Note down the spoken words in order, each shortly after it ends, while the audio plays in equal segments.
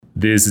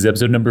This is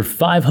episode number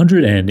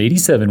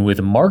 587 with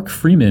Mark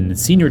Freeman,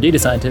 Senior Data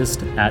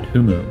Scientist at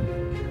Humu.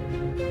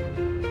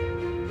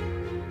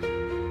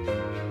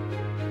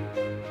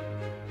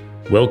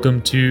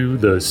 Welcome to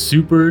the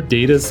Super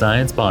Data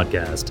Science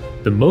Podcast,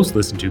 the most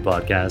listened to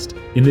podcast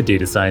in the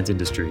data science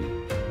industry.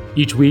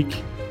 Each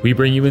week, we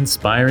bring you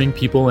inspiring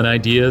people and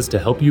ideas to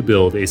help you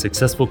build a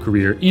successful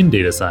career in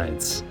data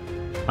science.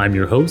 I'm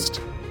your host,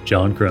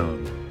 John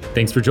Crone.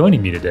 Thanks for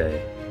joining me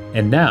today.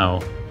 And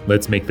now,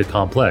 let's make the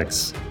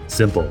complex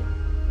simple.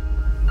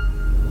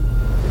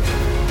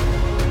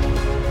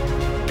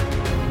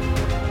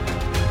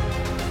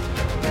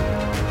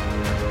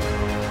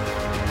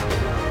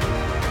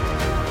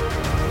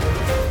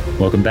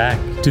 Welcome back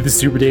to the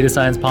Super Data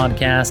Science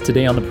Podcast.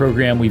 Today on the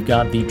program, we've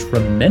got the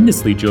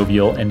tremendously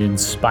jovial and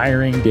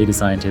inspiring data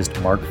scientist,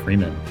 Mark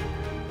Freeman.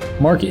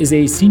 Mark is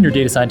a senior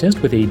data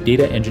scientist with a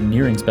data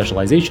engineering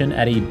specialization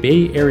at a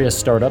Bay Area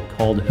startup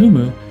called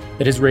Humu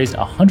that has raised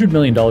 $100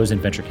 million in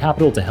venture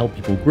capital to help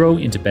people grow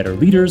into better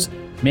leaders,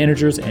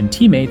 managers, and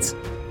teammates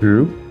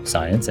through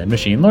science and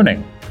machine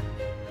learning.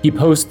 He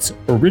posts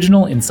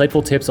original,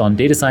 insightful tips on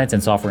data science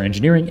and software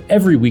engineering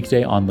every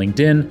weekday on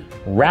LinkedIn,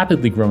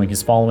 rapidly growing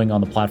his following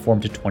on the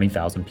platform to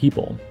 20,000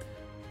 people.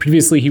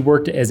 Previously, he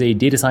worked as a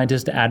data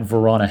scientist at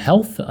Verana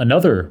Health,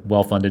 another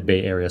well-funded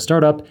Bay Area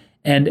startup,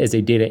 and as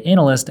a data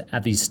analyst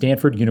at the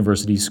Stanford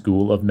University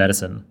School of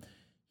Medicine.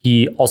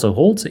 He also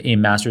holds a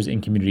master's in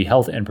community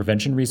health and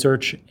prevention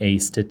research, a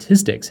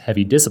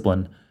statistics-heavy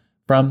discipline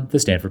from the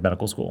Stanford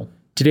Medical School.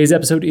 Today's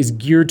episode is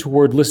geared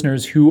toward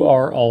listeners who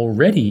are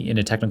already in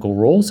a technical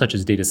role, such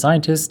as data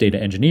scientists, data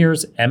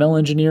engineers, ML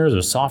engineers,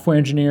 or software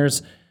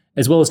engineers,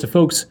 as well as to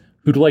folks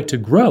who'd like to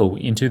grow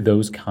into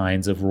those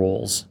kinds of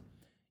roles.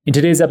 In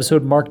today's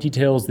episode, Mark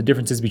details the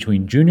differences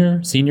between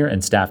junior, senior,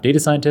 and staff data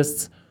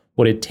scientists,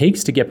 what it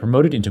takes to get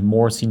promoted into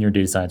more senior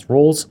data science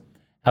roles,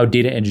 how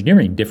data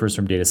engineering differs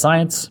from data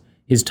science,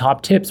 his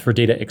top tips for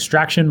data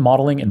extraction,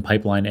 modeling, and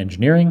pipeline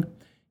engineering,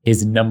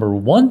 his number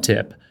one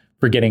tip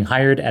for getting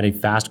hired at a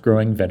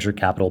fast-growing venture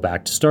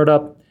capital-backed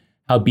startup,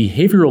 how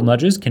behavioral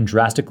nudges can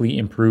drastically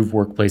improve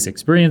workplace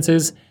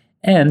experiences,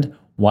 and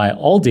why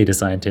all data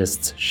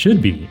scientists should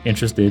be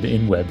interested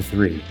in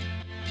Web3.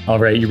 All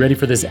right, you ready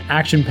for this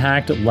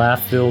action-packed,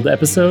 laugh-filled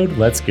episode?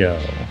 Let's go.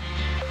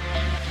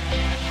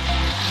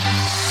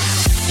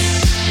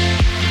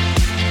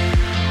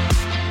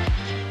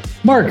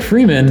 Mark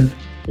Freeman,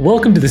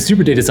 welcome to the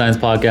Super Data Science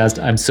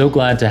Podcast. I'm so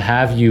glad to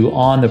have you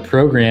on the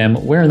program.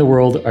 Where in the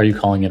world are you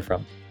calling in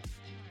from?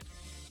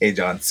 Hey,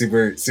 John,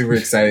 super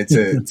excited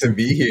to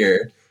be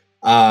here.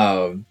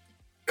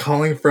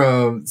 Calling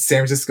from San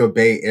Francisco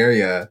Bay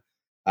Area,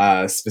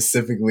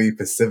 specifically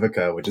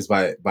Pacifica, which is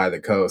by the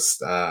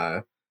coast,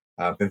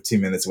 15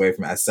 minutes away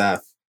from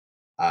SF.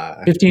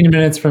 15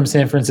 minutes from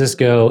San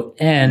Francisco,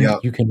 and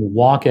Yep. You can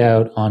walk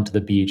out onto the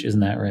beach.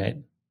 Isn't that right?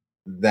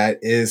 That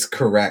is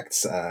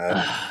correct.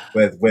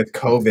 With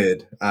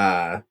COVID,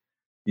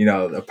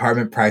 the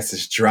apartment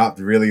prices dropped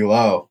really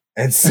low.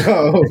 And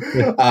so,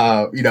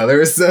 there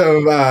was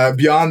some,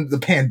 beyond the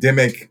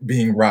pandemic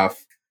being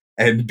rough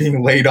and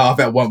being laid off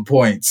at one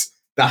point,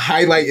 the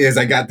highlight is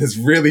I got this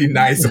really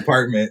nice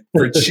apartment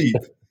for cheap.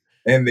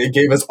 And they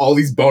gave us all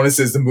these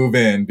bonuses to move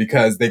in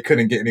because they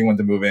couldn't get anyone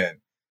to move in.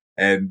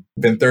 And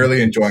been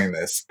thoroughly enjoying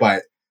this.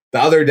 But the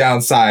other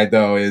downside,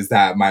 though, is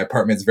that my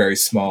apartment's very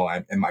small.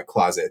 I'm in my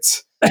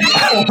closet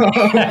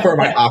for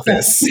my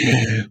office.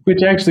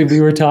 Which actually we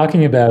were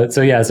talking about.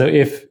 So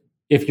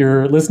if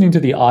you're listening to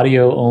the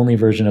audio only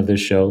version of this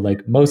show,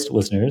 like most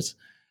listeners,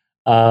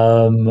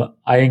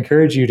 I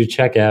encourage you to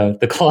check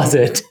out the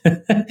closet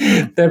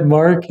that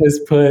Mark has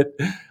put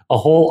a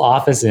whole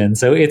office in.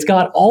 So it's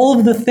got all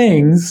of the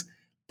things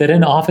that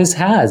an office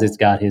has. It's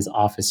got his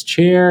office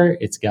chair,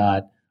 it's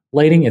got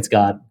lighting, it's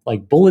got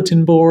like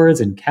bulletin boards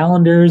and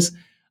calendars,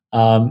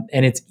 and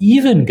it's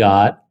even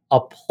got a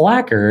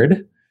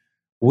placard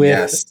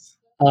with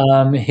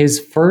his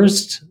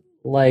first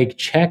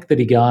check that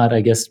he got,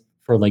 I guess,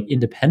 for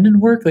independent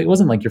work. It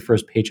wasn't like your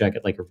first paycheck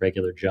at a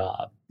regular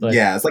job.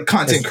 It's like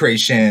content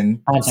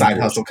creation, side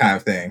hustle kind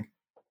of thing.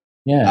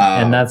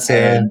 Yeah, and that's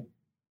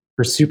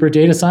for Super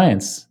Data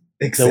Science.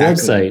 Exactly. The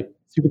website,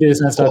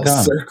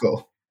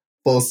 superdataScience.com.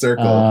 Full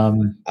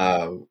circle.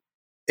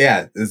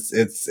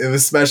 It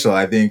was special.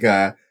 I think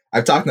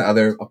I've talked to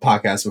other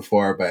podcasts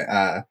before, but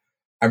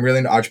I'm really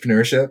into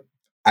entrepreneurship.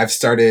 I've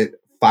started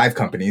 5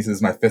 companies. This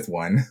is my 5th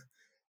one.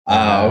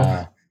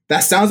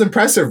 That sounds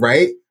impressive,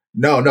 right?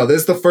 No,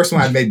 this is the first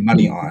one I made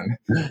money on.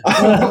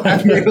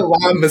 I've made a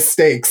lot of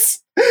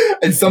mistakes.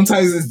 And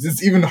sometimes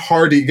it's even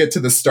hard to get to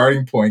the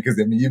starting point because,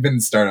 you've been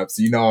in startups,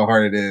 so you know how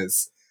hard it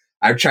is.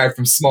 I've tried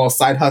from small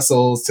side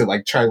hustles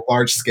to try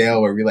large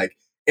scale where we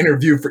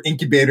interview for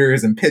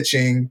incubators and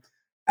pitching.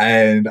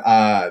 And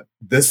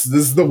this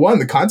is the one,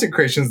 the content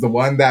creation is the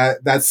one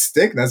that's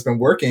stick, that's been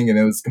working. And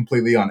it was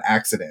completely on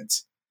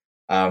accident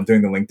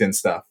doing the LinkedIn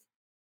stuff.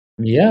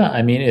 Yeah,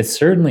 it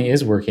certainly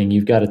is working.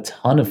 You've got a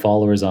ton of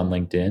followers on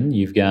LinkedIn.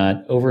 You've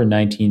got over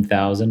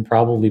 19,000.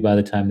 Probably by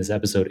the time this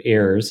episode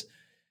airs,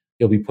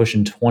 you'll be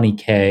pushing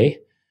 20K.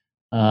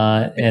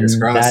 And Fingers that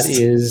crossed.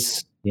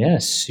 is, yeah,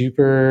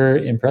 super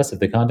impressive.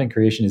 The content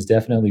creation is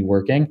definitely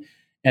working.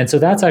 And so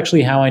that's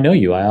actually how I know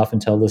you. I often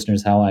tell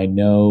listeners how I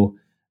know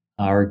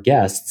our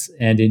guests.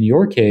 And in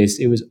your case,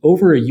 it was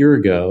over a year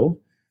ago,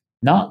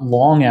 not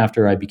long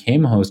after I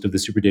became host of the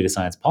Super Data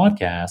Science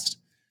podcast,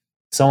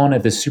 someone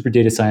at the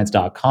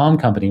superdatascience.com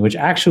company, which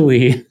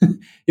actually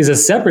is a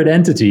separate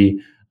entity,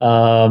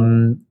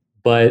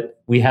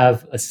 but we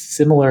have a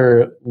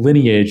similar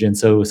lineage. And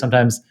so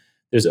sometimes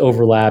there's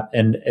overlap.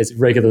 And as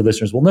regular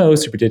listeners will know,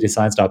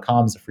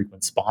 superdatascience.com is a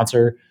frequent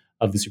sponsor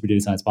of the Super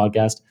Data Science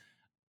podcast.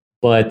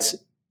 But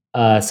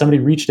somebody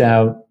reached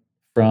out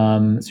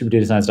from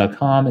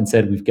superdatascience.com and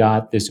said, we've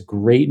got this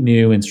great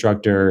new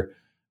instructor,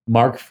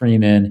 Mark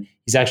Freeman.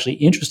 He's actually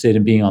interested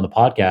in being on the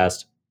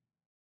podcast.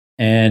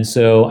 And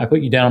so I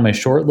put you down on my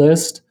short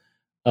list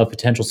of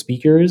potential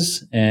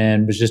speakers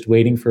and was just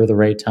waiting for the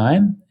right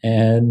time.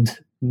 And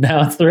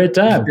now it's the right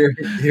time.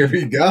 Here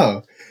we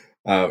go.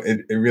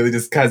 It really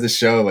just kind of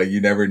show like you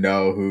never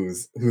know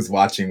who's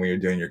watching when you're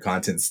doing your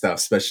content stuff.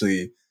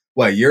 Especially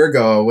a year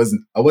ago,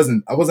 I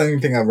wasn't even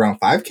thinking around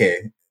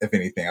 5K. If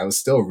anything, I was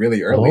still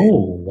really early.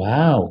 Oh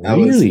wow, I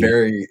really?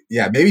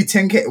 was maybe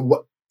 10K.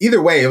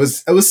 Either way, it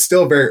was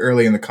still very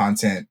early in the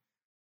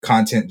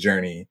content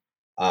journey.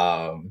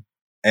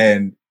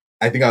 And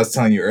I think I was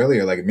telling you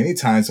earlier, like many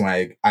times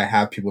when I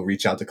have people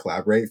reach out to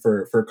collaborate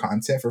for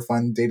content for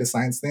fun data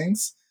science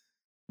things,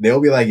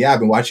 they'll be like, yeah, I've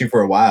been watching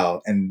for a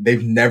while, and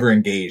they've never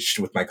engaged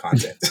with my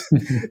content.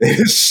 They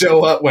just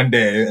show up one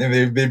day and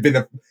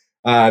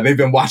they've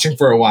been watching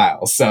for a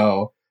while.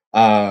 So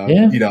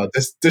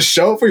just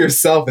show up for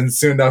yourself, and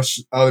soon enough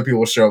other people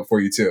will show up for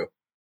you too.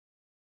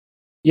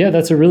 Yeah,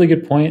 that's a really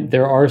good point.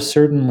 There are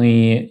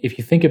certainly, if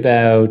you think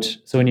about,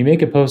 so when you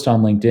make a post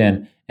on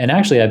LinkedIn, and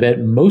actually I bet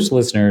most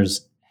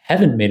listeners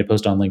haven't made a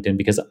post on LinkedIn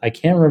because I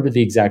can't remember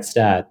the exact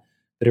stat,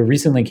 but it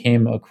recently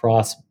came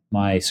across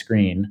my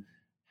screen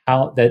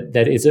how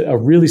that is a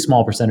really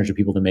small percentage of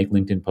people that make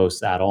LinkedIn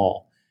posts at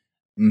all.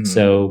 Mm-hmm.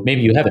 So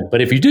maybe you haven't,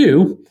 but if you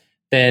do,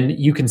 then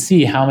you can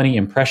see how many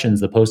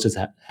impressions the post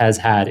has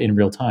had in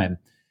real time.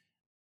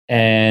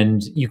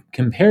 And you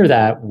compare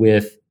that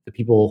with the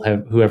people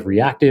who have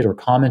reacted or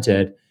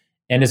commented,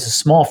 and it's a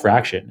small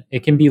fraction.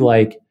 It can be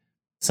like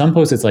some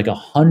posts, it's like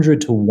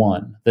 100 to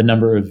 1, the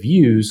number of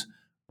views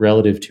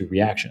relative to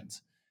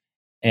reactions.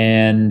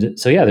 And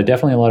so, yeah, there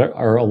definitely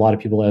are a lot of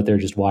people out there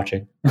just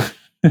watching.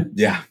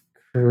 Yeah.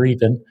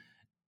 Creeping.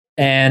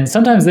 And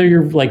sometimes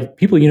they're like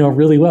people you know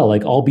really well.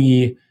 Like I'll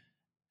be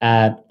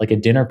at like a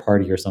dinner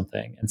party or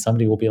something, and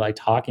somebody will be like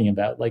talking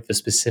about like the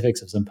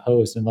specifics of some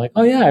post, and like,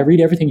 oh yeah, I read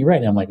everything you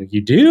write. And I'm like,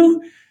 you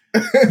do?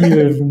 You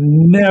have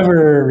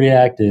never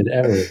reacted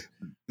ever.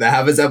 That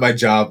happens at my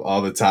job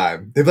all the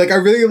time. They're like, I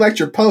really liked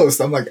your post.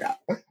 I'm like,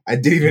 I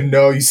didn't even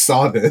know you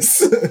saw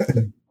this.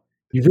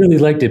 You really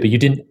liked it, but you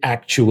didn't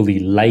actually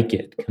like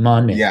it. Come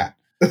on, man. Yeah.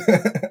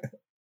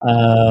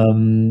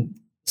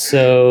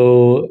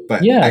 So,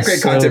 but yeah, I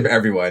create content for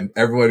everyone,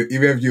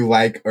 even if you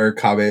like or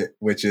comment,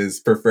 which is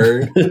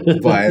preferred.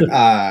 But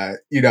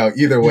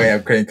either way,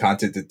 I'm creating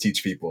content to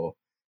teach people.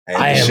 And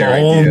I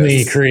am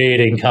only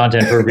creating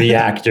content for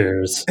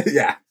reactors.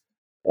 Yeah.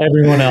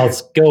 Everyone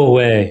else, go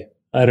away.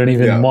 I don't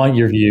even want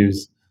your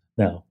views.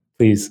 No,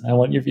 please. I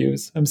want your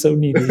views. I'm so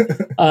needy.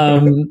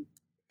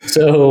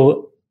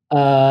 So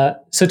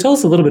tell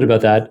us a little bit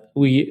about that.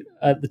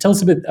 Tell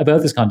us a bit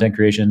about this content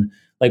creation.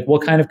 Like,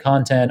 what kind of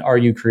content are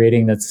you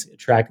creating that's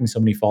attracting so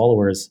many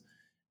followers?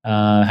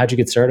 How'd you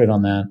get started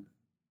on that?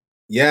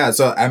 Yeah,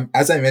 so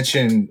as I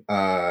mentioned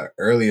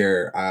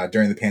earlier,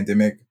 during the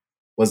pandemic,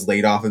 was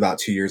laid off about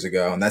 2 years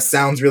ago, and that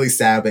sounds really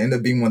sad, but ended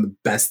up being one of the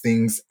best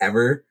things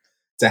ever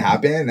to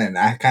happen. And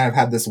I kind of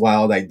had this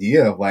wild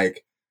idea of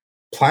like,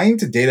 applying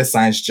to data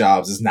science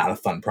jobs is not a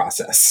fun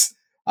process.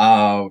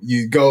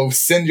 You go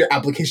send your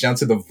application out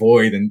to the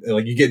void, and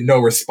like you get no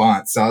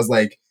response. So I was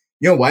like,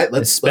 you know what?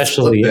 Let's flip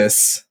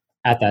this.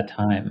 At that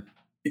time.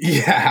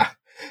 Yeah.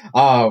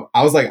 I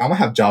was like, I'm gonna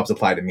have jobs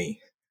apply to me.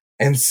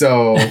 And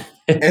so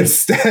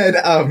instead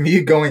of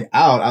me going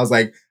out, I was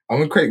like, I'm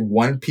gonna create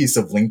one piece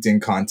of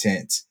LinkedIn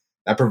content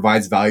that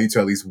provides value to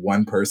at least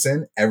one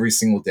person every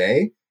single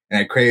day. And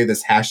I created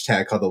this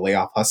hashtag called the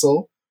layoff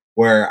hustle,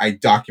 where I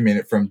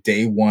documented from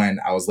day one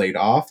I was laid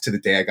off to the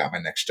day I got my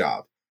next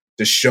job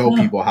to show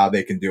people how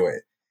they can do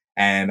it.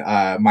 And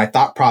my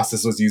thought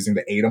process was using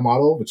the AIDA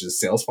model, which is a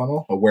sales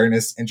funnel: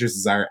 awareness, interest,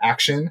 desire,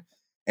 action.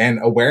 And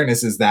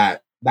awareness is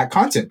that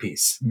content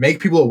piece. Make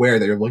people aware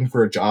that you're looking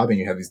for a job and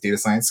you have these data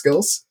science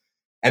skills.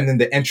 And then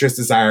the interest,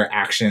 desire,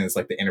 action is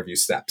like the interview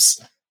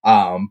steps.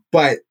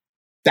 But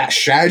that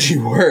strategy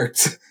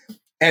worked,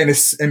 and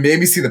it made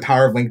me see the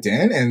power of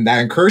LinkedIn, and that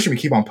encouraged me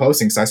to keep on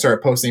posting. So I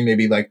started posting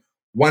maybe like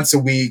once a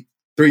week,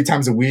 3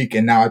 times a week,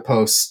 and now I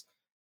post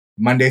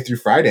Monday through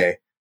Friday.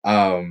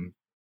 And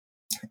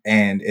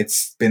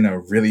it's been a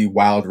really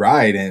wild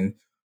ride. And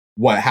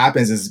what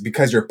happens is,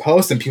 because you're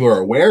posting, people are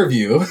aware of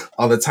you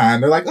all the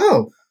time. They're like,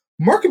 oh,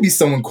 Mark could be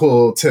someone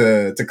cool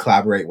to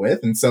collaborate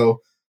with. And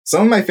so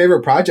some of my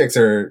favorite projects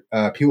are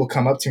people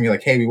come up to me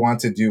like, hey, we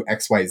want to do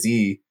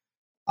XYZ.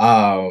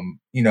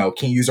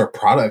 can use our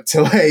product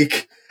to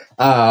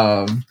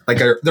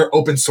their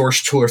open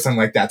source tool or something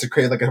like that to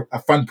create like a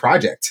fun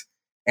project.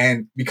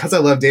 And because I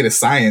love data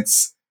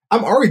science,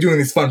 I'm already doing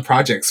these fun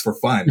projects for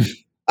fun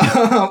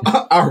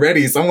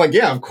already. So I'm like,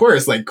 yeah, of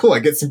course, like cool. I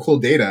get some cool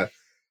data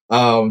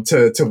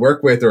to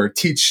work with or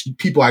teach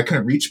people I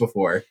couldn't reach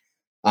before.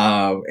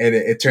 And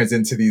it turns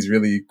into these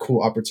really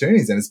cool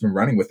opportunities, and it's been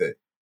running with it.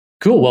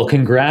 Cool. Well,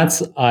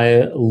 congrats.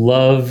 I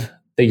love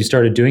that you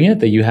started doing it,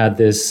 that you had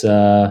this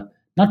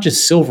not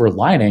just silver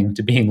lining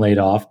to being laid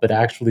off, but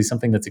actually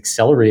something that's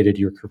accelerated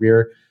your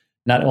career,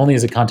 not only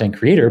as a content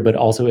creator, but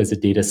also as a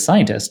data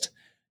scientist.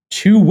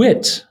 To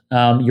wit,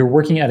 you're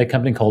working at a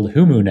company called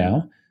Humu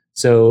now.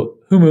 So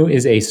Humu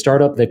is a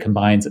startup that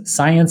combines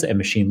science and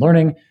machine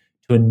learning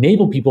to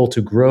enable people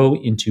to grow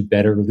into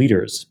better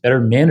leaders, better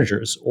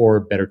managers, or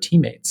better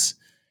teammates.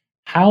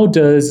 How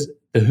does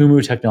the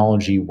Humu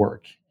technology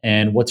work,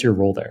 and what's your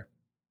role there?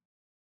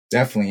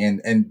 Definitely.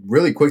 And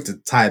really quick to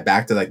tie it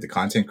back to like the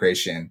content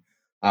creation.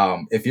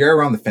 If you're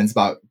around the fence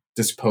about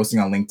just posting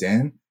on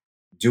LinkedIn,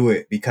 do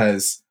it,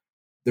 because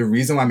the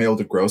reason why I'm able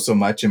to grow so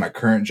much in my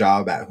current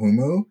job at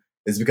Humu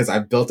is because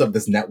I've built up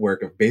this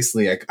network of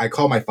basically, I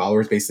call my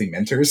followers basically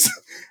mentors.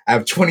 I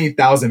have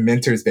 20,000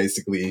 mentors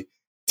basically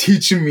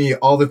teaching me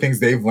all the things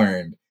they've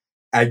learned.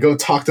 I go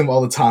talk to them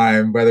all the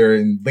time, whether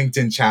in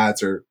LinkedIn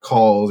chats or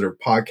calls or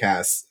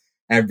podcasts,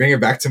 and I bring it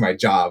back to my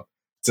job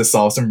to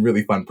solve some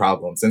really fun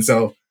problems. And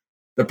so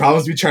the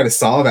problems we try to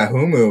solve at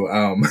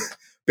Humu,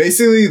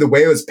 basically the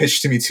way it was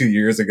pitched to me 2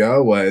 years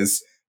ago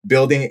was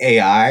building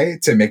AI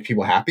to make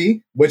people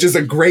happy, which is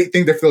a great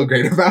thing to feel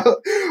great about.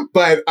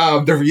 But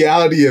the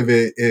reality of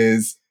it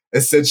is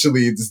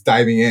essentially just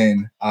diving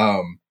in.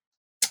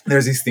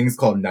 There's these things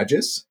called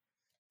nudges,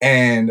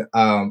 and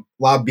a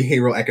lot of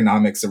behavioral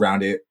economics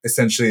around it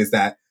essentially is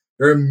that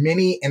there are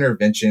many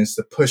interventions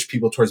to push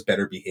people towards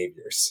better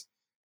behaviors.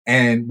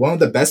 And one of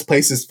the best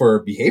places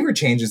for behavior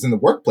change is in the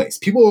workplace.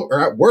 People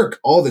are at work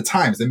all the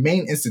time. It's the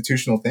main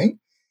institutional thing.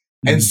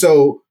 Mm-hmm. And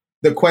so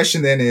the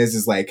question then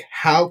is like,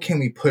 how can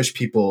we push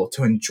people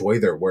to enjoy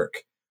their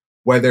work?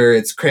 Whether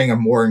it's creating a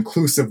more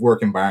inclusive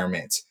work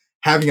environment,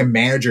 having a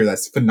manager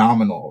that's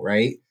phenomenal,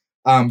 right?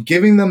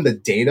 Giving them the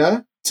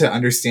data to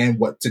understand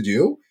what to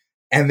do,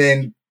 and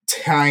then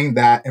tying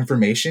that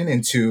information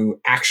into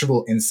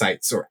actionable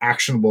insights or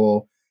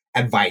actionable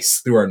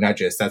advice through our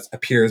nudges that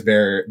appears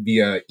there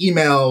via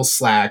email,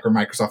 Slack, or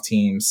Microsoft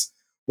Teams,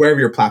 wherever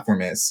your platform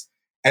is.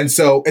 And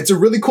so it's a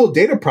really cool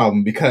data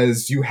problem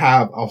because you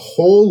have a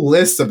whole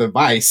list of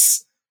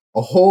advice,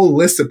 a whole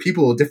list of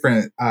people with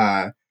different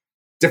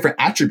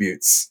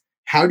attributes.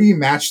 How do you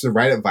match the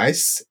right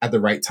advice at the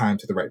right time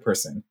to the right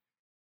person?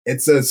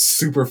 It's a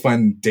super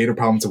fun data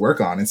problem to work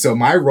on. And so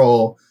my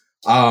role,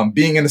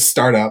 being in a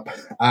startup,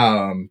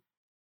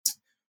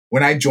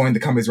 when I joined, the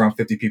company's around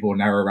 50 people.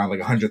 Now we're around like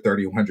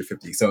 130,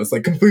 150. So it's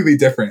like completely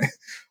different.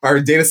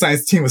 Our data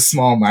science team was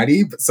small and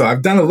mighty. So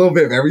I've done a little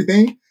bit of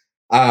everything,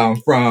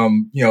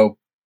 from,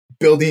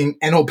 building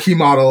NLP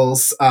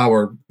models,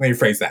 or let me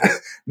phrase that,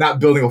 not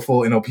building a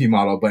full NLP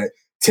model, but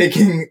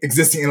taking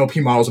existing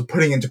NLP models and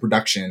putting into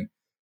production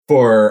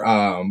for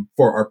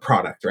our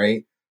product,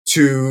 right?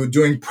 To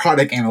doing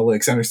product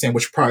analytics, understand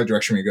which product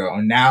direction we go.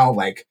 And now,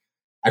 like,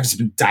 I've just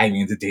been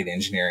diving into data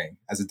engineering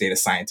as a data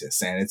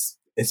scientist, and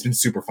it's been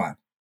super fun.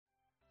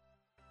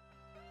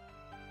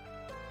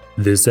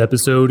 This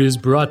episode is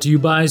brought to you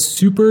by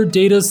Super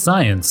Data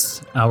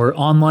Science, our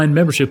online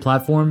membership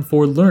platform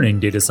for learning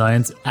data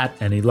science at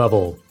any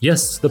level.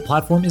 Yes, the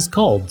platform is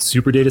called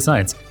Super Data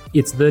Science.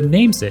 It's the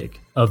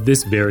namesake of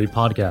this very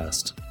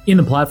podcast. In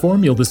the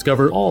platform, you'll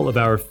discover all of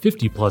our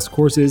 50-plus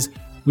courses,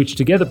 which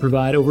together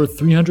provide over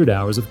 300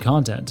 hours of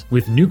content,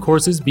 with new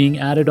courses being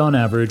added on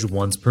average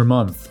once per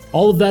month.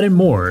 All of that and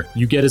more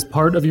you get as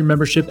part of your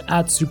membership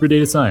at Super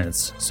Data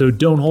Science. So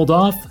don't hold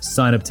off.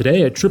 Sign up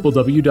today at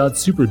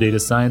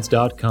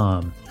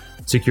www.superdatascience.com.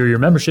 Secure your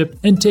membership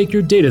and take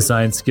your data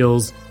science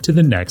skills to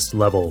the next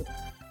level.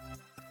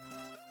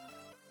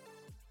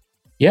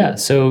 Yeah,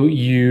 so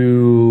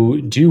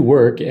you do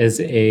work as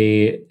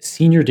a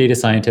senior data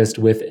scientist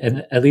with,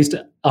 and at least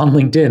on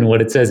LinkedIn,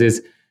 what it says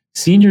is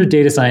senior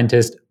data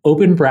scientist,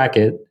 open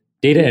bracket,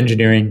 data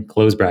engineering,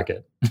 close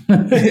bracket.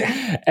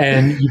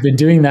 And you've been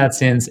doing that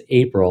since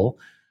April.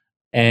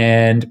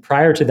 And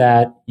prior to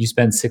that, you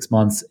spent 6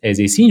 months as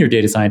a senior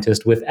data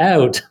scientist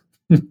without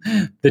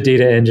the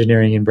data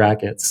engineering in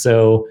brackets.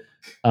 So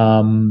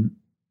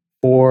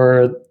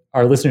for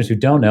our listeners who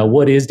don't know,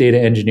 what is data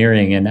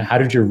engineering and how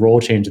did your role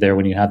change there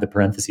when you had the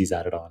parentheses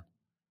added on?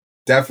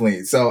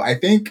 Definitely. So I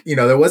think,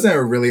 there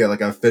wasn't really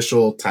an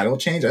official title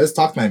change. I just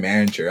talked to my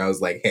manager. I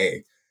was like,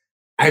 hey,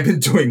 I've been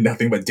doing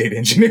nothing but data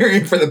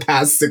engineering for the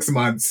past 6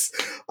 months.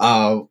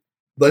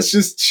 Let's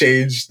just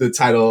change the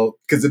title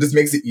because it just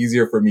makes it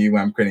easier for me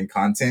when I'm creating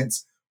content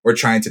or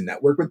trying to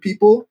network with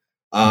people.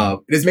 It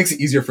just makes it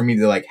easier for me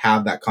to like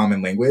have that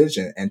common language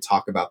and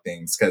talk about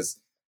things because,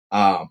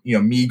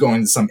 me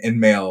going to some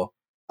InMail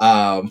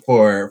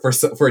for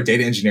a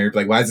data engineer,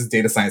 like, why is this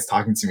data science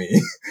talking to me?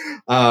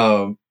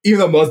 Even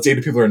though most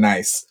data people are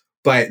nice.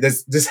 but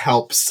this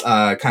helps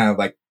kind of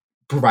like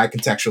provide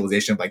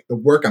contextualization of like the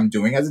work I'm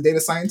doing as a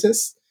data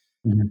scientist.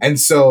 Mm-hmm. And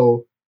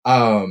so,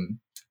 can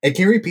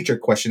you repeat your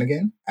question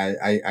again?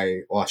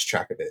 I lost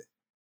track of it.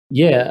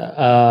 Yeah.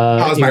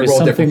 How is my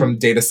role different from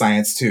data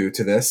science to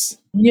this?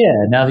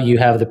 Yeah. Now that you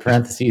have the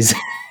parentheses.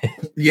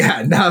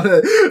 Yeah.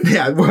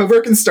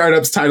 Work in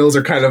startups titles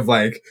are kind of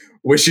like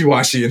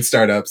wishy-washy in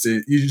startups.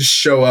 You just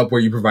show up where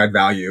you provide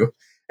value.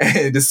 And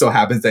it just so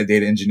happens that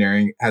data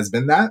engineering has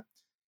been that.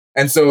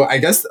 And so I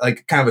guess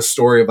like kind of a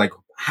story of like,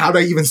 how do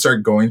I even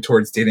start going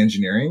towards data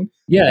engineering?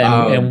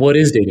 Yeah. And what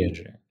is data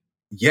engineering?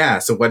 Yeah.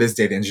 So what is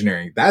data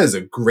engineering? That is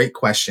a great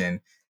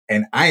question.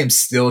 And I am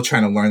still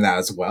trying to learn that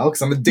as well,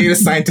 because I'm a data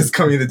scientist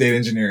coming into data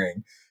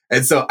engineering.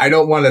 And so I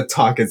don't want to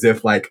talk as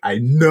if like I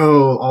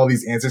know all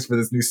these answers for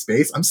this new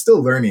space. I'm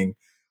still learning.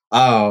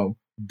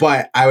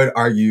 But I would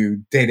argue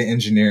data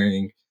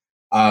engineering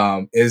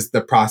is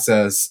the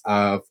process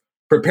of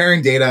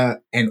preparing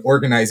data and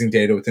organizing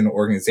data within an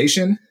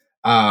organization,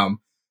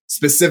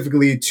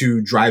 specifically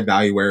to drive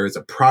value, whether it's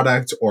a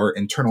product or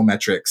internal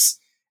metrics.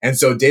 And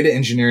so data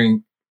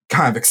engineering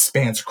kind of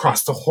expands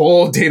across the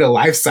whole data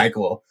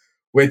lifecycle,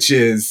 which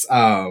is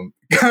kind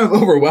of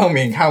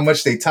overwhelming how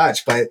much they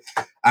touch. But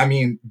I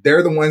mean,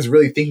 they're the ones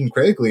really thinking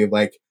critically of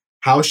like,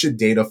 how should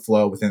data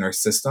flow within our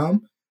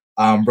system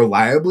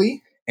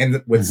reliably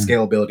and with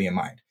scalability in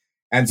mind.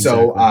 And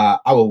so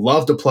I would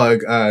love to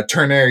plug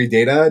Ternary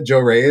Data, Joe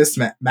Reyes,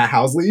 Matt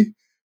Housley,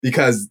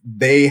 because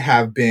they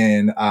have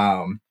been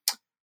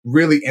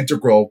really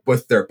integral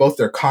with both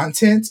their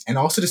content and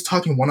also just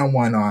talking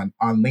one-on-one on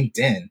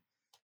LinkedIn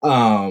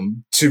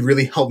to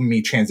really help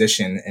me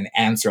transition and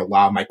answer a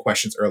lot of my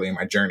questions early in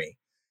my journey.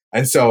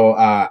 And so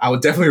I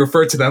would definitely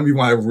refer to them if you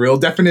want a real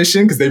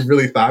definition, because they've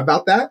really thought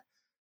about that.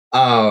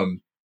 But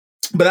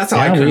that's how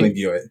I currently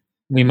view it.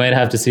 We might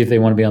have to see if they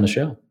want to be on the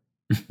show.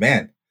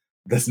 Man,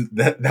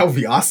 that would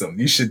be awesome.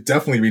 You should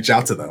definitely reach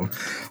out to them.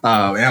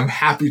 And I'm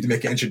happy to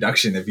make an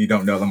introduction if you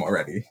don't know them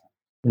already.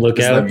 Look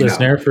out,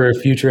 listener, for a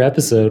future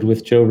episode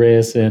with Joe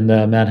Reyes and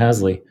Matt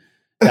Housley.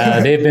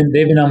 They've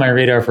been on my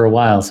radar for a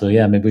while, so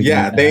yeah, maybe we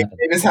can they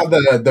just have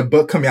the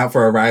book coming out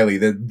for O'Reilly,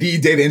 the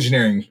data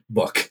engineering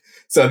book.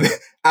 So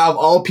out of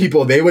all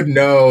people, they would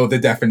know the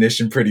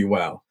definition pretty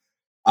well.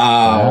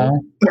 Yeah,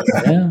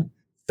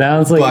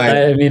 sounds like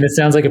it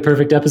sounds like a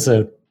perfect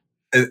episode.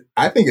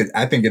 I think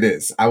it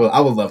is. I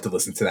would love to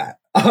listen to that.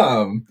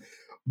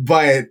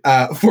 But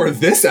for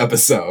this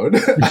episode,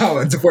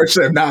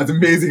 unfortunately, I'm not as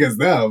amazing as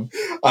them.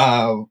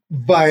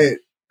 But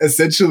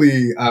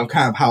essentially,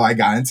 kind of how I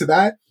got into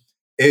that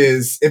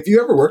is, if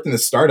you ever worked in a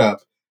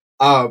startup,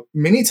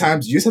 many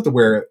times you just have to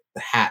wear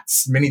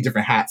many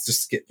different hats,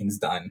 just to get things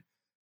done.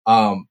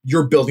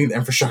 You're building the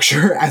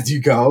infrastructure as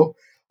you go.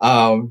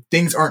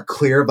 Things aren't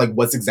clear of like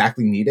what's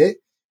exactly needed.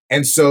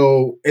 And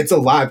so it's a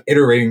lot of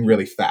iterating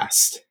really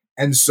fast.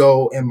 And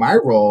so in my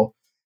role,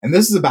 and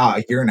this is about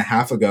a year and a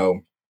half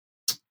ago,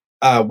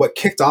 what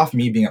kicked off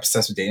me being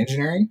obsessed with data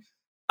engineering,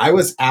 I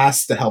was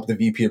asked to help the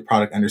VP of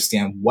product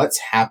understand what's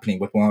happening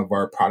with one of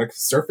our product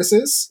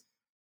surfaces.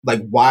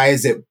 Like, why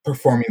is it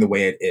performing the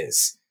way it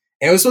is?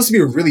 And it was supposed to be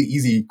a really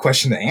easy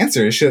question to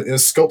answer. It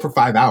was scoped for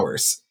 5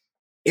 hours.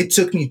 It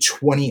took me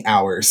 20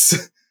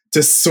 hours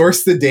to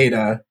source the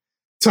data,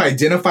 to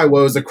identify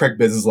what was the correct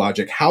business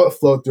logic, how it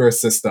flowed through our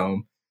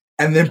system,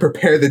 and then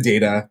prepare the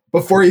data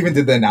before I even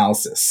did the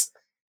analysis.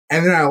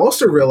 And then I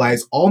also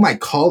realized all my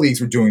colleagues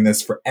were doing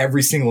this for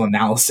every single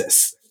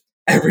analysis,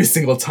 every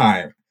single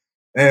time.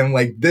 And I'm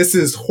like, this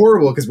is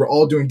horrible, because we're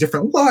all doing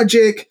different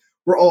logic.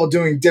 We're all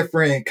doing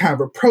different kind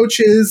of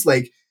approaches,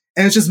 and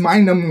it's just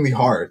mind-numbingly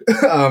hard.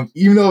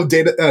 Even though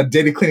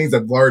data cleaning is a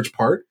large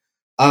part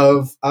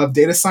of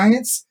data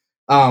science,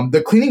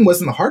 the cleaning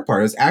wasn't the hard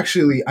part. It was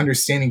actually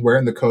understanding where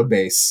in the code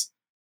base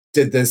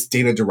did this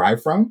data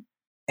derive from,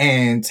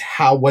 and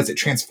how was it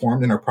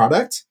transformed in our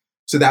product,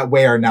 so that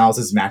way our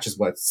analysis matches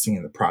what's seen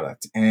in the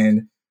product.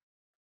 And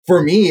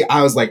for me,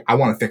 I was like, I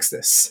want to fix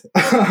this.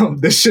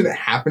 This shouldn't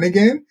happen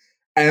again.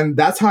 And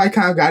that's how I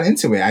kind of got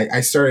into it. I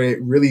started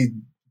really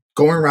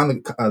going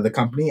around the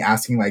company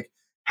asking like,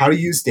 how to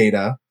use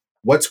data,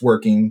 what's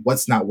working,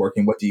 what's not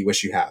working, what do you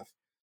wish you have?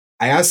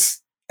 I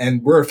asked,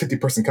 and we're a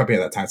 50-person company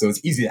at that time, so it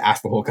was easy to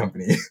ask the whole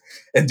company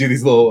and do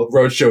these little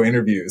roadshow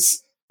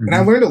interviews. Mm-hmm. And I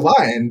learned a lot.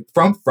 And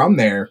from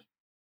there,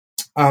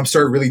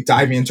 started really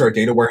diving into our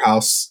data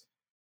warehouse,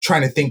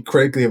 trying to think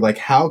critically of like,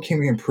 how can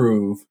we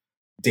improve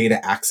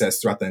data access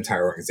throughout the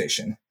entire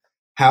organization?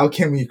 How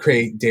can we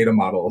create data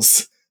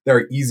models that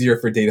are easier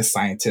for data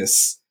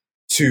scientists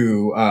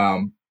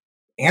to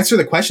answer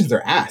the questions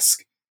they're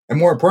asked? And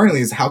more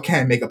importantly, is how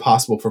can I make it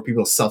possible for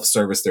people to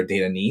self-service their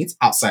data needs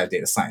outside of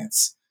data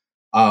science?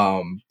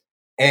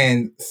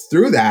 And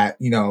through that,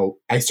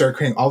 I started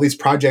creating all these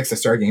projects. I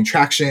started getting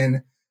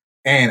traction,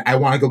 and I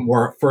want to go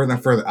more further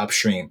and further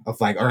upstream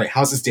of like, all right,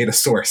 how's this data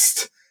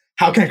sourced?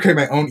 How can I create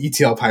my own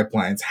ETL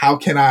pipelines? How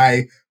can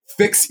I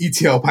fix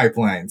ETL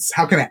pipelines?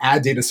 How can I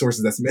add data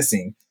sources that's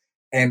missing?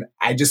 And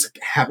I just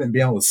haven't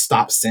been able to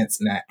stop since,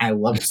 and I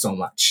love it so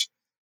much.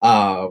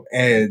 Cool.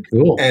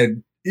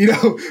 And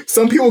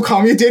some people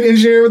call me a data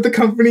engineer with the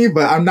company,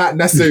 but I'm not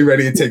necessarily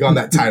ready to take on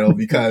that title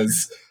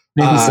because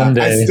maybe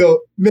someday.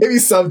 Maybe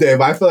someday,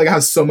 but I feel like I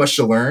have so much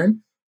to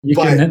learn. You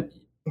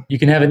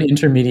can have an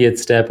intermediate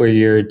step where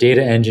you're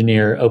data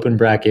engineer, open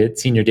bracket,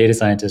 senior data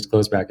scientist,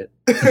 close bracket.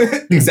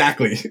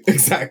 Exactly.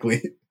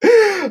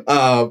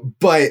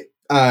 But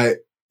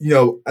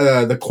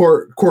the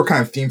core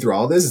kind of theme through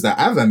all this is that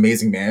I have an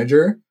amazing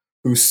manager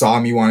who saw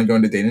me want to go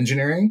into data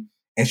engineering,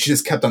 and she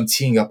just kept on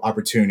teeing up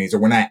opportunities. Or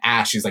when I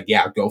asked, she's like,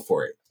 "Yeah, go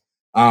for it,"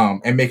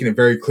 and making it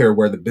very clear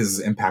where the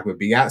business impact would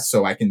be at,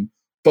 so I can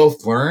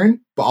both learn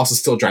but also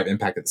still drive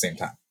impact at the same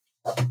time.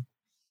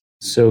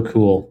 So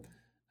cool.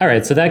 All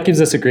right, so that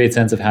gives us a great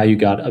sense of how you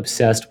got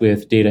obsessed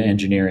with data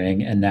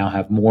engineering and now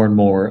have more and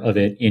more of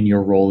it in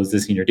your role as the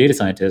senior data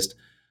scientist.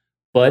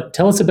 But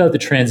tell us about the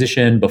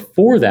transition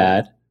before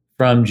that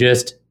from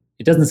just,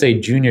 it doesn't say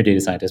junior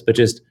data scientist, but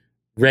just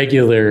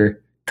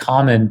regular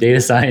common data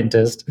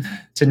scientist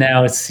to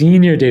now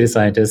senior data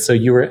scientist. So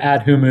you were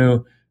at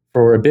Humu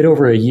for a bit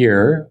over a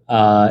year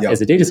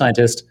as a data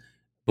scientist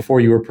before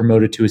you were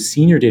promoted to a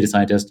senior data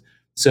scientist.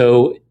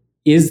 So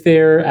is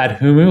there at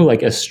Humu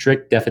like a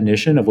strict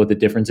definition of what the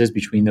difference is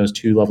between those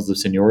two levels of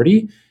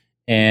seniority?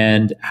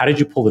 And how did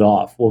you pull it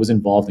off? What was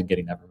involved in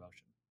getting that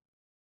promotion?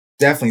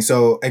 Definitely.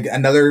 So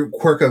another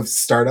quirk of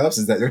startups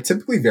is that they're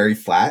typically very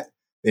flat.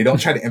 They don't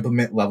try to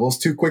implement levels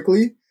too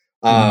quickly.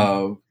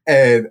 And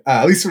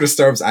at least for the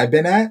startups I've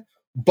been at.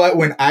 But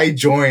when I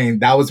joined,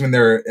 that was when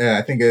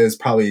I think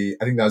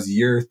that was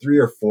year 3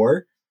 or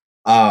 4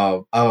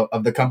 of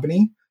the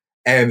company.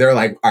 And they're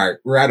like, all right,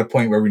 we're at a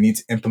point where we need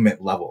to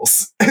implement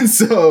levels. And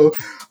so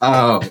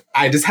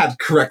I just had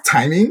correct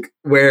timing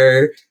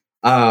where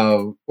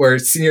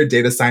senior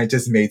data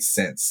scientists made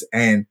sense.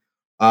 And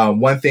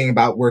one thing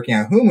about working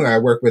at Humu, I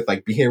work with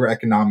like behavioral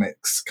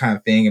economics kind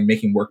of thing and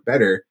making work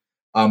better.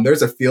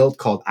 There's a field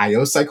called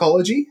IO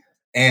psychology.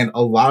 And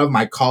a lot of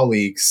my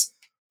colleagues,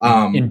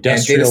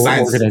 industrial data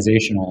science,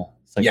 organizational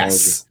psychology,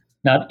 yes,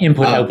 not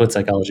input-output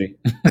psychology.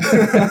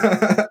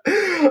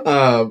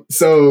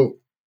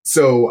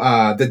 So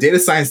the data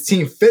science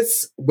team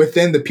fits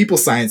within the people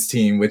science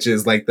team, which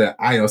is like the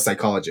IO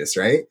psychologist,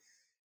 right?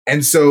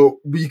 And so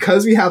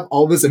because we have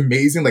all this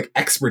amazing like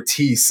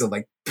expertise, so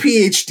like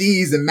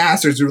PhDs and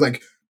masters who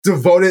like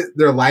devoted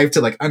their life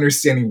to like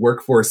understanding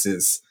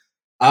workforces,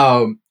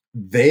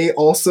 they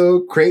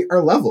also create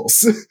our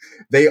levels.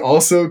 They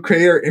also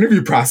create our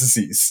interview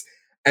processes.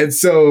 And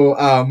so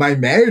my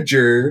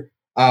manager,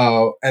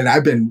 and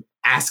I've been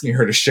asking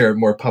her to share it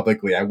more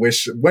publicly. I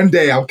wish one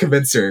day I'll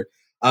convince her.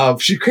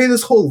 She created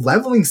this whole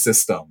leveling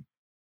system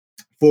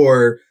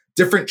for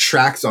different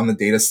tracks on the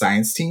data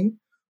science team,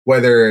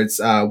 whether it's,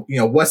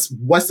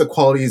 what's the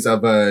qualities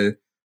of a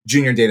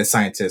junior data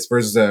scientist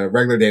versus a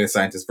regular data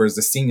scientist versus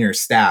a senior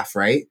staff,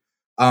 right?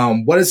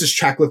 What does this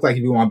track look like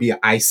if you want to be an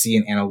IC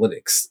in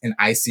analytics, an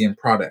IC in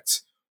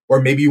product,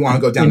 or maybe you want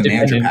to go down the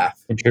manager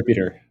path?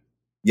 Contributor.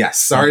 Yes.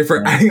 Sorry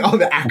for adding all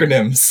the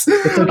acronyms.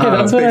 It's okay.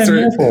 That's what I'm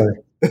here for.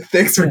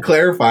 Thanks for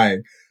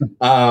clarifying.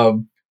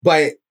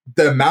 But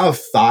the amount of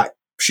thought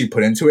she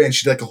put into it, and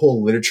she did like a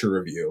whole literature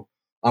review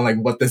on like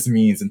what this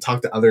means and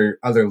talked to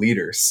other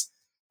leaders.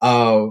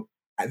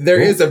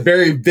 There is a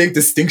very big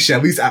distinction,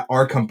 at least at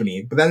our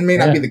company, but that may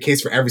not be the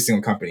case for every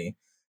single company.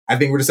 I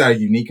think we're just at a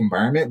unique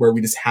environment where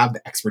we just have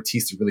the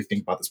expertise to really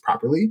think about this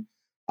properly.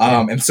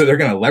 And so they're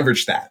going to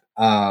leverage that.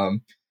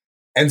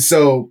 And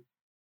so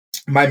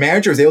my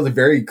manager was able to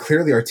very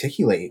clearly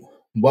articulate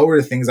what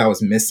were the things I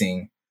was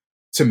missing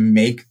to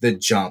make the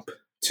jump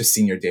to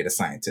senior data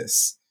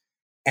scientists.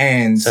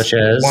 And such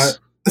as,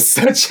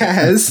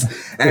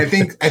 and I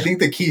think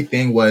the key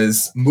thing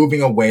was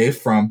moving away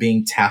from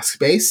being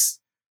task-based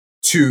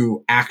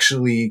to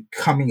actually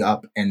coming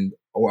up and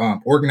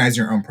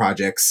organizing your own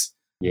projects.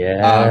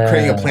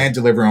 Creating a plan to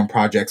deliver on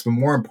projects, but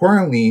more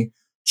importantly,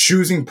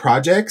 choosing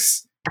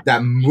projects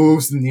that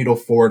moves the needle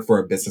forward for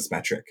a business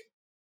metric.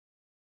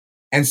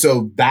 And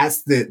so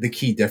that's the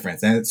key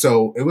difference. And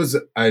so it was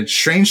a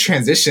strange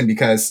transition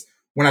because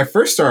when I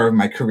first started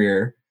my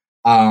career,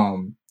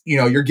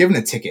 you're given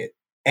a ticket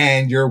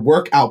and your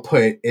work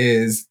output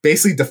is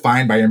basically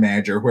defined by your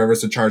manager,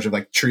 whoever's in charge of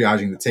like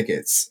triaging the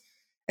tickets.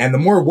 And the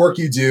more work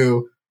you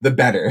do, the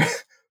better.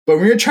 But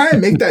when you're trying to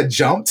make that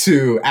jump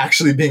to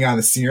actually being on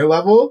the senior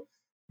level,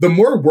 the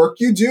more work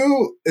you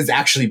do is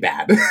actually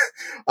bad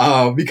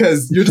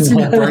because you're just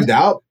going to be burned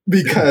out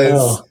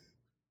because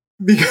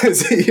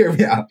hear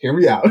me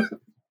out.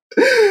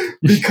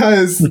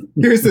 Because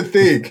here's the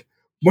thing.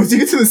 Once you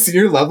get to the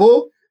senior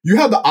level, you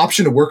have the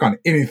option to work on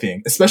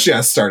anything, especially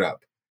as a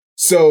startup.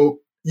 So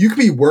you could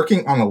be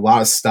working on a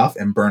lot of stuff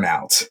and burn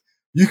out.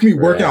 You can be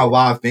working on a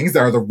lot of things that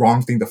are the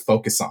wrong thing to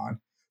focus on.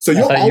 So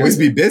you'll always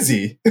be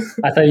busy.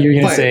 I thought you were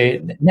going to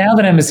say, now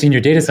that I'm a senior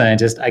data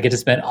scientist, I get to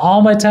spend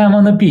all my time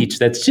on the beach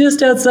that's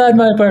just outside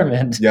my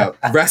apartment. Yeah,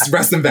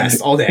 rest,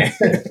 invest all day.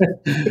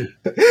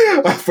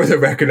 For the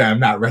record, I'm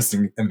not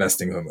investing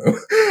Humu.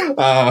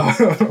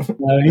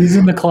 He's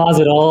in the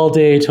closet all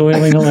day,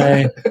 toiling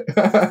away.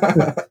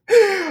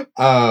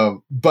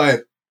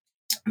 But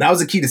that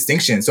was a key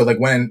distinction. So like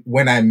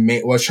when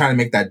I was trying to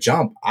make that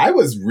jump, I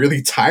was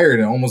really tired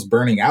and almost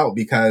burning out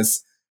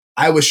because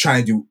I was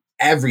trying to do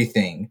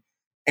everything.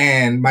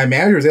 And my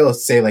manager was able to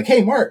say like,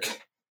 hey, Mark,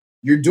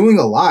 you're doing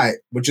a lot,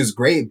 which is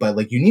great, but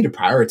like you need to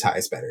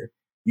prioritize better.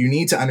 You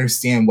need to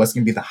understand what's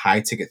going to be the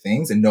high ticket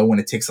things and know when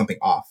to take something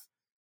off.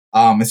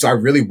 And so I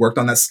really worked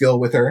on that skill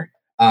with her.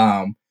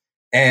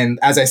 And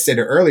as I said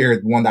earlier,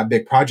 one of that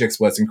big projects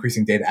was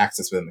increasing data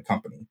access within the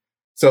company.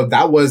 So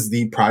that was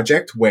the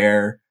project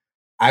where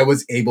I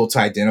was able to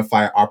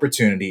identify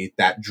opportunity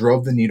that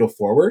drove the needle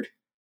forward,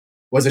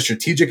 was a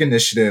strategic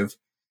initiative,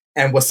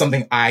 and was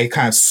something I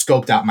kind of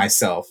scoped out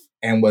myself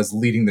and was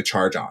leading the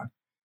charge on.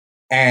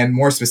 And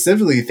more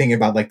specifically, thinking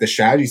about like the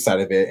strategy side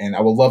of it, and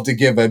I would love to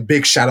give a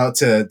big shout out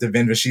to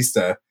Devin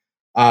Vashista,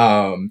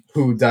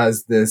 who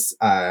does this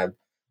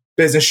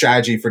business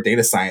strategy for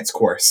data science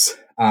course,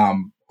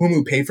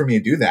 who paid for me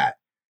to do that.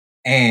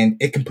 And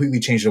it completely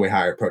changed the way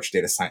how I approach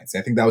data science.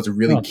 And I think that was a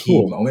really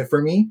key moment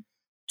for me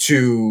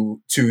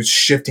to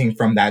shifting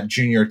from that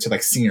junior to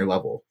like senior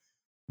level.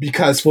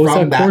 Because what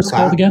from was that course class,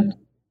 called again?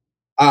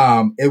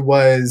 It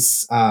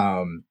was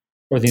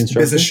or the instructor?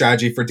 Business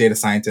Strategy for Data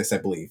Scientists, I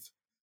believe.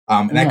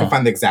 And I can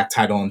find the exact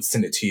title and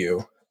send it to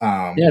you.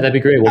 Yeah, that'd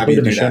be great. We'll put it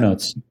in the show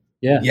notes.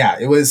 Yeah. Yeah,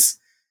 it was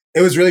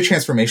really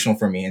transformational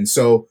for me. And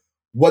so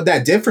what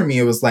that did for me,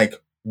 it was like,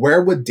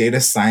 where would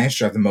data science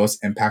drive the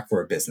most impact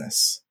for a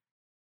business?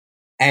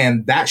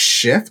 And that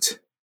shift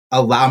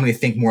allowed me to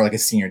think more like a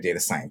senior data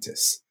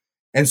scientist.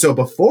 And so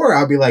before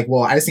I'll be like,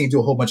 well, I just need to do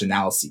a whole bunch of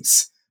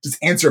analyses, just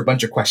answer a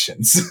bunch of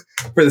questions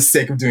for the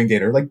sake of doing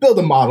data, or like build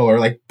a model or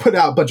like put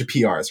out a bunch of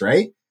PRs,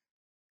 right?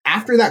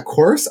 After that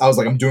course, I was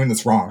like, I'm doing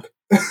this wrong.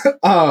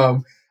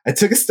 I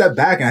took a step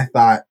back and I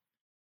thought,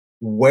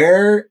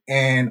 where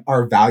in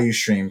our value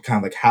stream, kind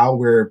of like how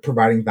we're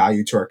providing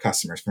value to our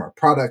customers, from our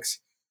products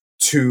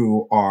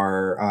to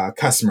our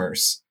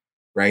customers,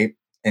 right?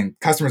 And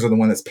customers are the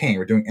one that's paying.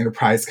 We're doing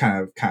enterprise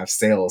kind of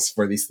sales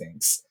for these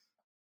things.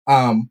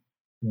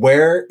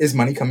 Where is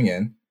money coming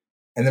in?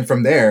 And then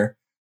from there,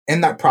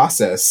 in that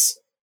process,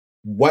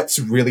 what's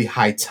really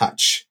high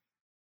touch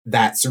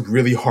that's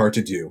really hard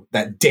to do,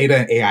 that data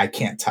and AI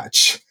can't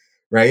touch,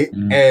 right?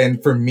 Mm.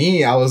 And for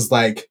me, I was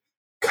like,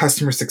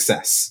 customer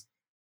success.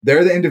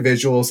 They're the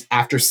individuals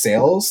after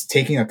sales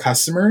taking a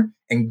customer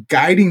and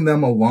guiding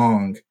them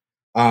along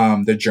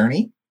the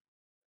journey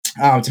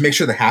to make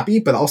sure they're happy,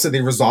 but also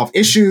they resolve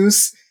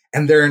issues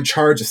and they're in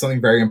charge of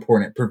something very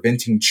important,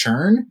 preventing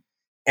churn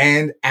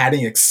and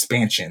adding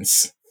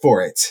expansions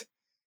for it.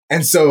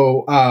 And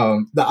so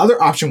the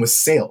other option was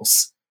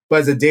sales. But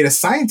as a data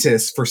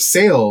scientist for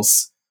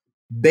sales,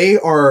 they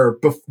are,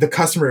 the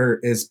customer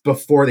is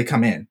before they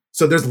come in.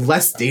 So there's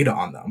less data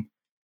on them.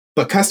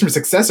 But customer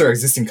success are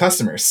existing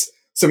customers.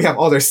 So we have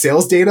all their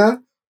sales data,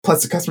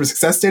 plus the customer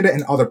success data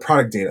and all their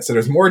product data. So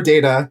there's more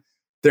data.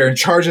 They're in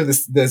charge of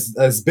this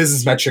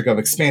business metric of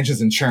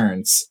expansions and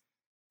churns.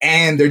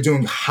 And they're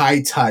doing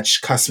high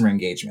touch customer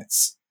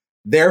engagements.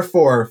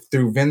 Therefore,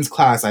 through Vin's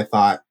class, I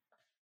thought,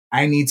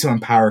 I need to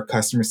empower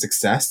customer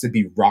success to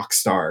be rock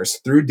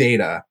stars through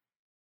data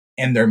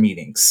in their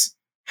meetings.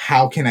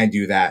 How can I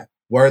do that?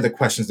 What are the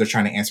questions they're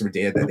trying to answer with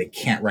data that they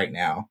can't right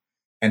now?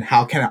 And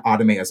how can I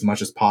automate as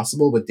much as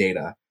possible with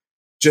data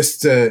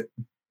just to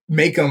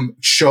make them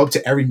show up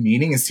to every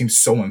meeting and seem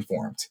so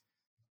informed?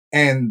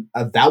 And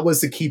that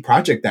was the key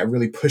project that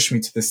really pushed me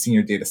to the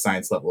senior data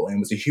science level, and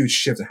was a huge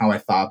shift in how I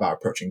thought about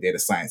approaching data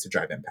science to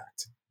drive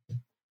impact.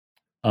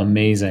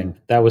 Amazing.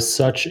 That was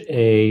such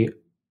an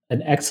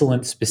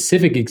excellent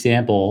specific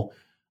example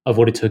of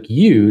what it took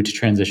you to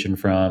transition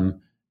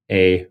from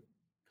a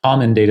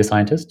common data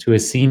scientist to a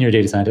senior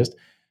data scientist.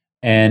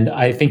 And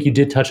I think you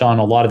did touch on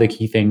a lot of the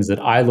key things that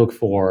I look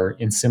for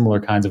in similar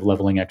kinds of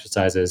leveling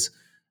exercises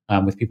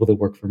with people that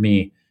work for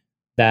me.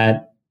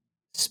 That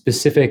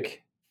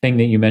specific thing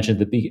that you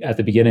mentioned at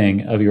the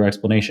beginning of your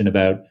explanation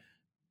about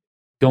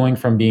going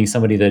from being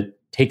somebody that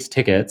takes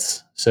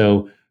tickets.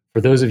 So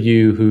for those of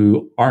you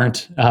who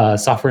aren't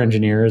software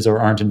engineers or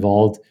aren't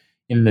involved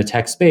in the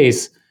tech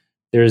space,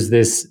 there's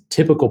this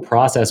typical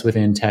process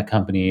within tech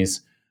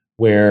companies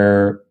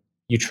where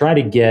you try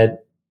to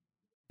get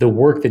the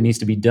work that needs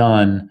to be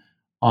done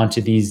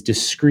onto these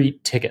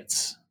discrete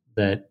tickets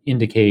that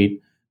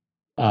indicate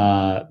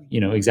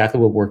exactly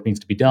what work needs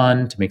to be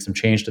done to make some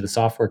change to the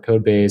software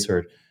code base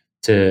or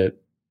to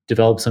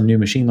develop some new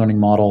machine learning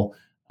model.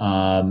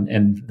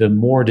 And the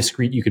more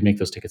discrete you can make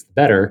those tickets, the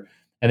better.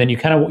 And then you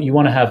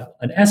want to have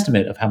an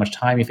estimate of how much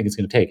time you think it's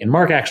going to take. And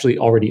Mark actually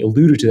already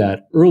alluded to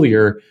that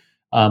earlier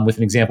with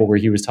an example where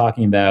he was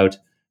talking about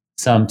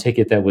some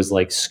ticket that was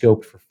like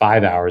scoped for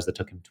 5 hours that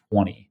took him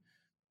 20.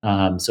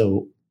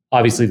 So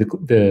obviously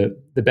the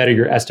better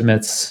your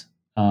estimates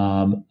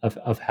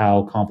of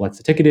how complex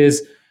the ticket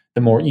is,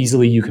 the more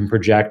easily you can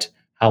project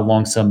how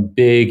long some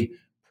big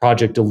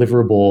project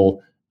deliverable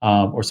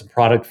or some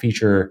product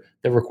feature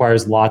that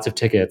requires lots of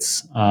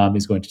tickets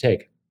is going to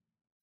take.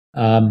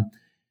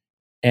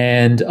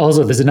 And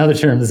also, there's another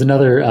term.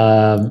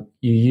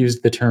 You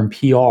used the term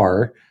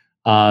PR,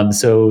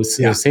 So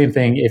same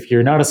thing. If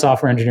you're not a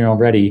software engineer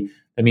already,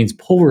 that means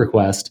pull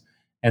request.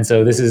 And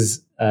so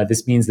this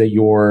means that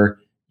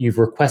you've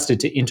requested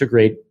to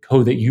integrate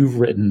code that you've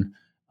written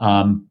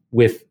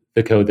with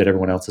the code that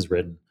everyone else has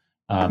written.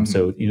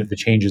 So the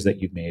changes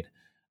that you've made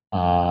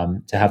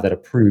to have that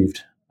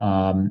approved.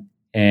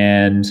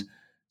 And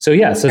so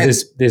go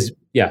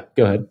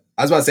ahead.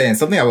 I was about to say, and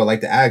something I would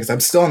like to add, because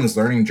I'm still on this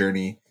learning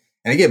journey.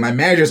 And again, my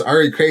managers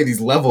already created these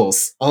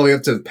levels all the way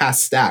up to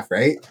past staff,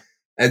 right?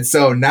 And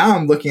so now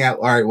I'm looking at,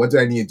 all right, what do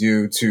I need to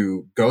do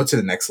to go to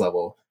the next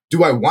level?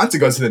 Do I want to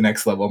go to the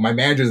next level? My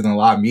manager's in a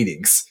lot of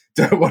meetings.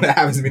 Do I want to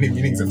have as many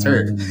meetings as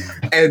her?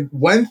 And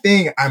one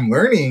thing I'm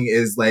learning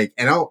is like,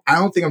 and I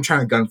don't think I'm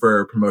trying to gun for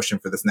a promotion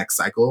for this next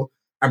cycle.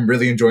 I'm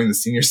really enjoying the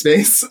senior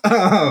space.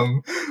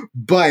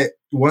 But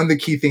one of the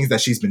key things that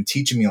she's been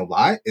teaching me a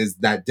lot is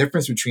that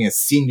difference between a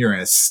senior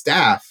and a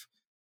staff.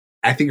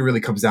 I think it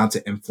really comes down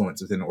to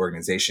influence within an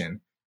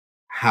organization.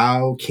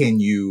 How can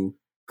you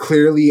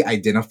clearly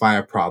identify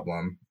a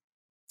problem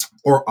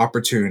or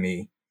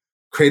opportunity,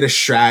 create a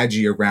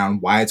strategy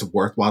around why it's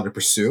worthwhile to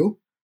pursue,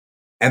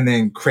 and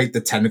then create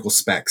the technical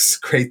specs,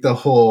 create the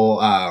whole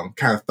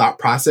kind of thought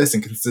process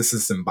and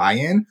consistency and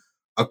buy-in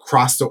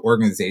across the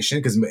organization?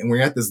 Because when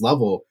you're at this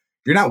level,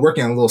 you're not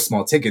working on little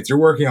small tickets. You're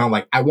working on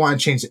like, I want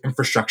to change the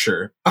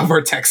infrastructure of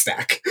our tech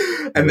stack.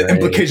 And the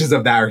implications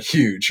of that are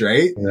huge,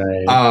 right?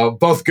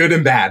 Both good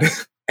and bad.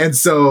 And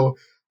so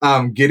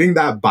getting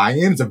that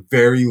buy-in is a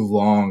very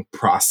long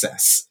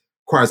process.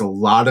 Requires a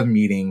lot of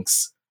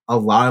meetings, a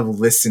lot of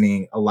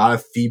listening, a lot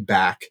of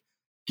feedback,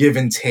 give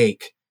and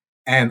take,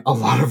 and a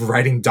lot of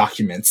writing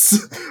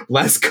documents.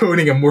 Less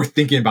coding and more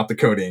thinking about the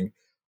coding.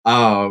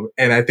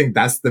 And I think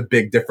that's the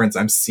big difference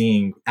I'm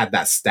seeing at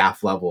that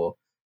staff level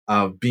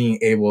of being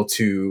able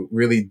to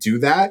really do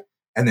that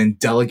and then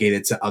delegate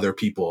it to other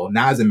people,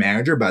 not as a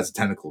manager, but as a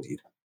technical lead.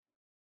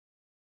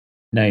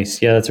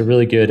 Nice. Yeah, that's a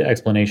really good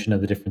explanation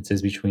of the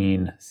differences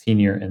between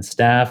senior and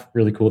staff.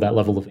 Really cool, that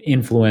level of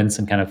influence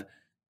and kind of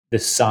the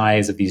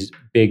size of these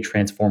big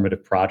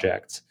transformative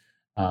projects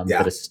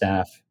that a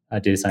staff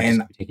data scientist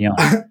will be taking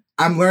on.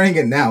 I'm learning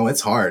it now.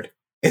 It's hard.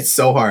 It's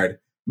so hard.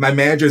 My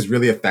manager is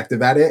really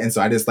effective at it. And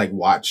so I just like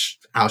watch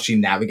how she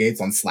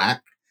navigates on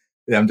Slack.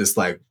 And I'm just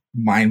like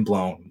mind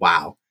blown.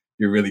 Wow,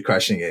 you're really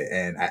crushing it.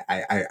 And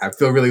I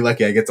feel really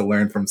lucky I get to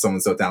learn from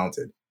someone so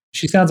talented.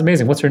 She sounds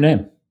amazing. What's her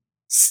name?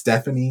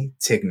 Stephanie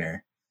Tigner.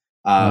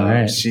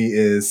 Right. She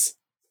is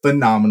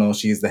phenomenal.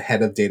 She's the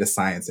head of data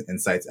science and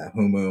insights at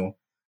Humu.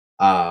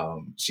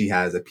 She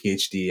has a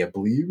PhD, I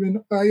believe,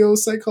 in IO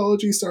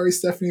psychology. Sorry,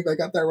 Stephanie, if I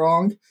got that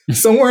wrong.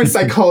 Somewhere in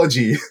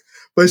psychology.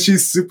 But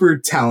she's super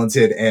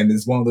talented and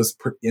is one of those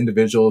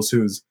individuals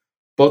who's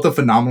both a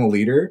phenomenal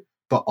leader,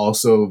 but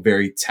also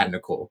very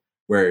technical,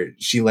 where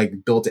she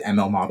like built an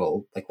ML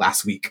model like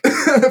last week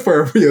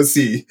for a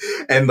POC.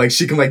 And like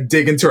she can like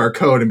dig into our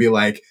code and be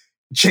like,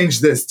 change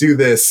this, do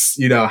this,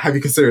 have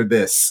you considered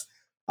this?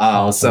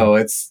 So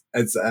it's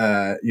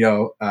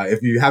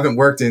if you haven't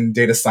worked in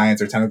data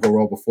science or technical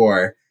role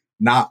before,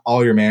 not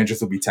all your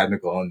managers will be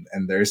technical,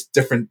 and there's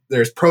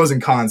pros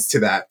and cons to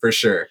that for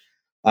sure.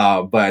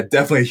 But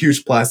definitely a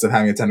huge plus of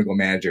having a technical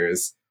manager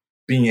is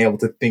being able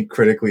to think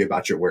critically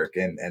about your work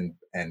and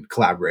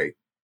collaborate.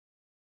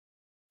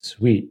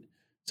 Sweet.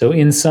 So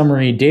in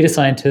summary, data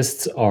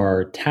scientists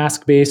are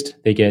task-based.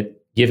 They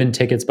get given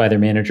tickets by their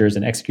managers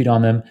and execute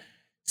on them.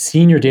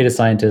 Senior data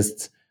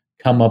scientists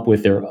come up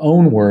with their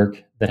own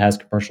work that has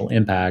commercial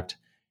impact.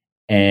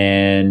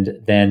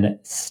 And then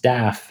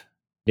staff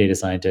data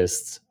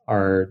scientists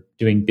are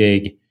doing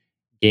big,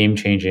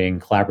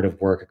 game-changing,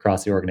 collaborative work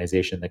across the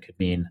organization that could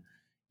mean,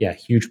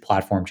 huge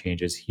platform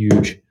changes,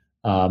 huge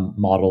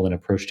model and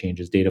approach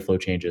changes, data flow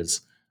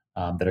changes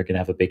that are going to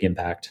have a big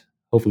impact,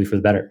 hopefully for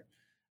the better.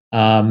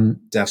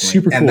 Definitely.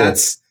 Super cool. And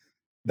that's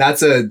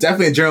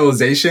definitely a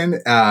generalization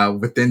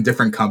within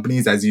different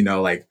companies. As you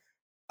know, like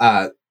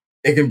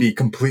it can be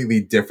completely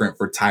different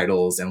for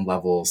titles and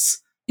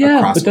levels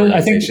across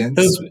organizations.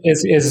 I think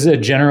those is a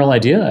general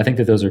idea. I think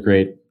that those are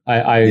great.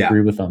 I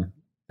agree with them.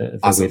 The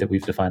way that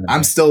we've defined them.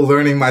 I'm still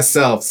learning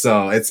myself,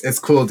 so it's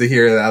cool to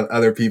hear that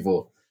other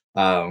people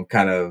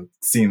kind of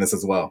seeing this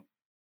as well.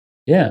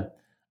 Yeah.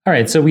 All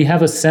right. So we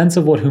have a sense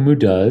of what Humu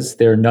does.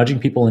 They're nudging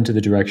people into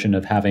the direction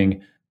of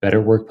having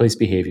better workplace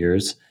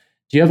behaviors.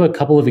 Do you have a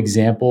couple of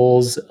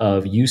examples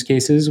of use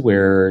cases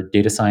where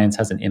data science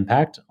has an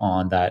impact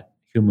on that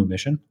Humu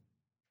mission?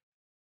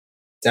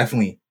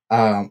 Definitely.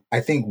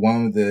 I think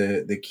one of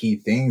the key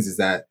things is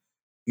that,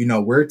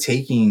 we're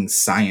taking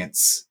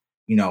science,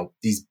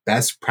 these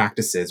best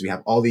practices. We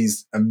have all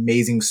these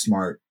amazing,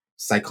 smart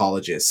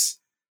psychologists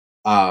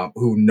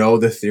who know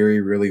the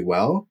theory really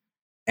well,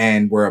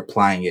 and we're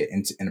applying it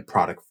in a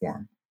product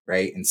form,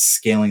 right? And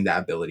scaling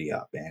that ability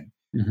up. And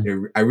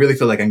I really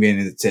feel like I'm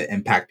getting to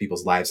impact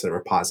people's lives that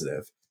are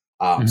positive.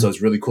 So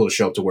it's really cool to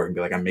show up to work and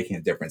be like, I'm making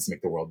a difference to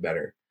make the world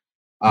better.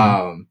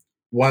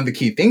 One of the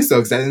key things, though,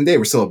 because at the end of the day,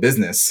 we're still a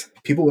business.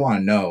 People want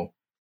to know,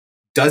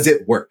 does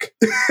it work?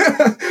 Here's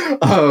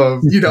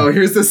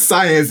the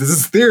science, this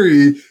is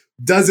theory.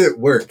 Does it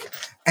work?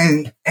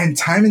 And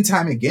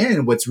time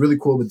again, what's really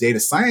cool with data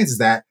science is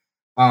that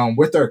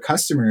with our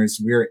customers,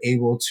 we're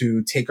able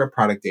to take our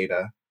product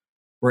data.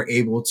 We're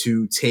able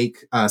to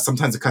take,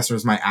 sometimes the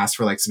customers might ask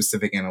for like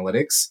specific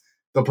analytics.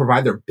 They'll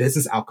provide their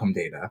business outcome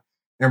data.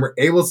 And we're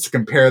able to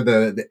compare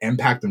the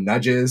impact of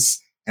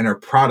nudges and our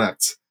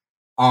product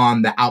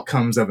on the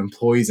outcomes of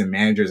employees and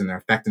managers and their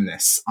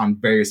effectiveness on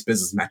various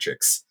business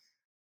metrics.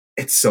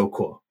 It's so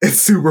cool.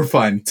 It's super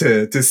fun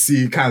to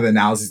see kind of the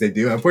analysis they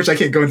do. Unfortunately, I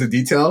can't go into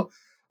detail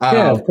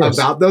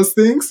about those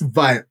things,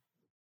 but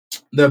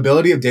the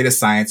ability of data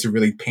science to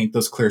really paint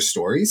those clear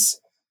stories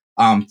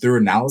through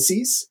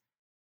analyses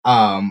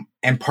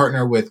and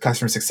partner with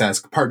customer success,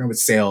 partner with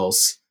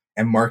sales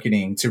and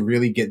marketing to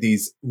really get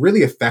these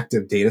really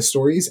effective data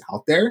stories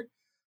out there.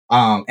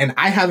 And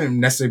I haven't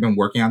necessarily been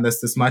working on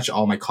this much.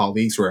 All my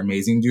colleagues who are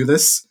amazing do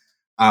this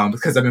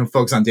because I've been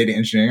focused on data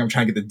engineering. I'm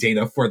trying to get the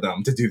data for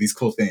them to do these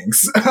cool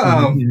things.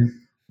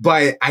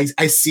 But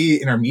I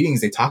see in our meetings,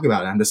 they talk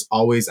about it. I'm just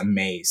always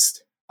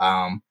amazed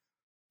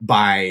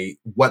by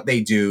what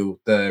they do,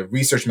 the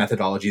research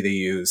methodology they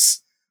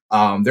use.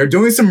 They're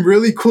doing some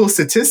really cool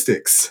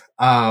statistics.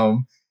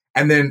 And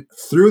then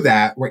through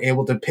that, we're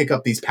able to pick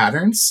up these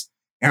patterns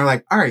and we're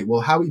like, all right,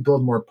 well, how do we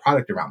build more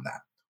product around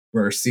that?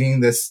 We're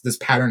seeing this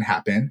pattern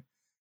happen.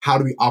 How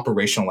do we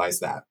operationalize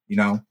that?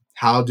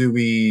 How do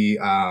we,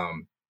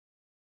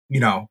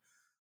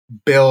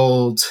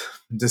 build,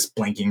 I'm just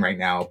blanking right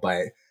now,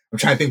 but I'm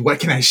trying to think, what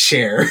can I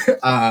share?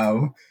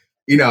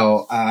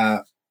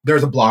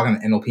 There's a blog on the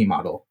NLP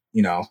model,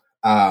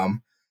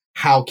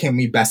 how can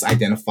we best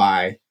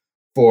identify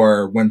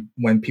for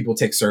when people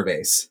take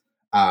surveys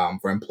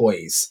for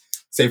employees?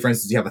 Say, for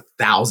instance, you have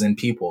 1,000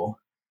 people.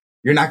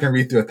 You're not going to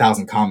read through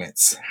 1,000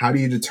 comments. How do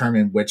you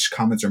determine which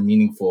comments are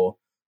meaningful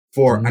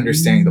for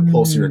understanding the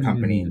pulse of your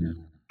company?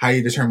 How do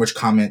you determine which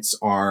comments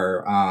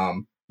are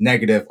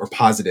negative or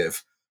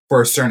positive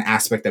for a certain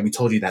aspect that we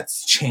told you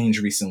that's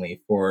changed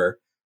recently for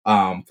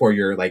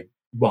your like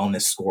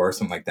wellness score or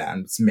something like that?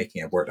 I'm just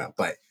making a word up,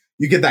 but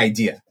you get the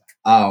idea.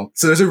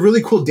 So there's a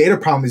really cool data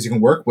problem that you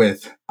can work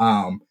with.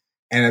 And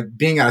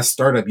being at a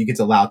startup, you get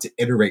to allow to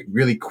iterate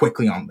really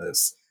quickly on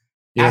this.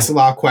 Yeah. Ask a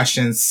lot of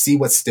questions, see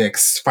what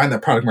sticks, find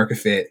that product market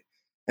fit,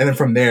 and then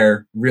from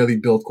there, really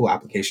build cool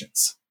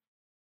applications.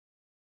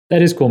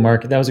 That is cool,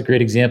 Mark. That was a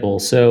great example.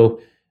 So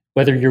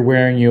whether you're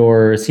wearing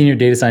your senior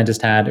data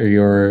scientist hat or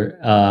your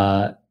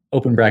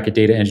open bracket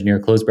data engineer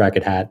closed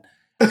bracket hat,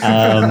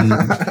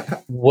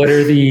 what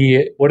are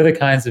the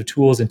kinds of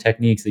tools and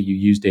techniques that you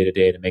use day to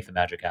day to make the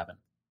magic happen?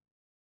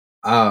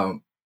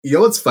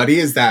 What's funny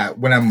is that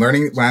when I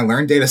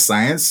learned data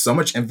science, so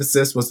much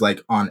emphasis was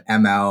like on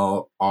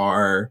ML,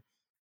 R,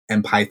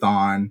 and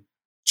Python,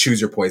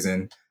 choose your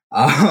poison.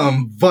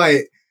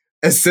 But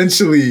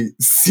essentially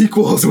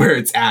SQL is where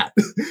it's at.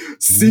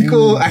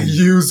 SQL I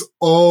use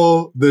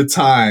all the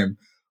time.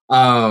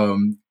 I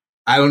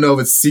don't know if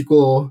it's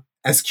SQL,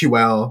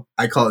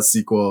 I call it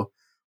SQL.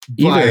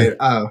 But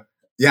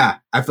yeah,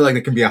 I feel like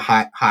it can be a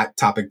hot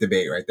topic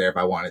debate right there if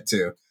I wanted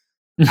to.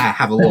 I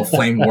have a little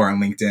flame war on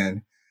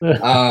LinkedIn.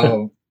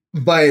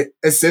 But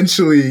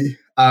essentially,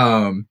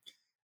 I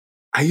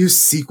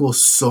use SQL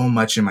so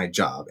much in my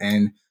job.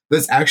 And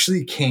this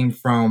actually came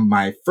from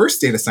my first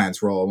data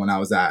science role when I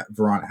was at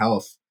Verona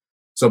Health.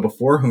 So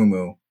before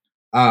Humu,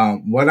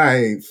 what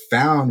I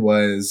found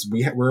was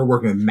we were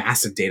working with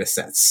massive data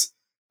sets,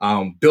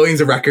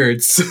 billions of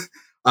records.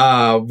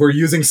 We're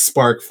using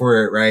Spark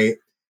for it, right?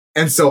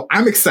 And so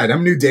I'm excited.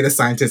 I'm a new data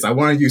scientist. I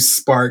want to use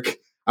Spark.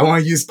 I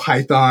want to use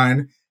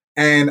Python.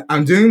 And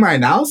I'm doing my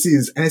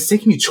analyses and it's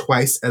taking me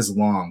twice as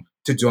long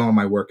to do all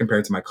my work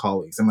compared to my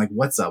colleagues. I'm like,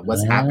 what's up?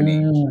 What's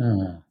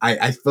happening?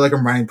 I feel like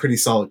I'm writing pretty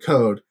solid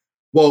code.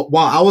 Well,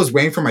 while I was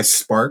waiting for my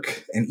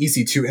Spark and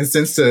EC2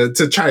 instance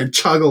to try to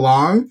chug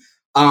along,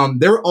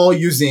 they were all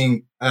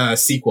using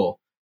SQL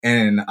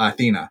and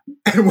Athena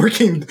and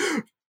working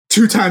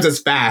 2 times as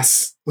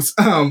fast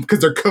because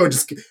their code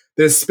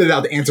they spit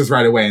out the answers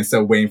right away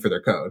instead of waiting for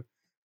their code.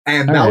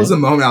 And that was the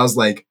moment I was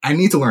like, I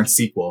need to learn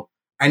SQL.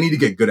 I need to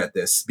get good at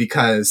this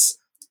because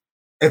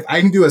if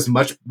I can do as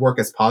much work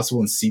as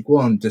possible in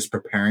SQL and just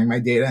preparing my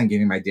data and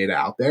getting my data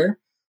out there,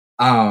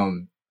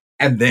 and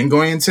then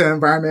going into an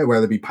environment,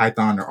 whether it be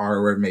Python or R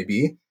or whatever it may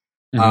be,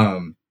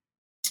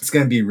 it's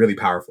going to be really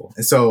powerful.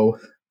 And so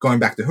going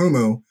back to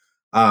Humu,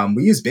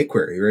 we use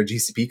BigQuery. We're a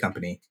GCP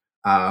company.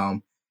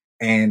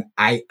 And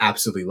I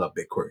absolutely love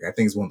BigQuery. I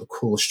think it's one of the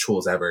coolest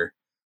tools ever.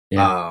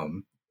 Yeah.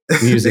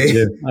 We use it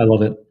too. I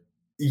love it.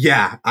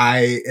 Yeah,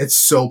 it's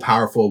so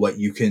powerful what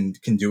you can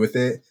do with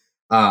it.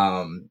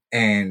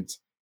 And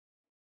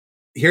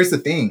here's the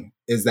thing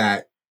is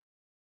that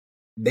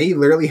they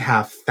literally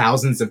have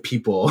thousands of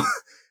people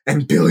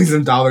and billions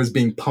of dollars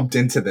being pumped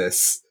into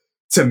this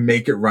to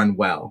make it run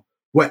well.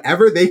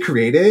 Whatever they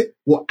created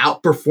will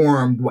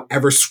outperform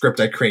whatever script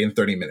I create in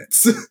 30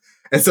 minutes.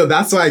 And so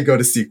that's why I go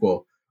to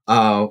SQL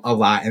a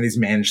lot and these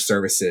managed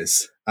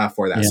services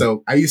for that. Yeah.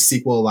 So I use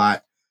SQL a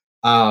lot.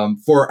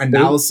 For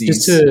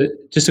analyses.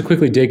 Just to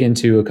quickly dig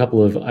into a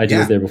couple of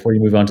ideas there before you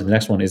move on to the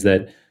next one is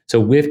that, so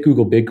with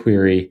Google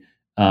BigQuery,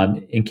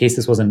 In case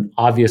this wasn't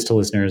obvious to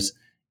listeners,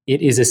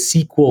 it is a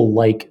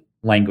SQL-like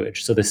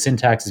language. So the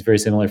syntax is very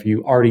similar. If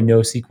you already know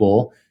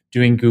SQL,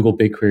 doing Google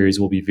BigQueries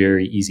will be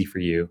very easy for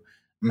you.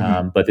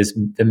 But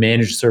the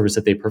managed service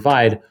that they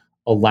provide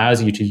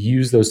allows you to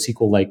use those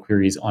SQL-like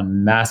queries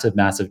on massive,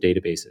 massive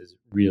databases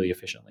really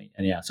efficiently.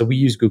 And so we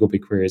use Google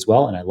BigQuery as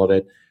well, and I love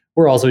it.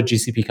 We're also a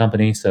GCP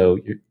company, so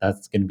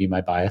that's going to be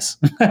my bias.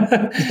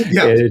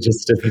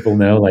 Just so people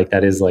know,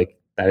 that is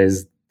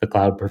the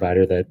cloud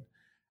provider that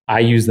I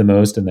use the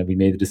most, and that we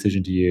made the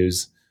decision to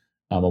use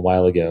a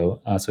while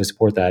ago. So I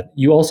support that.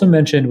 You also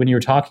mentioned when you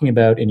were talking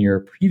about in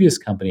your previous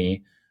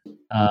company,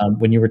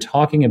 when you were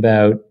talking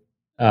about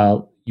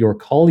your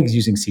colleagues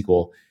using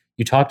SQL,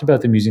 you talked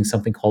about them using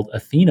something called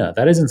Athena.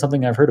 That isn't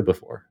something I've heard of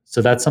before.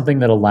 So that's something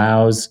that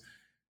allows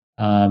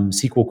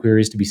SQL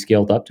queries to be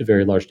scaled up to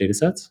very large data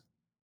sets?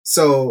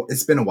 So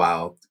it's been a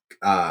while,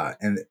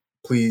 and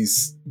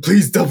please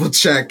double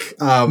check,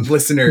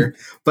 listener.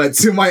 But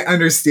to my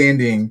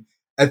understanding,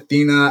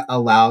 Athena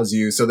allows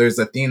you, so there's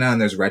Athena and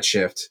there's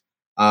Redshift.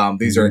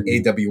 These are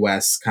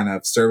AWS kind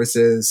of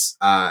services.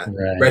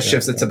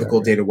 Redshift's a typical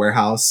data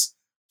warehouse.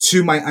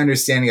 To my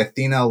understanding,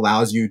 Athena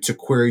allows you to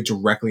query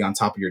directly on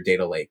top of your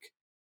data lake.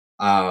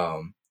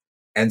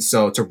 And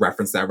so to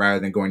reference that rather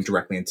than going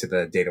directly into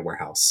the data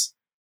warehouse.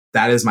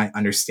 That is my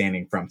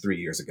understanding from 3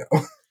 years ago.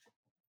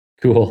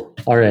 Cool.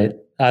 All right.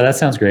 That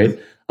sounds great.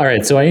 All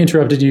right. So I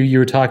interrupted you. You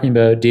were talking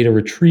about data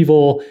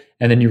retrieval,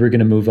 and then you were going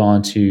to move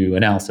on to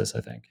analysis,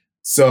 I think.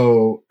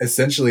 So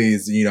essentially,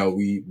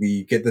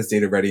 we get this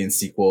data ready in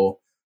SQL.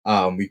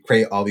 We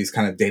create all these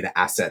kind of data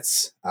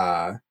assets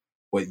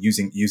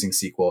using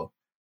SQL.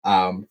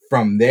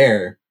 From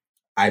there,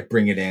 I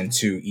bring it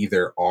into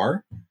either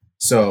R.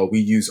 So we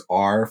use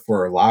R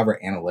for a lot of our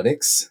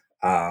analytics.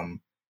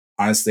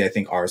 Honestly, I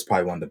think R is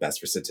probably one of the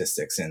best for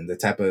statistics and the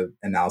type of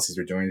analyses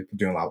we're doing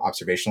a lot of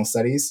observational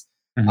studies,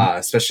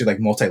 especially like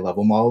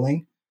multi-level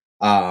modeling.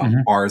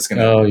 R is going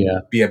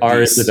to be a beast.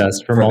 R is the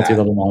best for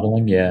multi-level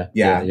modeling. Yeah.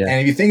 And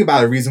if you think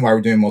about the reason why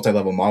we're doing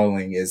multi-level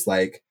modeling is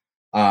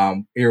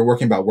you're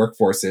working about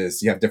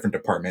workforces, you have different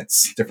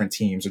departments, different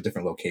teams, or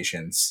different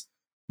locations.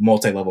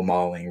 Multi-level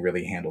modeling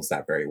really handles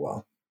that very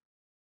well.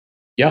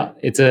 Yeah,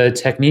 it's a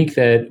technique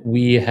that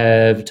we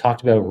have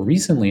talked about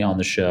recently on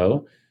the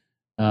show.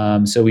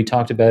 So we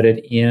talked about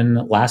it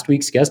in last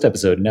week's guest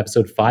episode, in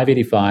episode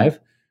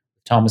 585,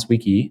 Thomas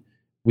Wieke.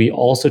 We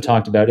also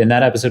talked about, in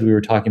that episode, we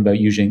were talking about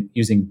using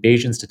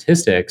Bayesian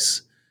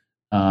statistics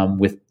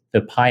with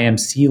the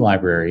PyMC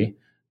library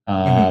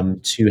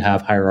to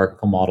have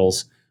hierarchical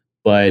models.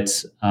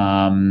 But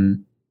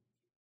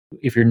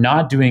if you're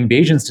not doing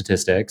Bayesian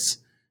statistics,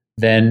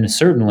 then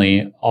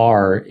certainly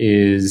R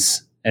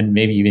is, and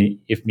maybe even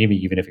if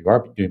you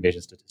are doing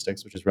Bayesian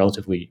statistics, which is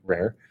relatively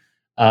rare,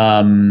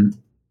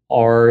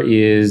 R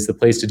is the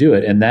place to do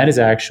it. And that is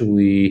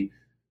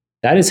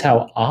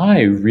how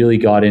I really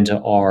got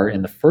into R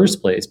in the first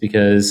place,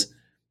 because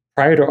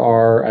prior to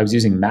R, I was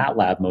using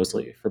MATLAB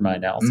mostly for my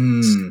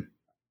analysis.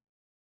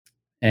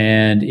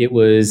 And it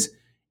was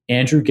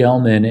Andrew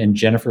Gelman and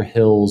Jennifer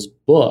Hill's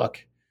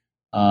book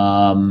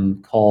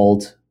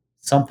called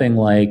something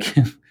like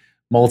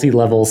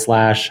Multi-Level /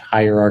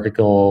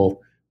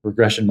 Hierarchical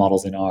Regression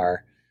Models in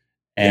R.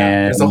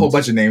 And there's a whole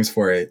bunch of names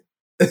for it.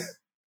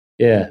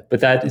 Yeah, but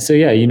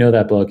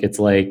that book. It's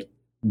like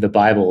the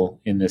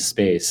Bible in this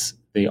space,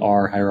 the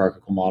R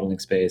hierarchical modeling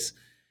space.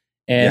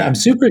 And I'm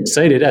super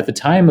excited at the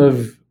time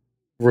of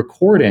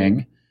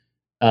recording.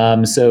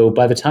 So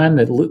by the time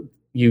that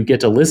you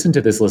get to listen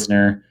to this,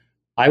 listener,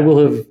 I will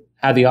have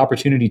had the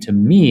opportunity to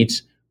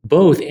meet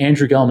both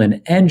Andrew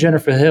Gelman and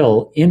Jennifer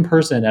Hill in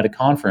person at a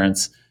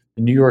conference,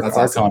 the New York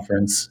R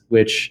Conference,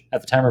 which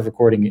at the time of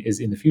recording is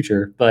in the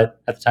future,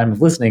 but at the time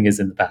of listening is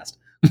in the past.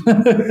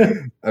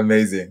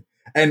 Amazing.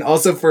 And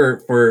also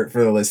for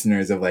the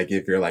listeners of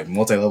if you're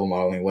multi-level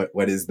modeling,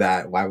 what is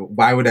that?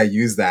 Why would I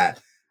use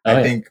that?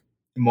 I think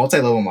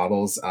multi-level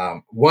models,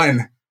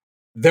 one,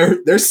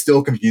 they're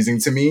still confusing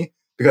to me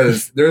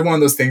because they're one of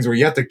those things where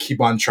you have to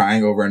keep on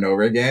trying over and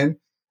over again.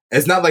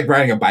 It's not like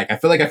riding a bike. I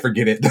feel like I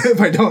forget it if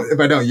I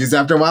don't use it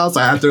after a while. So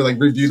I have to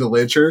review the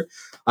literature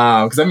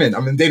because I'm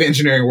in data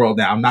engineering world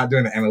now. I'm not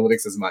doing the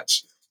analytics as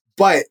much,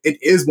 but it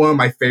is one of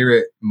my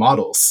favorite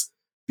models,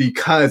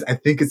 because I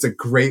think it's a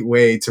great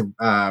way to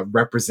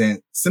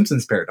represent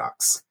Simpson's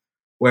paradox,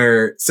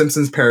 where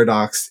Simpson's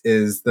paradox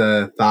is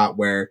the thought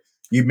where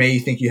you may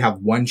think you have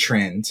one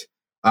trend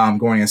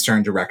going in a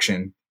certain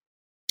direction,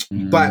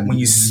 but when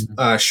you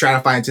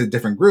stratify into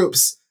different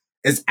groups,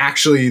 it's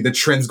actually the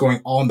trends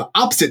going all in the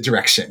opposite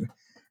direction.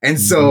 And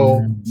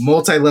so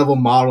multi-level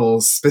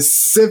models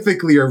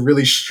specifically are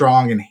really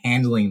strong in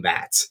handling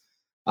that.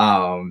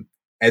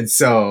 And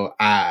so,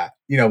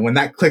 when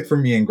that clicked for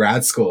me in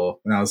grad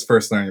school, when I was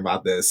first learning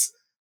about this,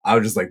 I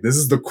was just like, this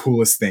is the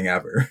coolest thing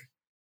ever.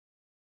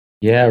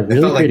 Yeah,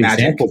 really great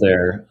example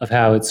there of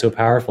how it's so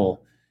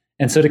powerful.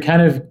 And so to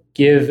kind of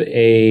give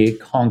a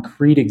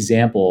concrete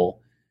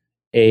example,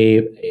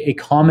 a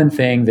common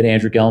thing that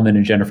Andrew Gelman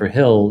and Jennifer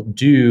Hill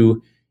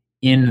do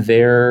in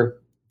their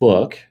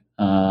book,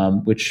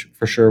 which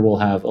for sure we'll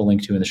have a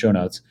link to in the show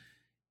notes,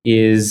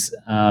 is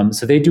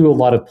so they do a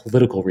lot of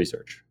political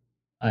research.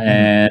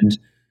 And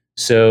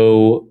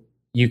so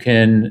you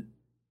can,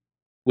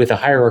 with a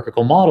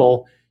hierarchical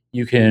model,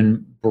 you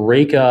can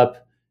break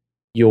up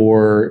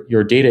your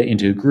data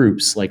into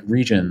groups like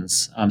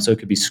regions. So it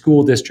could be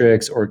school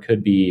districts or it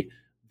could be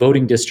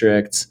voting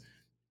districts.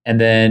 And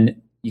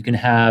then you can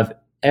have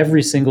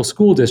every single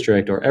school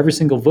district or every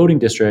single voting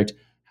district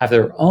have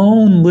their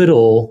own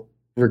little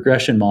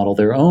regression model,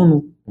 their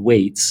own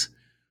weights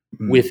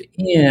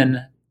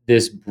within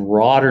this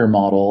broader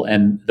model.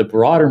 And the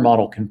broader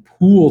model can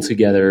pool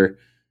together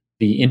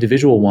the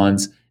individual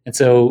ones. And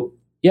so,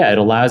 yeah, it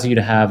allows you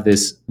to have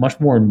this much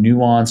more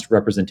nuanced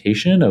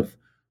representation of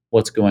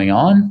what's going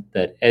on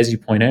that, as you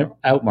point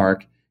out,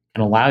 Mark,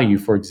 can allow you,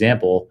 for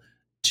example,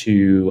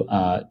 to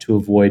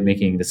avoid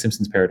making the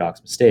Simpsons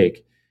paradox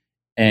mistake.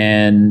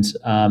 And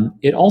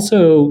it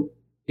also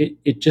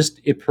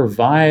it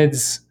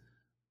provides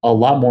a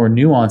lot more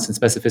nuance and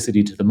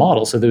specificity to the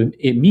model. So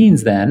it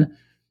means then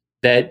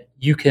that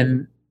you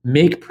can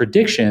make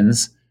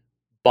predictions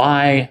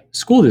by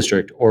school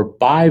district or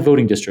by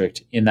voting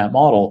district in that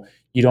model.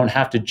 You don't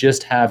have to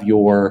just have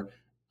your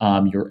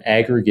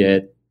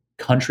aggregate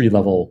country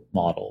level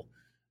model,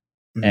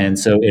 and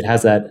so it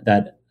has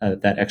that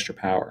extra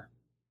power.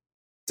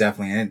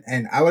 Definitely,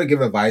 and I would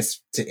give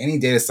advice to any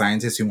data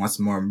scientist who wants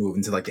to more move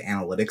into like the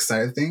analytics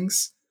side of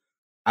things.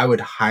 I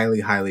would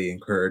highly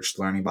encourage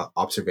learning about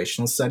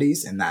observational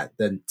studies and that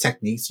the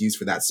techniques used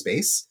for that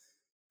space.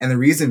 And the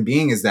reason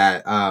being is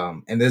that,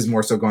 and this is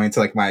more so going to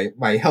like my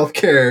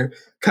healthcare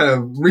kind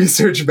of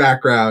research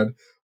background,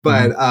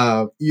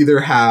 but either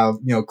have,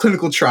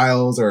 clinical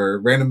trials or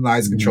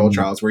randomized control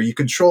trials where you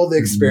control the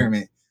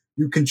experiment,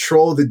 you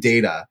control the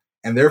data,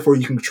 and therefore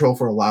you can control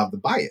for a lot of the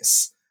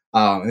bias.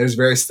 And there's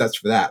various steps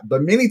for that.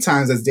 But many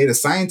times as data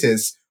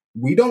scientists,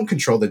 we don't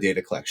control the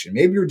data collection.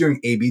 Maybe you're doing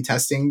A/B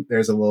testing.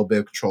 There's a little bit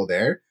of control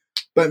there.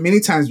 But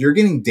many times you're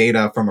getting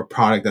data from a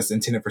product that's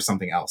intended for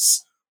something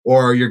else,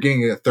 or you're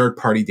getting a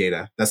third-party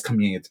data that's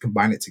coming in to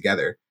combine it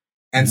together.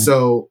 And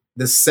so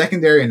the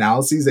secondary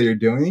analyses that you're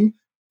doing,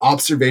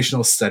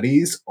 observational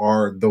studies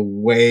are the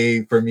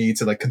way for me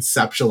to like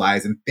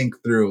conceptualize and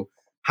think through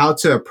how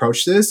to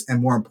approach this.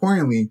 And more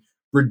importantly,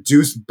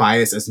 reduce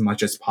bias as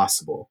much as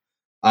possible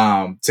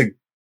to,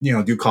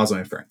 do causal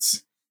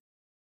inference.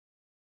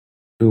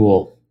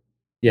 Cool.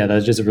 Yeah,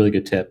 that's just a really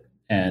good tip.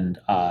 And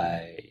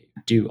I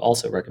do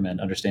also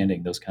recommend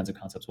understanding those kinds of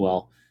concepts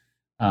well,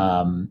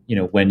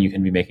 when you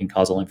can be making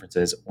causal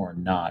inferences or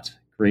not.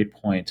 Great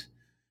point.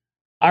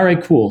 All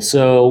right, cool.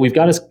 So we've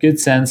got a good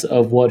sense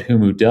of what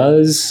Humu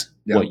does,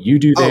 what you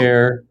do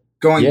there.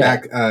 Going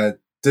back,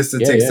 just to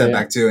take a step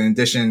back too, in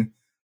addition,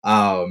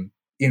 that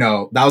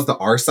was the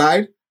R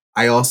side.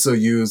 I also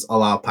use a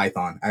lot of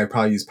Python. I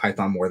probably use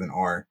Python more than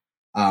R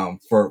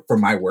for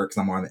my work,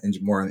 because I'm more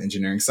on the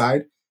engineering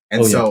side.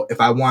 And if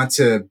I want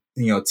to,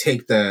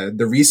 take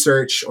the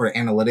research or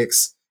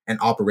analytics and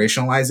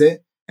operationalize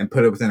it and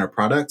put it within our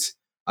product,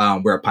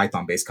 we're a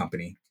Python-based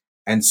company.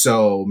 And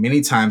so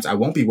many times I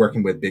won't be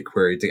working with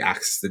BigQuery to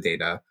access the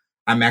data.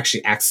 I'm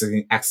actually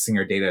accessing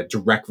our data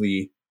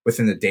directly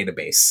within the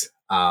database.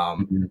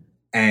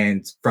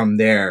 And from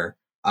there,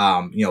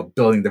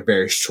 building the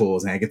various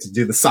tools, and I get to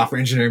do the software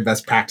engineering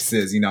best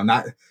practices, doing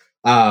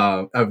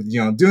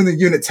the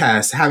unit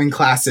tests, having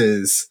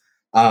classes,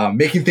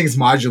 making things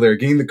modular,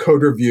 getting the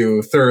code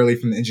review thoroughly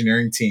from the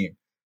engineering team.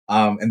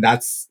 And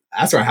that's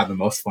where I have the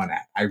most fun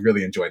at. I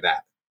really enjoy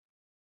that.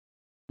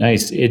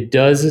 Nice. It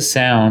does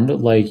sound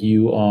like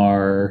you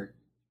are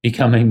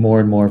becoming more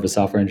and more of a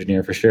software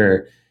engineer for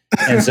sure.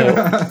 And so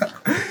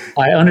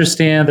I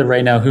understand that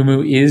right now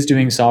Humu is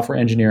doing software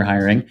engineer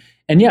hiring.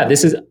 And yeah,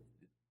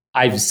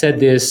 I've said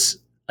this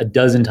a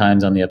dozen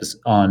times on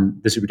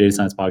the Super Data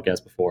Science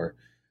podcast before,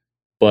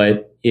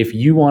 but if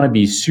you want to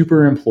be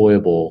super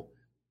employable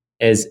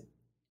as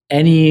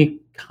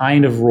any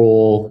kind of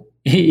role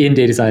in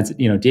data science,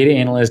 data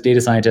analyst,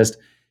 data scientist,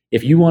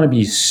 if you want to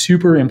be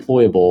super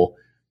employable,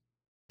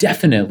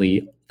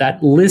 definitely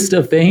that list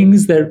of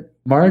things that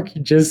Mark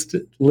just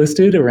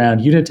listed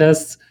around unit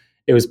tests,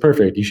 it was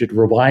perfect. You should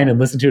rewind and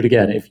listen to it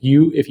again. If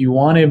you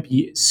want to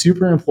be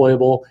super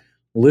employable,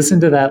 listen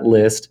to that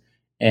list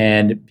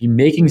and be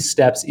making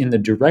steps in the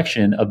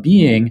direction of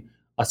being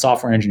a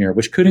software engineer,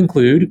 which could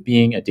include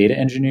being a data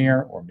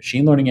engineer or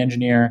machine learning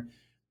engineer.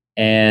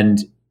 And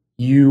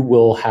you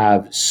will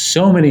have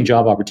so many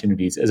job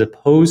opportunities as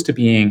opposed to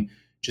being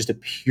just a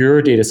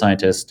pure data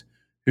scientist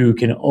who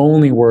can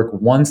only work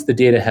once the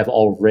data have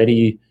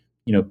already,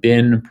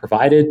 been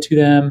provided to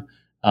them,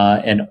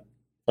 and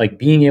like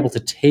being able to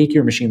take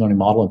your machine learning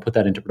model and put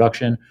that into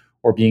production,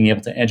 or being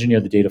able to engineer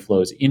the data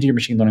flows into your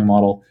machine learning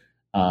model.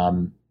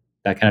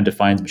 That kind of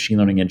defines machine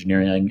learning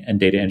engineering and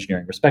data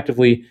engineering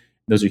respectively.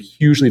 Those are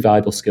hugely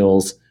valuable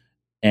skills.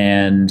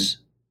 And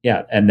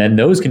then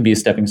those can be a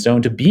stepping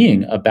stone to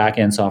being a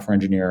back-end software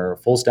engineer or a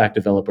full stack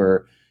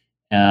developer.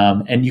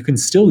 And you can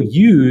still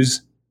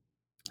use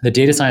the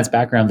data science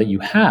background that you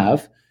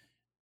have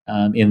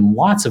in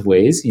lots of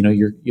ways.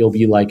 You'll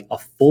be like a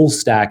full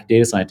stack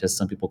data scientist,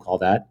 some people call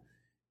that.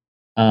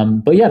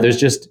 But yeah,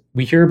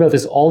 we hear about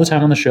this all the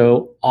time on the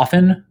show.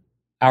 Often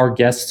our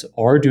guests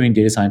are doing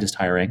data scientist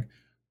hiring,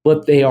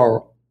 but they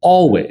are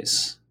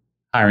always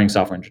hiring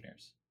software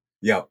engineers.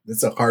 Yep,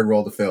 it's a hard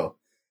role to fill.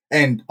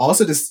 And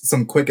also just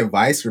some quick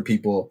advice for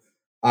people.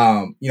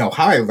 How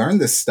I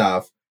learned this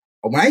stuff.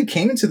 When I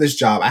came into this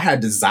job, I had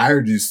a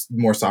desire to do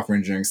more software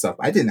engineering stuff.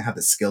 I didn't have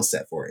the skill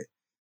set for it.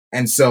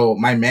 And so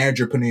my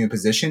manager put me in a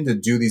position to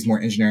do these more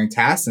engineering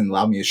tasks and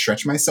allowed me to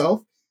stretch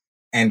myself.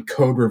 And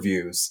code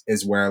reviews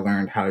is where I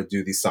learned how to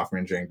do these software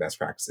engineering best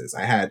practices.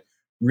 I had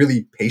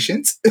really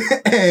patient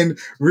and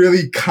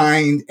really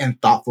kind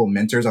and thoughtful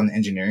mentors on the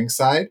engineering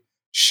side.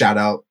 Shout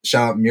out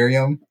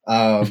Miriam.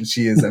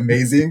 She is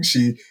amazing.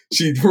 She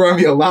brought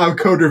me a lot of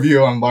code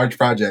review on large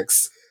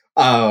projects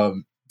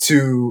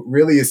to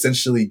really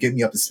essentially get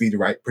me up to speed to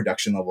write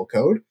production level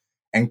code.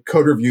 And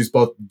code reviews,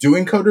 both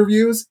doing code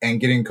reviews and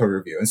getting code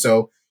review. And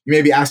so you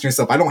may be asking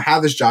yourself, I don't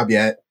have this job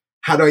yet.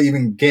 How do I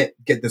even get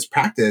this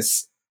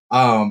practice?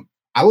 I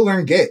will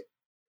learn Git,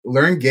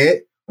 learn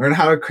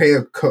how to create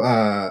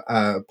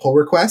a pull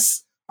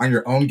request on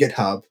your own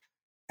GitHub,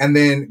 and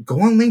then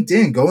go on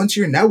LinkedIn, go into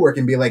your network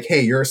and be like,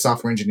 hey, you're a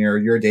software engineer,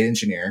 you're a data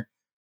engineer.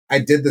 I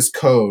did this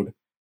code.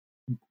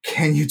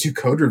 Can you do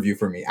code review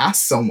for me?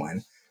 Ask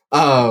someone.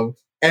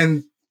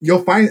 And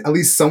you'll find at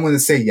least someone to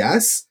say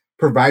yes,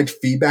 provide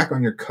feedback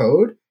on your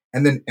code,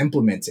 and then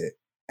implement it.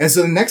 And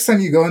so the next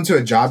time you go into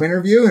a job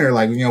interview and you're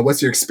like,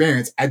 what's your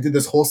experience? I did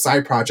this whole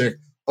side project.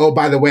 Oh,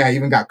 by the way, I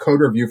even got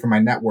code review from my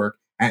network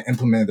and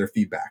implemented their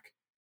feedback.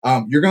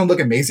 You're going to look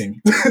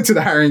amazing to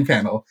the hiring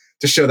panel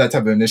to show that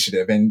type of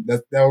initiative. And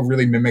that will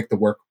really mimic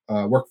the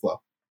workflow.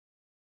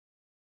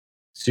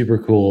 Super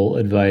cool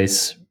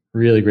advice.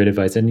 Really great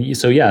advice. And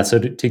so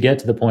to get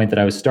to the point that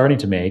I was starting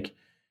to make,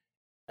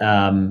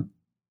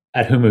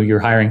 at Humu, you're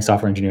hiring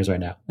software engineers right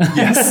now.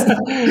 Yes.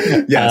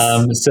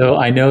 Yes. So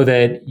I know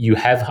that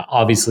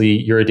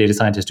you're a data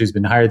scientist who's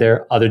been hired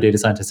there. Other data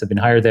scientists have been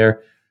hired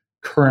there.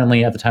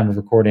 Currently, at the time of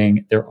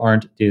recording, there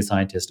aren't data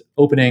scientist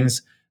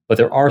openings, but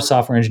there are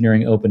software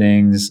engineering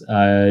openings.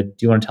 Do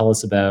you want to tell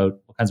us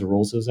about what kinds of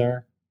roles those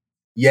are?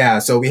 Yeah.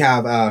 So we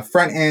have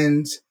front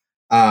end,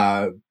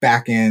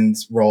 back end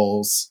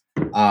roles.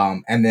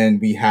 And then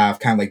we have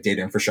kind of like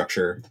data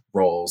infrastructure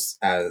roles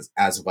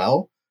as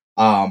well.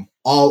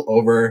 All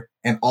over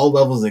and all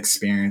levels of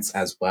experience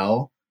as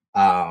well.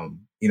 I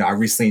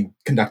recently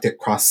conducted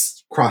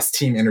cross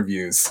team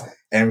interviews,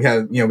 and we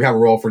have a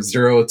role for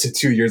 0 to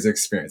 2 years of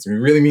experience. We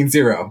really mean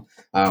 0.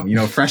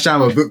 Fresh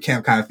out of a boot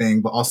camp kind of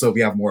thing, but also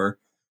we have more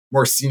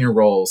senior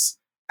roles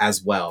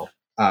as well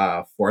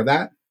for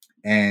that.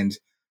 And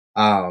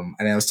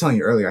I was telling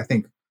you earlier,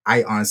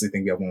 I honestly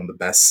think we have one of the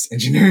best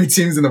engineering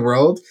teams in the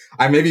world.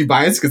 I may be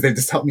biased because they've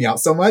just helped me out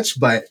so much,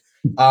 but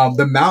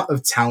the amount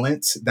of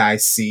talent that I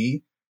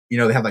see, they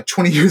have like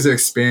 20 years of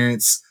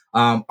experience.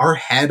 Our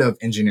head of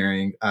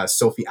engineering,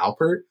 Sophie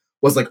Alpert,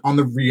 was like on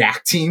the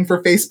React team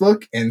for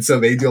Facebook. And so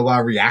they do a lot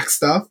of React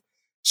stuff.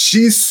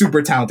 She's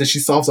super talented. She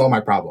solves all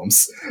my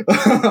problems.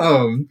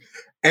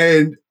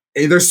 And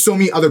there's so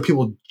many other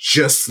people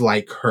just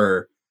like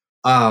her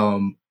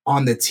on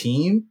the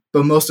team.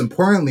 But most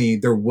importantly,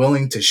 they're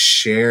willing to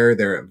share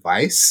their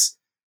advice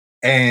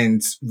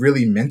and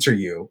really mentor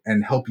you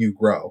and help you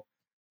grow.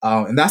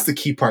 And that's the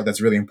key part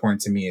that's really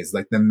important to me, is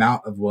like the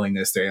amount of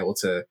willingness they're able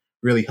to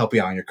really help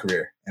you out in your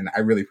career. And I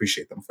really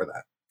appreciate them for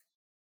that.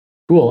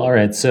 Cool. All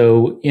right.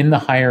 So in the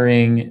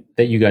hiring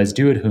that you guys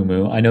do at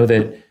Humu, I know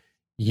that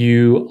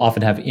you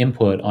often have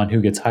input on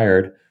who gets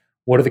hired.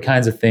 What are the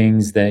kinds of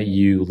things that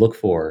you look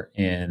for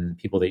in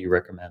people that you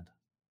recommend?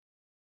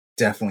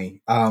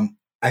 Definitely.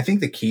 I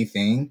think the key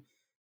thing,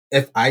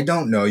 if I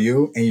don't know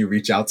you and you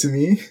reach out to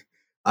me,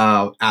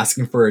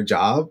 asking for a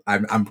job,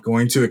 I'm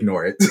going to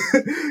ignore it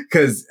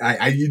because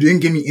you didn't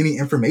give me any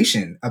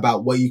information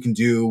about what you can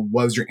do.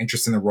 What was your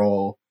interest in the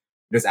role?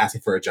 Just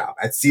asking for a job.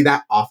 I see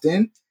that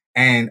often.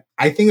 And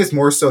I think it's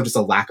more so just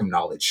a lack of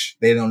knowledge.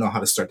 They don't know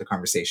how to start the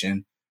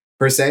conversation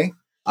per se.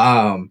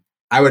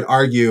 I would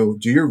argue,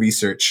 do your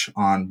research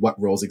on what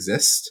roles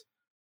exist.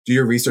 Do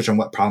your research on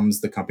what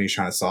problems the company's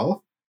trying to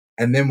solve.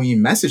 And then when you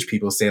message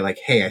people, say like,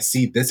 hey, I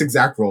see this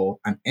exact role.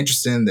 I'm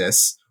interested in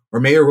this. Or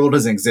maybe a role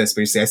doesn't exist,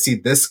 but you say, I see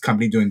this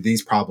company doing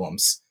these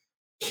problems.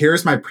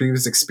 Here's my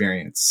previous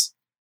experience.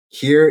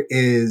 Here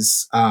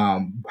is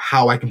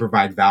how I can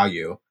provide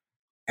value.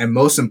 And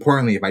most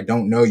importantly, if I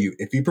don't know you,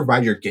 if you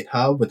provide your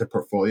GitHub with a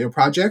portfolio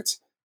project,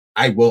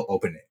 I will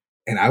open it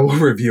and I will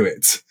review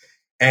it.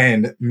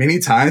 And many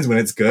times when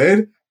it's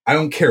good, I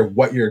don't care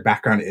what your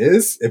background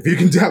is. If you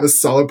can have a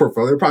solid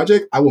portfolio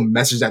project, I will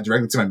message that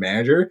directly to my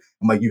manager.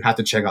 I'm like, you have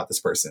to check out this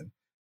person.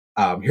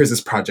 Here's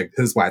this project.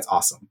 This is why it's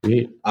awesome.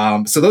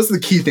 So those are the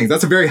key things.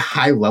 That's a very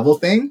high level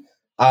thing.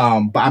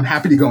 But I'm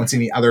happy to go into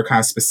any other kind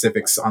of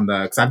specifics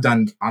because I've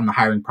done on the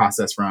hiring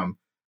process from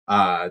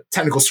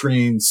technical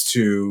screens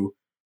to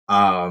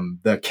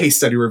the case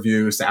study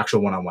reviews to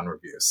actual one-on-one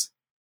reviews.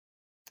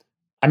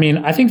 I mean,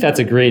 I think that's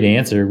a great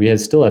answer. We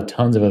still have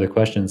tons of other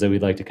questions that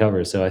we'd like to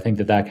cover. So I think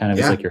that kind of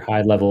is like your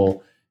high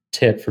level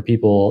tip for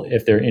people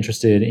if they're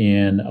interested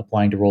in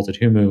applying to roles at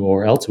Humu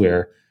or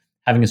elsewhere.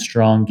 Having a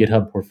strong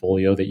GitHub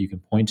portfolio that you can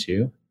point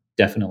to,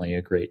 definitely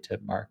a great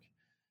tip, Mark.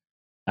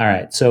 All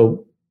right.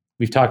 So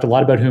we've talked a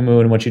lot about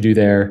Humu and what you do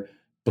there.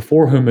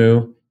 Before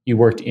Humu, you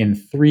worked in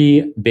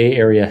 3 Bay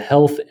Area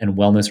health and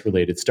wellness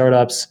related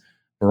startups.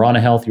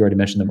 Verana Health, you already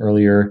mentioned them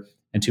earlier,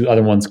 and 2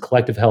 other ones,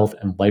 Collective Health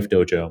and Life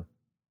Dojo.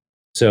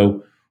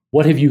 So,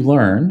 what have you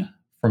learned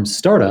from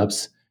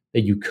startups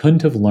that you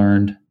couldn't have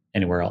learned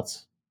anywhere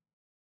else?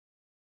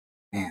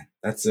 Man,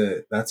 that's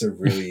a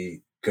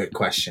really good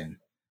question.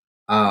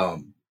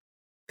 That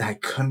I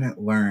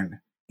couldn't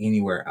learn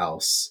anywhere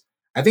else.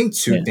 I think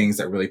 2 things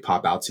that really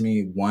pop out to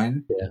me.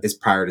 One is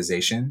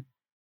prioritization.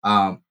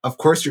 Of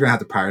course, you're gonna have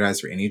to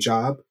prioritize for any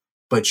job,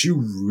 but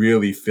you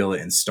really feel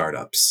it in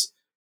startups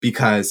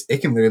because it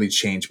can literally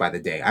change by the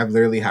day. I've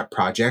literally had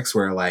projects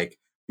where like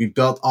we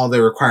built all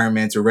the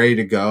requirements, we're ready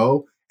to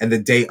go, and the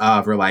day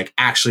of, we're like,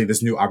 actually,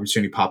 this new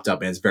opportunity popped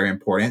up and it's very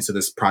important, so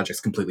this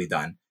project's completely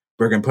done.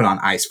 We're gonna put on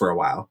ice for a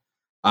while,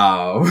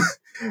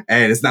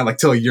 and it's not like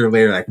till a year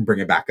later that I can bring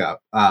it back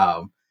up.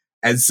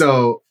 And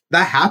so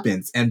that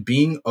happens, and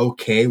being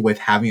okay with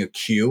having a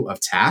queue of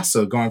tasks.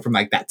 So going from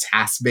like that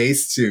task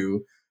based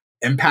to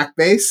impact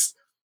based.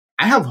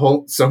 I have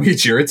so many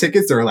Jira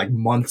tickets that are like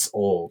months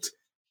old,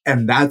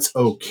 and that's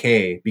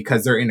okay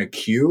because they're in a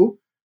queue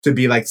to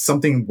be like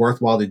something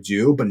worthwhile to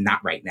do, but not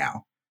right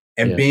now.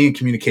 And being in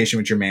communication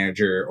with your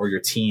manager or your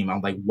team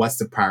on like what's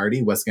the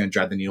priority, what's going to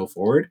drive the needle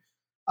forward,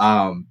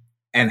 and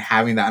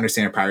having that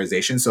understanding of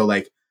prioritization. So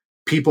like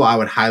people I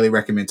would highly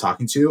recommend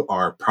talking to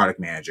are product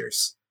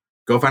managers.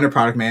 Go find a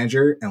product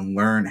manager and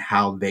learn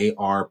how they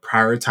are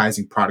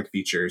prioritizing product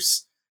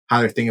features, how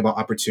they're thinking about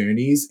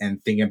opportunities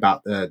and thinking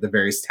about the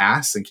various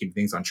tasks and keeping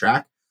things on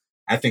track.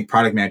 I think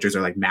product managers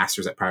are like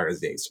masters at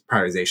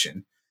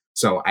prioritization.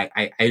 So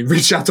I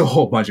reached out to a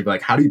whole bunch of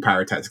like, how do you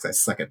prioritize? Because I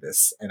suck at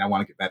this and I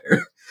want to get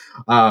better.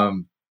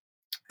 And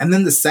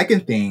then the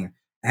second thing,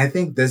 and I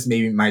think this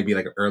maybe might be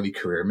like an early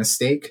career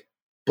mistake,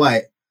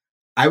 but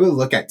I would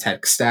look at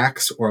tech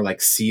stacks or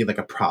like see like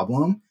a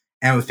problem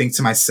and I would think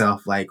to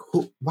myself, like,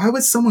 why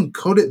would someone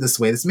code it this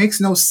way? This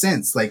makes no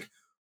sense. Like,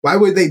 why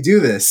would they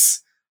do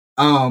this?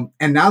 And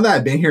now that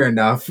I've been here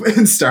enough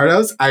in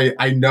startups,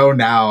 I know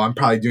now I'm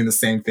probably doing the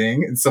same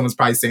thing. And someone's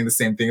probably saying the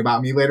same thing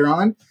about me later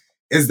on,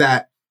 is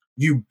that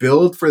you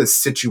build for the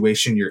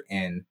situation you're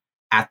in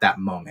at that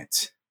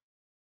moment.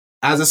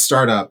 As a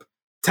startup,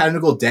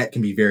 technical debt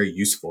can be very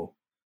useful.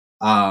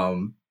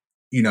 You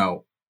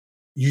know,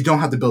 you don't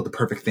have to build the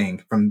perfect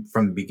thing from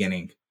the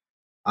beginning.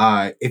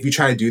 If you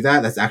try to do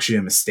that, that's actually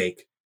a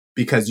mistake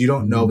because you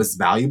don't know if it's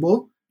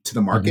valuable to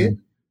the market.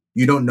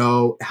 You don't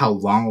know how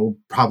long it will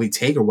probably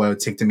take or what it would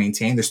take to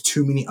maintain. There's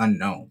too many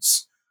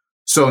unknowns.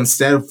 So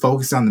instead of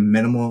focusing on the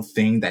minimal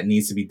thing that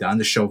needs to be done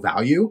to show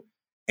value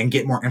and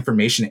get more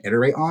information to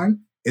iterate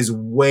on is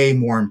way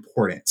more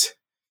important.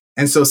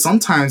 And so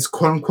sometimes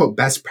quote unquote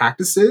best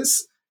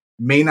practices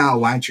may not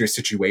align to your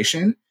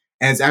situation.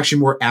 And it's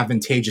actually more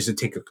advantageous to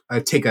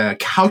take a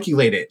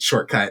calculated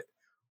shortcut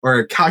or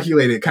a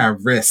calculated kind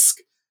of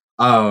risk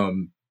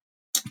to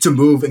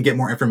move and get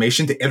more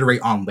information to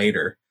iterate on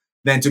later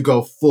than to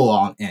go full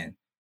on in.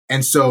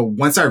 And so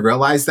once I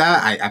realized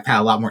that, I've had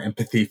a lot more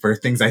empathy for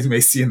things I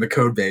may see in the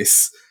code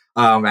base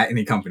at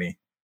any company.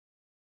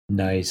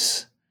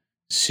 Nice.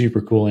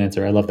 Super cool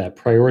answer. I love that.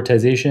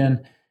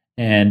 Prioritization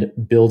and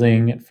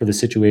building for the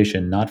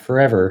situation, not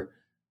forever,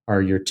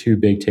 are your 2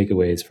 big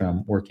takeaways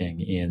from working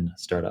in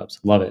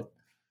startups. Love it.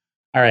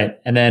 All right.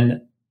 And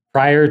then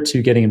prior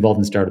to getting involved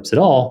in startups at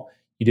all,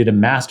 you did a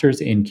master's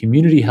in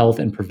community health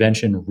and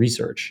prevention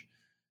research.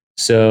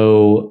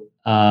 So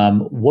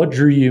what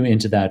drew you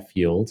into that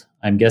field?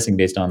 I'm guessing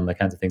based on the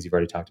kinds of things you've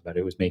already talked about,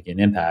 it was making an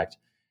impact.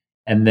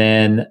 And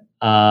then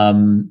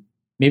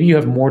maybe you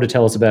have more to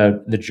tell us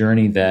about the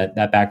journey that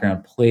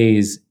background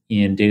plays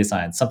in data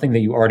science. Something that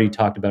you already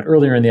talked about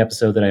earlier in the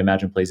episode that I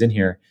imagine plays in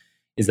here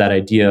is that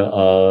idea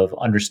of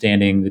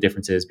understanding the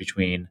differences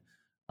between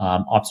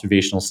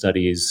observational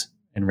studies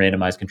and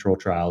randomized control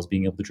trials,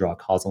 being able to draw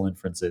causal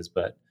inferences,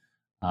 but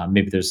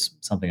maybe there's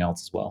something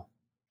else as well.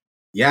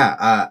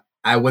 Yeah,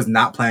 I was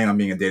not planning on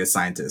being a data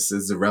scientist.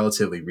 This is a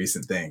relatively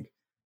recent thing.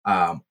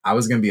 I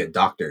was going to be a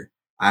doctor.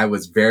 I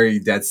was very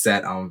dead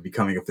set on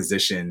becoming a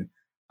physician.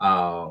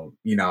 Undergrad,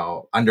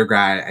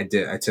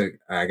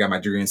 I got my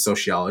degree in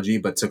sociology,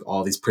 but took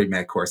all these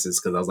pre-med courses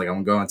because I was like,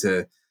 I'm going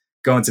to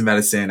go into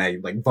medicine. I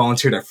like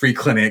volunteered at free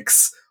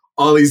clinics,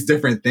 all these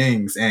different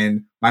things.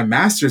 And my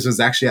master's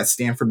was actually at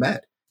Stanford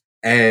Med.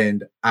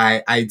 And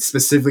I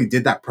specifically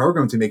did that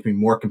program to make me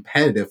more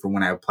competitive for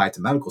when I applied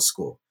to medical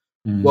school.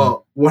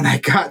 Well, when I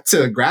got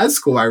to grad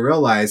school, I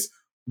realized,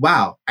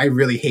 wow, I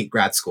really hate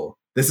grad school.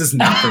 This is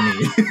not for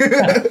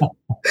me.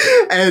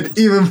 And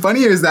even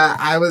funnier is that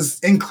I was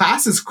in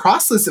classes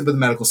cross-listed with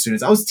medical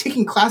students. I was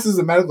taking classes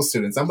with medical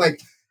students. I'm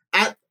like,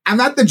 I'm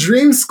at the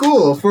dream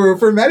school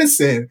for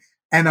medicine,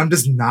 and I'm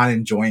just not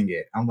enjoying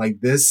it. I'm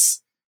like,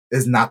 this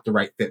is not the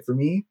right fit for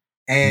me.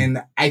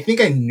 And I think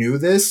I knew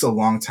this a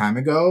long time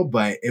ago,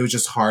 but it was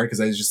just hard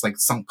because I was just like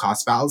sunk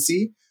cost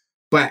fallacy.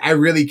 But I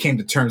really came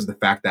to terms with the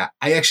fact that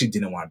I actually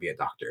didn't want to be a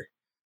doctor.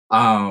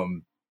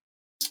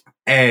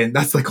 And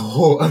that's like a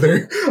whole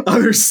other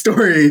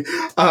story.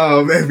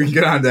 And we can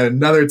get on that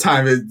another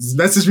time.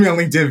 Message me on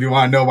LinkedIn if you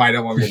want to know why I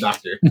don't want to be a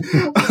doctor.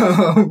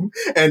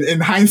 And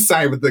in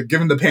hindsight,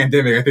 given the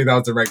pandemic, I think that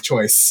was the right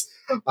choice.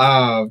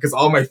 Because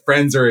all my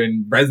friends are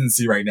in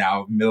residency right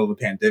now, middle of the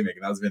pandemic,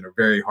 and that's been a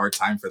very hard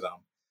time for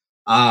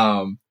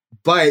them.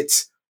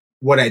 But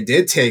what I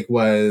did take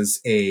was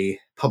a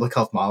public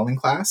health modeling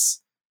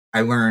class.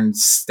 I learned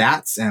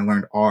stats and I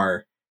learned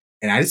R,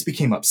 and I just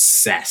became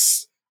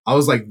obsessed. I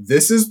was like,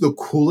 this is the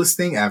coolest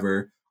thing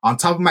ever. On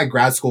top of my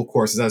grad school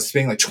courses, I was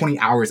spending like 20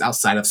 hours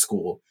outside of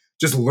school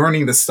just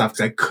learning this stuff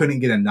because I couldn't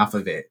get enough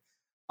of it.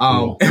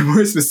 Cool. And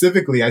more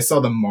specifically, I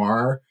saw the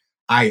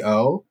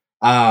Mar.io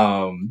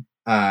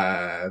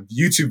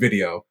YouTube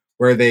video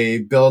where they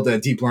build a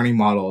deep learning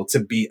model to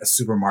beat a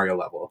Super Mario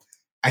level.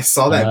 I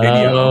saw that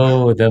video.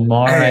 Oh, the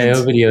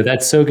Mar.io video.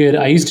 That's so good.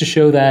 I used to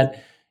show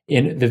that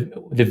in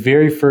the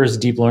very first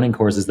deep learning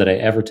courses that I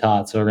ever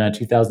taught. So around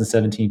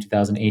 2017,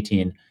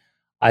 2018.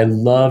 I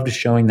loved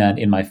showing that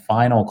in my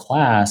final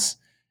class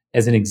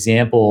as an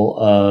example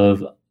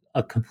of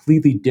a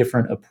completely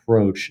different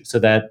approach, so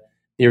that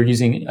they were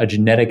using a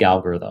genetic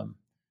algorithm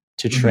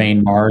to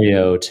train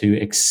Mario to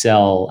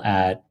excel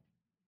at,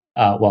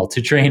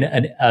 to train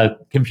a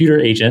computer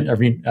agent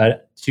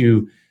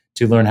to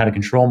learn how to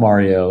control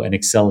Mario and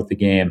excel at the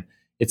game.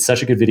 It's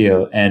such a good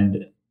video,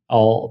 and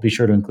I'll be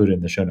sure to include it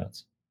in the show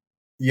notes.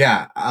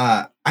 Yeah,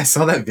 I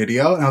saw that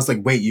video and I was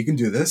like, wait, you can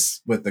do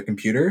this with the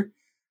computer?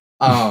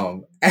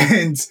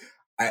 And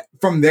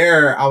from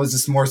there, I was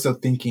just more so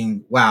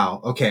thinking, wow,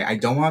 okay, I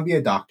don't want to be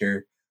a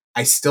doctor.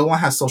 I still want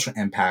to have social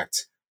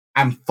impact.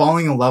 I'm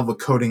falling in love with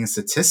coding and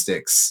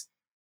statistics.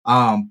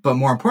 But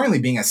more importantly,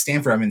 being at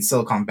Stanford, I'm in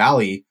Silicon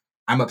Valley.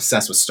 I'm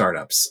obsessed with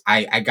startups.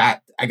 I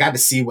got to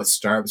see what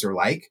startups are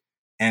like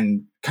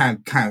and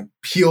kind of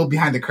peel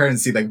behind the curtain and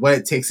see like what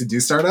it takes to do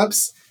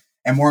startups.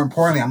 And more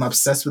importantly, I'm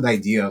obsessed with the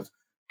idea of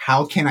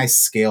how can I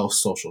scale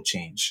social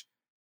change?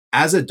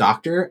 As a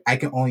doctor, I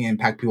can only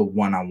impact people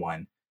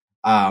one-on-one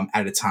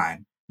at a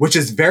time, which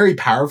is very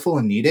powerful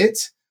and needed,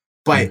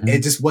 but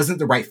it just wasn't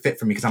the right fit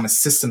for me because I'm a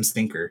systems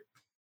thinker.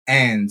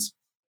 And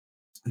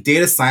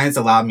data science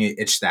allowed me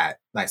to itch that,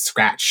 like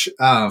scratch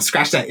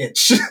that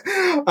itch.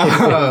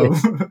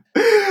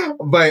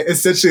 But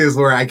essentially is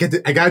where I got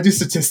to do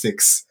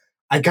statistics.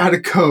 I got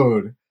to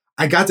code.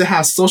 I got to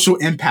have social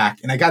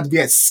impact, and I got to be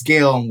at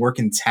scale and work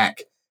in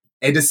tech.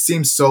 It just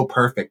seems so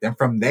perfect. And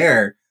from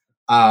there,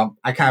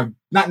 I kind of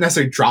not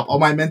necessarily drop all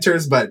my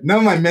mentors, but none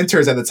of my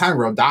mentors at the time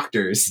were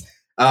doctors.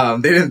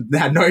 They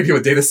had no idea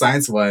what data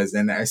science was,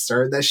 and I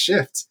started that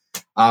shift.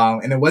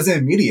 And it wasn't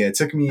immediate. It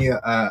took me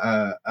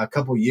a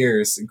couple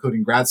years,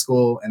 including grad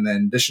school, and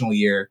then additional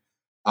year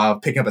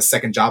picking up a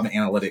second job in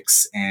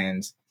analytics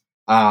and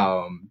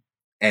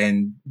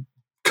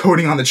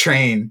coding on the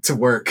train to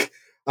work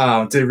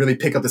to really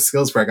pick up the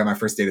skills before I got my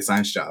first data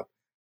science job.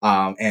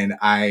 And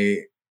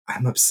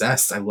I'm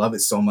obsessed. I love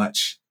it so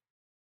much.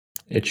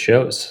 It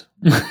shows.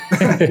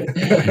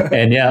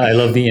 And yeah, I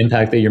love the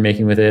impact that you're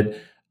making with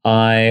it.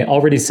 I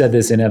already said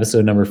this in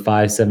episode number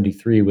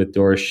 573 with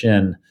Doris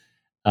Shin.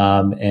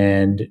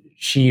 And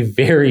she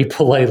very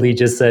politely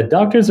just said,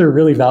 doctors are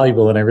really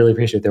valuable and I really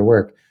appreciate their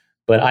work.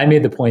 But I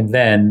made the point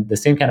then, the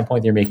same kind of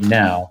point that you're making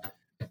now,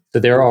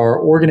 that there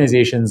are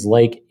organizations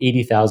like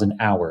 80,000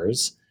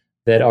 Hours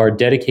that are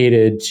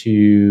dedicated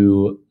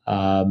to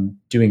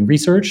doing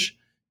research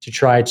to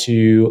try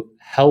to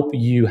help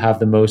you have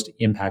the most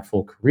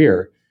impactful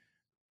career.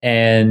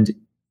 And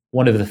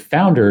one of the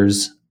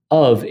founders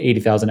of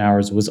 80,000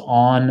 Hours was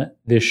on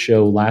this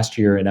show last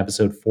year in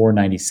episode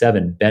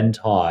 497, Ben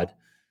Todd.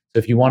 So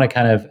if you want to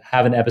kind of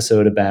have an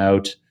episode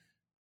about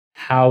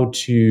how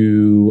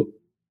to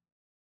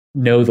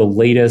know the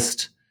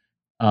latest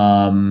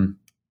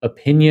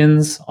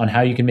opinions on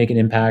how you can make an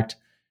impact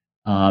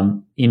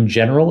in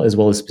general, as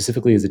well as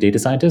specifically as a data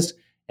scientist,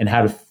 and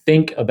how to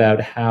think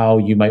about how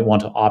you might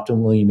want to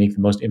optimally make the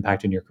most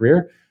impact in your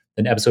career,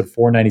 then episode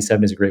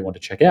 497 is a great one to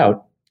check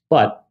out.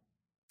 But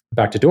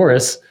back to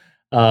Doris,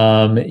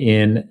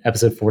 in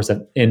episode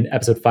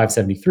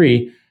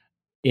 573,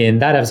 in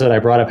that episode, I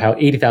brought up how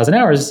 80,000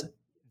 Hours,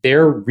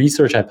 their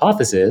research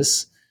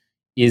hypothesis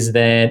is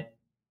that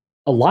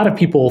a lot of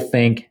people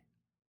think,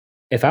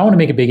 if I want to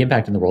make a big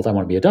impact in the world, I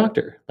want to be a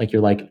doctor. Like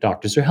you're like,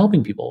 doctors are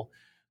helping people.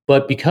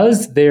 But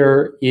because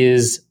there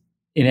is,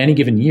 in any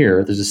given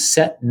year, there's a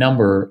set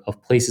number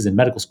of places in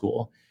medical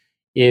school,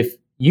 if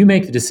you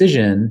make the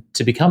decision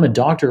to become a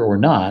doctor or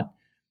not,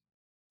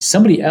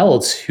 somebody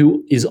else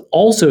who is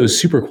also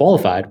super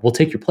qualified will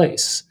take your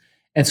place.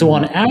 And so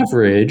on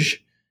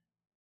average,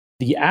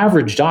 the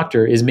average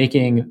doctor is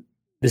making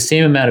the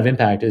same amount of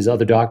impact as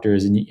other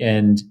doctors,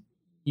 and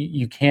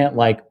you can't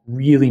like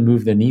really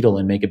move the needle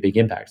and make a big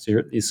impact.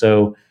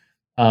 So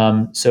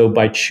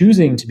by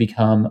choosing to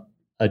become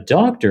a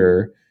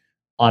doctor,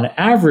 on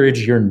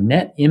average, your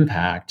net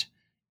impact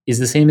is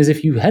the same as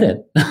if you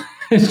hadn't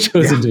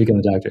chosen to become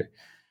a doctor.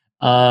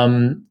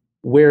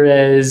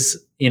 Whereas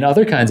in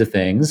other kinds of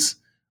things,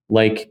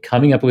 like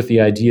coming up with the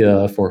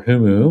idea for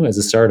Humu as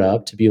a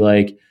startup to be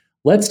like,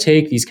 let's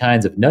take these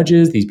kinds of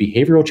nudges, these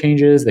behavioral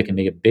changes that can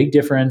make a big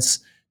difference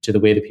to the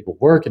way that people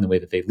work and the way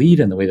that they lead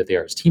and the way that they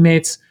are as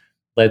teammates.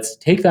 Let's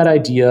take that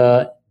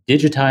idea,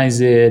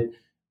 digitize it,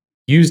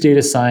 use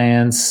data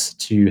science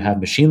to have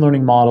machine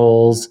learning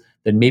models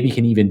that maybe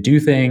can even do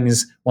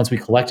things once we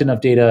collect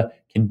enough data,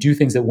 can do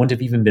things that wouldn't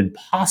have even been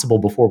possible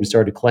before we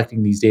started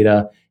collecting these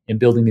data and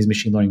building these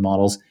machine learning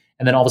models.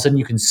 And then all of a sudden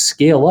you can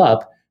scale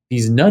up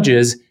these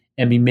nudges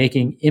and be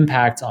making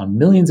impacts on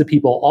millions of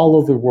people all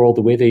over the world,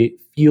 the way they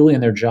feel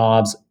in their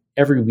jobs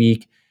every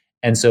week.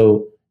 And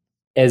so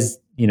as,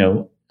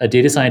 a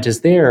data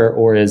scientist there,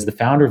 or as the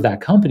founder of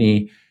that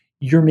company,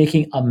 you're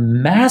making a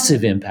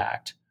massive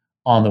impact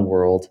on the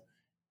world.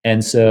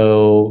 And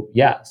so,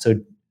 data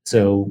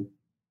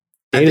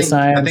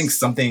science. I think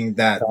something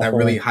that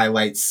really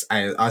highlights,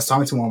 I was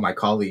talking to one of my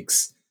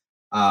colleagues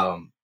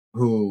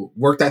who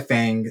worked at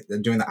FANG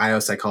doing the IO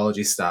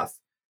psychology stuff,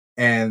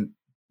 and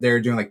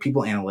they're doing like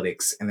people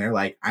analytics, and they're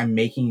like, I'm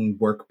making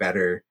work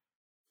better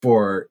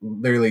for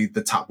literally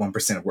the top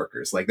 1% of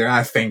workers. Like they're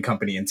at a FANG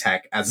company in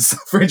tech as a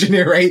software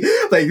engineer, right?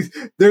 Like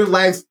their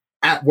life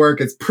at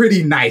work is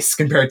pretty nice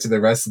compared to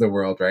the rest of the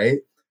world, right?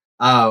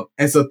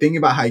 And so thinking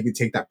about how you could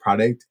take that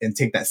product and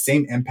take that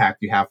same impact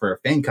you have for a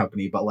FANG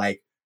company, but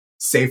like,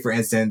 say for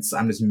instance,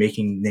 I'm just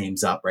making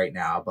names up right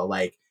now, but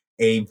like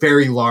a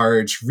very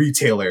large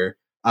retailer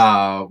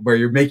where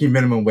you're making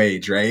minimum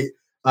wage, right?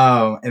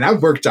 And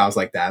I've worked jobs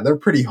like that. They're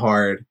pretty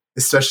hard,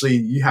 especially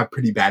you have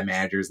pretty bad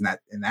managers and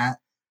that,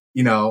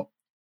 you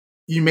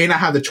may not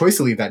have the choice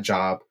to leave that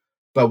job,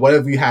 but what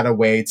if you had a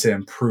way to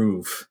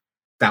improve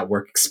that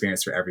work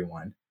experience for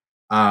everyone?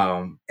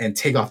 And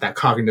take off that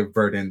cognitive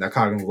burden, that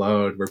cognitive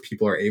load where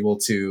people are able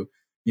to,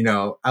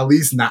 at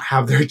least not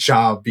have their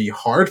job be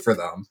hard for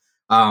them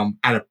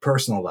at a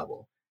personal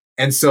level.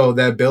 And so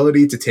the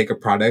ability to take a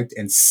product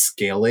and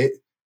scale it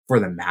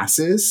for the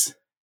masses,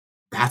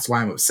 that's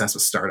why I'm obsessed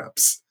with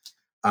startups,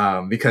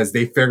 because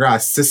they figure out a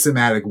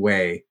systematic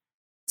way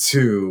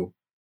to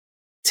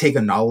take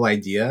a novel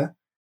idea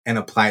and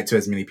apply it to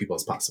as many people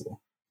as possible.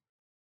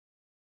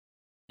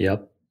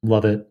 Yep.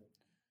 Love it.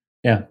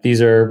 Yeah.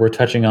 We're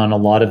touching on a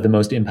lot of the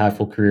most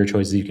impactful career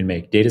choices you can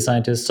make. Data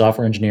scientist,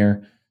 software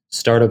engineer,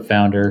 startup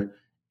founder,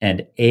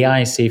 and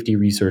AI safety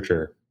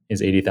researcher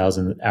is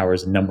 80,000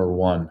 Hours' number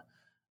one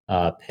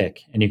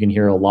pick. And you can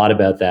hear a lot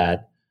about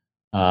that,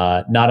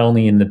 not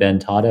only in the Ben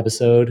Todd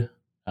episode,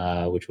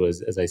 which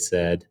was, as I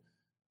said,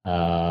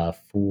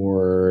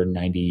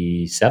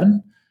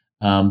 497,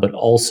 but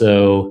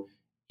also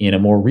in a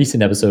more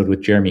recent episode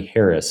with Jeremy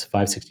Harris,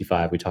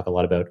 565. We talk a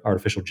lot about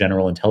artificial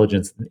general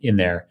intelligence in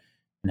there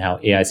and how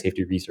AI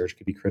safety research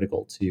could be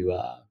critical to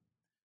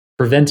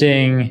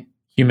preventing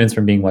humans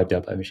from being wiped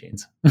out by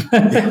machines.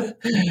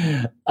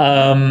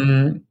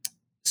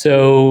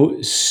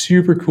 So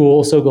super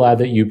cool. So glad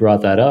that you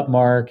brought that up,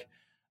 Mark.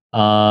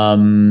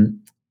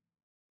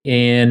 In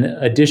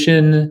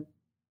addition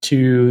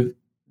to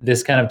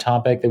this kind of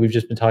topic that we've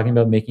just been talking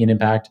about, making an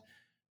impact,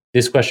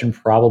 this question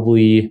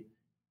probably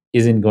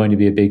isn't going to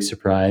be a big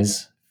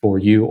surprise for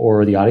you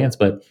or the audience,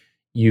 but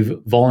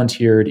you've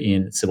volunteered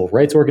in civil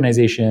rights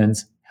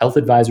organizations, health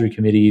advisory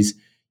committees,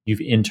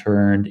 you've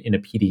interned in a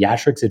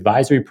pediatrics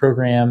advisory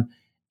program,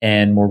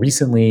 and more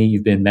recently,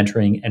 you've been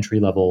mentoring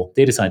entry-level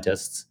data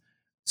scientists.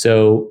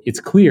 So it's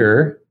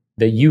clear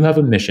that you have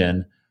a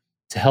mission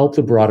to help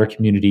the broader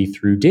community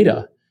through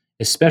data,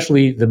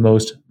 especially the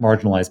most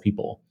marginalized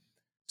people.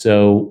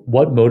 So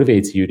what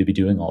motivates you to be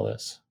doing all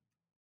this?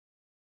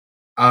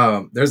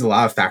 There's a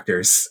lot of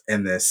factors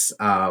in this.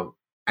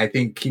 I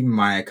think, keep in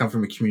mind, I come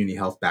from a community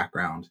health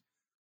background,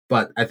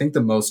 but I think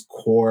the most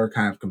core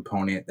kind of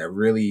component that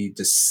really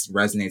just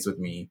resonates with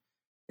me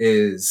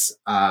is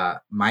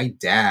my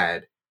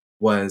dad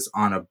was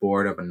on a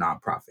board of a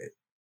nonprofit.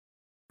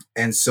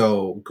 And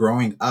so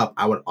growing up,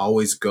 I would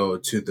always go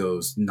to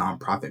those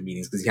nonprofit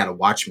meetings because he had to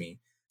watch me.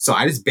 So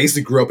I just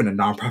basically grew up in a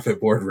nonprofit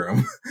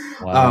boardroom,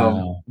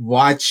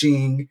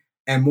 watching.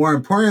 And more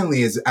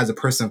importantly, as a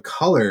person of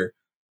color,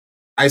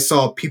 I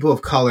saw people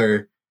of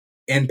color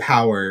in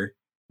power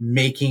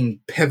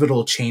making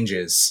pivotal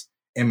changes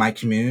in my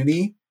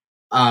community.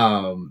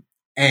 And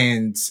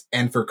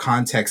for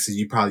context,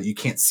 you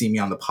can't see me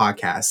on the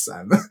podcast.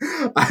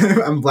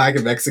 I'm Black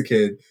and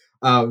Mexican.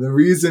 The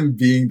reason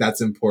being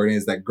that's important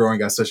is that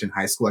growing up, especially in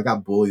high school, I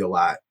got bullied a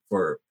lot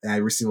and I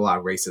received a lot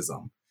of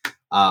racism,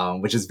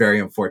 which is very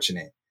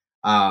unfortunate.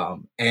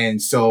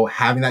 And so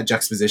having that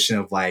juxtaposition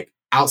of like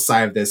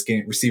outside of this,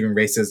 receiving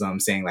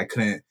racism, saying like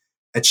couldn't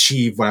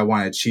achieve what I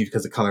want to achieve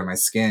because of the color of my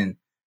skin,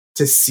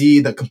 to see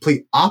the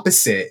complete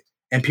opposite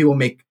and people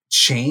make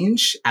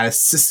change at a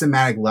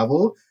systematic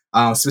level.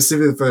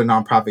 Specifically for the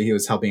nonprofit he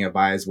was helping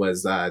advise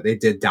was they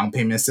did down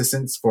payment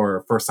assistance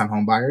for first-time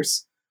home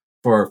buyers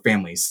for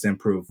families to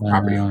improve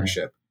property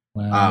ownership,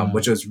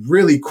 which was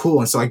really cool.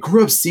 And so I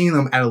grew up seeing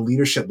them at a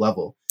leadership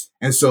level.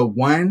 And so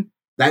one,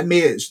 that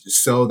made it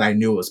so that I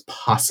knew it was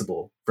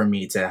possible for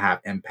me to have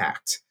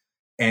impact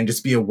and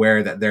just be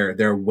aware that there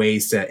are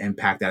ways to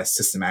impact at a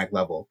systematic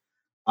level.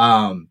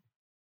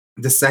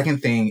 The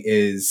second thing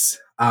is,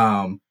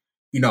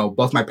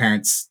 both my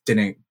parents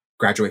didn't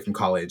graduate from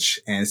college,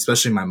 and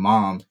especially my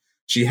mom,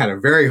 she had a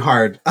very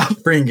hard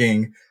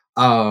upbringing.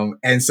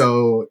 And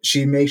so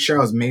she made sure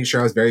I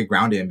was very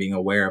grounded and being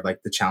aware of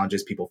like the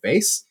challenges people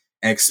face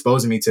and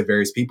exposing me to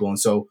various people. And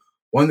so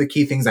one of the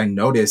key things I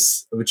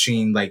noticed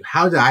between like,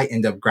 how did I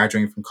end up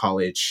graduating from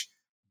college,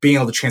 being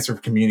able to transfer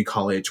from community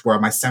college where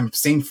my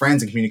same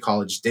friends in community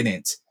college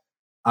didn't,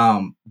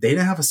 they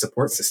didn't have a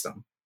support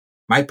system.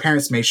 My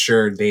parents made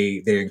sure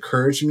they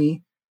encouraged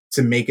me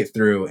to make it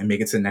through and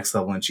make it to the next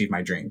level and achieve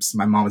my dreams.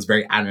 My mom was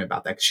very adamant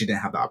about that because she didn't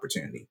have the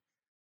opportunity.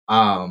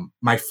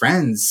 My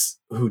friends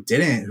who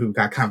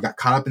got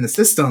caught up in the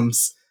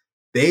systems,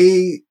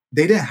 they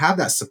didn't have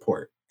that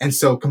support. And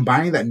so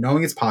combining that,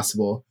 knowing it's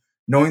possible,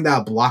 knowing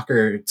that a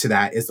blocker to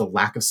that is the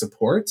lack of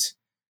support,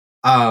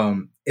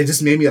 it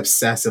just made me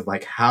obsessed of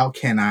like, how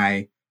can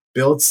I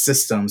build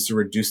systems to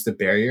reduce the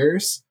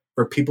barriers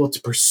for people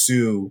to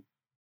pursue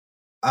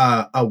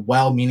a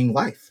well-meaning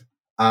life.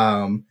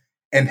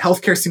 And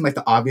healthcare seemed like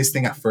the obvious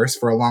thing at first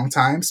for a long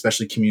time,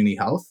 especially community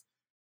health.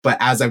 But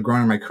as I've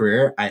grown in my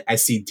career, I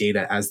see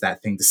data as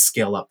that thing to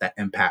scale up that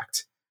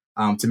impact,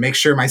 to make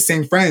sure my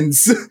same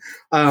friends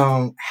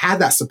had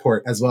that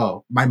support as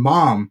well. My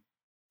mom,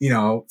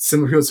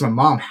 similar people to my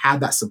mom, had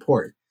that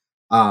support.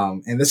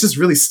 And this just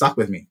really stuck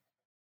with me.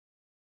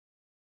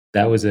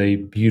 That was a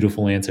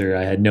beautiful answer.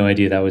 I had no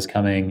idea that was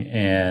coming.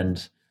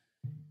 And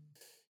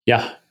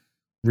yeah,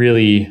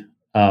 really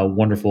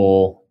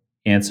wonderful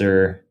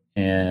answer.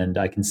 And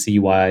I can see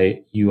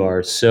why you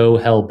are so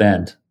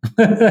hell-bent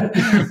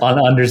on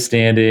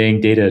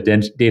understanding data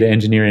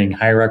engineering,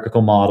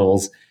 hierarchical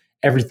models,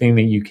 everything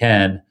that you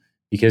can,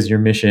 because you're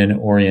mission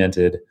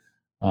oriented.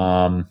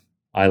 I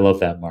love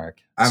that, Mark.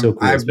 So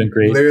cool. It's been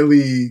great.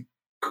 Literally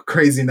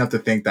crazy enough to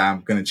think that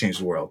I'm going to change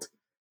the world.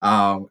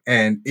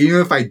 And even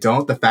if I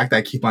don't, the fact that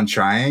I keep on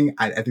trying,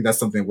 I think that's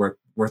something worth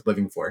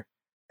living for,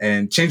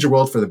 and change the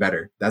world for the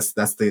better. That's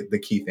the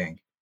key thing.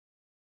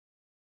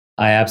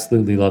 I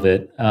absolutely love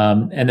it.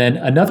 And then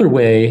another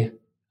way,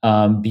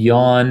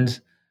 beyond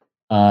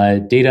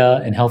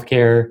data and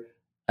healthcare,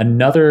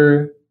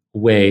 another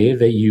way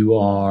that you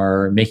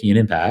are making an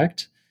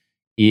impact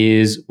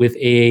is with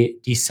a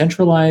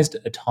decentralized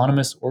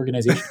autonomous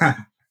organization,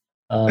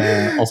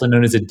 also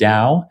known as a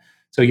DAO.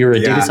 So you're a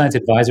data science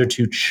advisor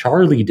to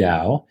Charlie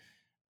DAO,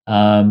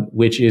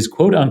 which is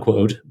quote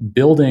unquote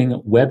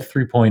building Web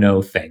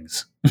 3.0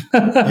 things.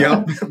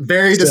 Yep,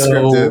 very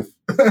descriptive.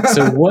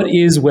 So what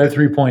is Web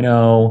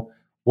 3.0?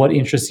 What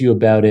interests you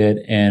about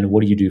it? And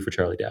what do you do for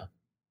Charlie DAO?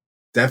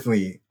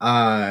 Definitely.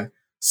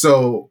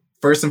 So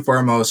first and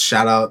foremost,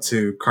 shout out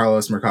to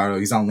Carlos Mercado.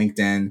 He's on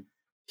LinkedIn.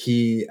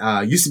 He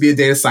used to be a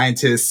data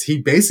scientist.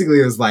 He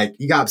basically was like,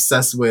 he got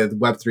obsessed with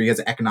Web3. He has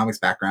an economics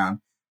background.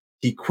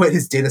 He quit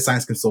his data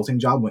science consulting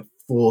job, went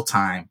full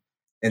time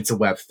into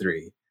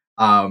Web3.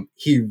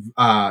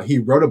 He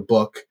wrote a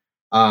book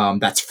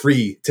that's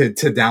free to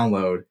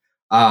download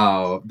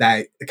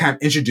that kind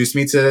of introduced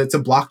me to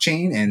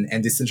blockchain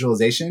and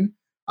decentralization.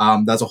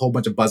 That's a whole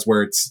bunch of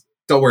buzzwords.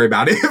 Don't worry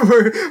about it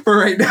for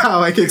right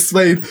now. I can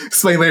explain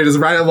later. Just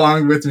right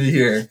along with me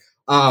here.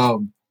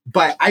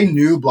 But I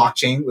knew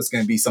blockchain was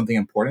going to be something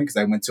important because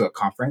I went to a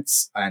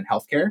conference in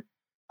healthcare,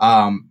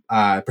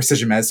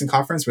 precision medicine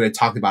conference, where they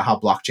talked about how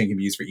blockchain can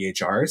be used for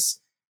EHRs.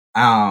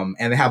 And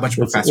they have a bunch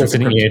of professors. What's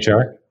an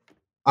EHR?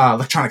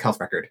 Electronic health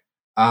record.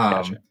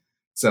 Gotcha.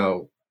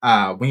 So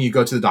when you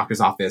go to the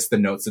doctor's office, the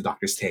notes the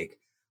doctors take.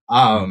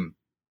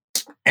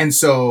 And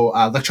so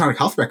electronic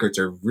health records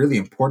are really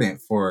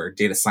important for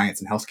data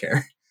science and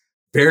healthcare.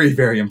 Very,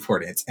 very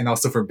important. And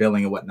also for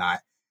billing and whatnot.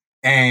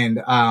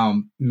 And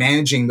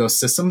managing those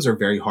systems are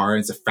very hard.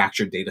 It's a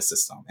fractured data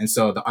system. And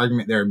so the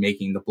argument they're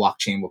making, the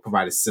blockchain will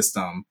provide a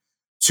system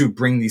to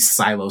bring these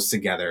silos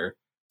together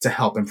to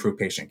help improve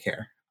patient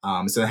care.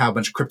 So they have a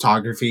bunch of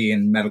cryptography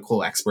and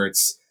medical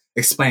experts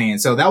explaining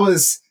it. So that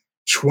was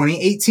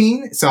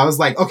 2018. So I was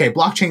like, okay,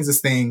 blockchain's this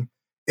thing.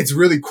 It's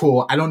really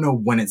cool. I don't know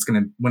when it's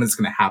gonna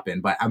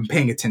happen, but I'm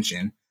paying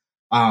attention.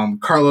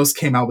 Carlos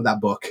came out with that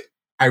book.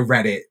 I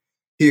read it.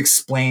 He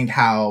explained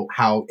how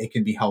it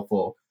can be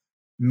helpful,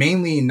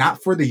 mainly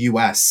not for the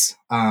US,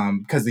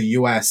 because the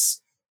US,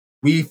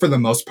 we for the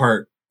most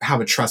part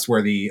have a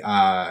trustworthy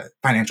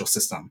financial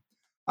system,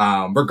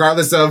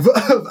 regardless of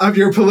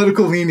your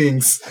political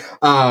leanings.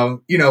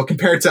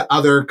 Compared to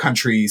other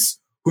countries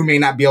who may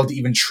not be able to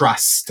even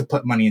trust to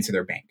put money into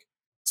their bank.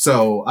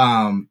 So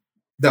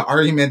the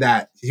argument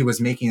that he was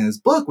making in his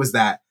book was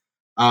that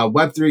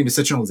Web3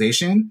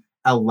 decentralization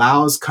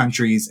allows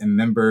countries and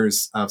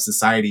members of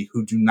society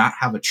who do not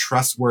have a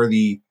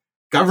trustworthy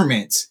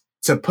government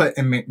to put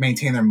and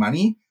maintain their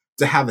money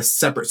to have a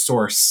separate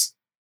source.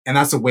 And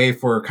that's a way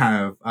for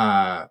kind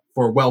of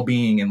for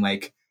well-being and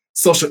like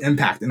social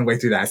impact in a way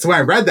through that. So when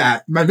I read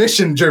that, my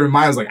mission driven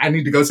mind was like, I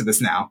need to go to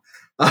this now.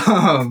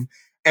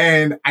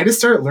 And I just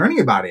started learning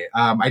about it.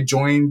 I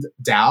joined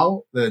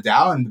the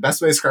DAO, and the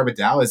best way to describe a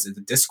DAO is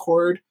the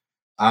Discord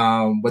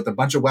with a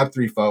bunch of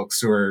Web3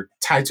 folks who are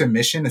tied to a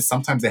mission, and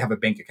sometimes they have a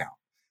bank account.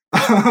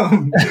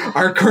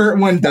 Our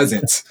current one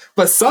doesn't,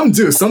 but some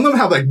do. Some of them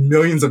have like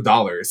millions of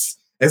dollars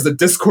as a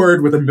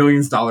Discord with $1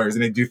 million,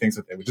 and they do things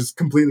with it, which is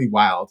completely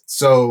wild.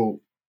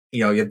 So,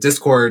 you have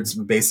Discord's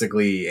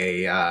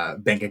basically a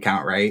bank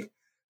account, right?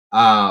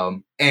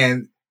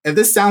 And if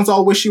this sounds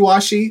all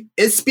wishy-washy,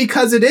 it's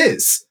because it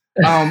is.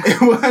 It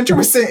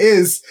 100%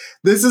 is.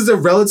 This is a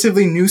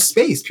relatively new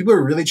space. People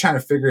are really trying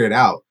to figure it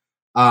out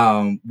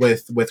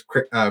with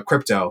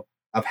crypto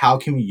of how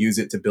can we use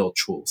it to build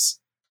tools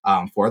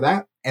for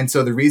that. And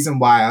so the reason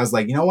why I was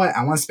like, you know what,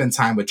 I want to spend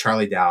time with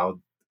Charlie DAO,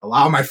 a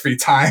lot of my free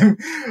time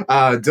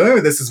dealing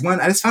with this is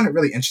one, I just found it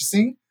really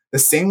interesting. The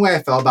same way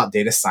I felt about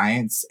data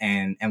science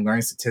and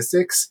learning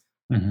statistics,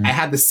 I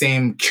had the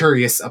same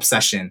curious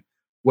obsession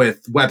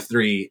with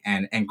Web3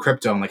 and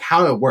crypto and like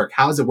how it work.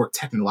 How does it work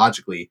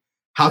technologically?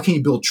 How can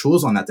you build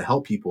tools on that to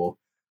help people?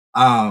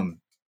 And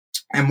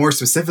more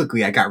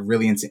specifically, I got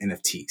really into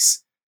NFTs.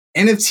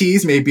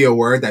 NFTs may be a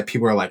word that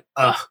people are like,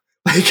 ugh,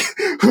 like,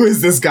 who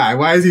is this guy?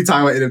 Why is he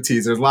talking about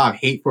NFTs? There's a lot of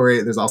hate for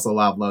it. There's also a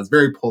lot of love. It's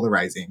very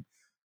polarizing.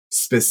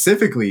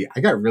 Specifically,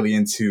 I got really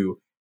into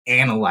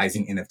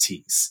analyzing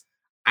NFTs.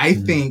 I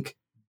think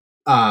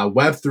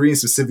Web3 and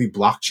specifically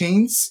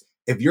blockchains,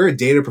 if you're a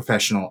data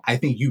professional, I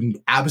think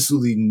you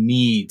absolutely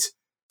need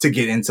to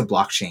get into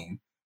blockchain.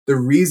 The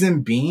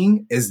reason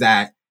being is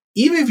that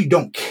even if you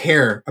don't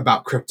care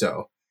about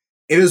crypto,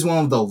 it is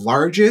one of the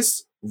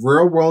largest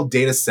real world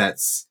data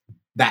sets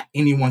that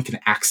anyone can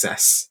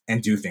access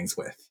and do things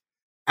with.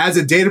 As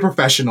a data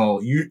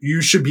professional,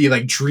 you should be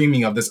like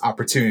dreaming of this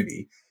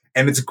opportunity,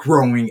 and it's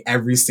growing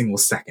every single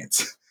second.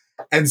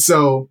 And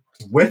so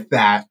with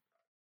that,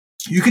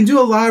 you can do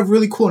a lot of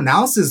really cool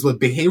analysis with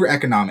behavior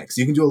economics.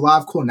 You can do a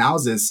lot of cool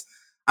analysis.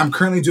 I'm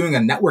currently doing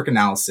a network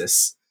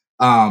analysis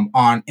on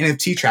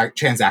NFT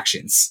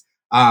transactions,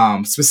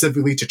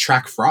 specifically to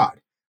track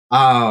fraud.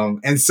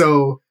 And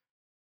so,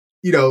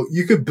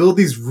 you could build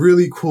these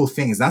really cool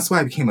things. That's why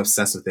I became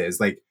obsessed with it.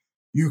 Is like,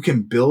 you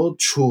can build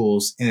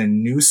tools in a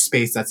new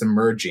space that's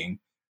emerging.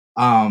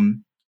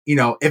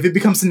 If it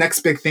becomes the next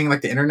big thing like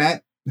the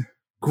internet,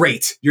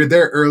 great. You're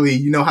there early.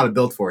 You know how to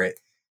build for it.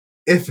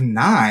 If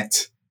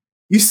not,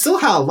 you still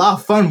had a lot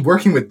of fun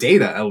working with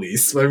data, at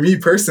least for me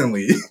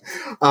personally.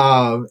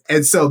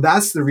 And so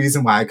that's the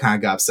reason why I kind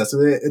of got obsessed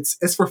with it.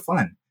 It's for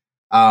fun.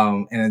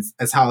 And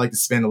it's how I like to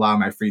spend a lot of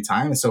my free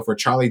time. And so for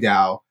Charlie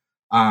DAO,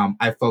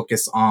 I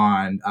focus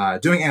on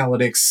doing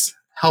analytics,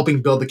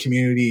 helping build the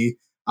community,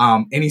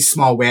 any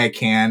small way I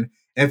can.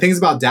 And the things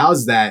about DAO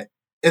is that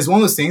it's one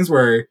of those things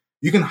where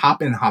you can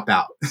hop in and hop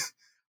out.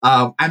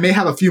 I may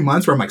have a few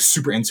months where I'm like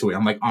super into it.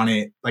 I'm like on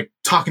it, like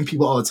talking to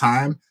people all the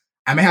time.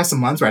 I may have some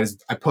months where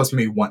I post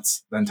maybe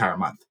once the entire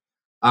month.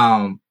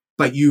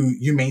 But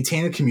you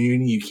maintain a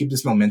community, you keep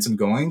this momentum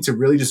going to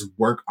really just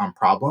work on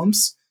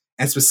problems.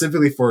 And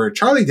specifically for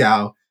Charlie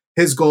DAO,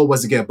 his goal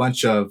was to get a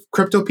bunch of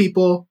crypto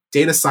people,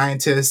 data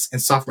scientists,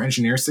 and software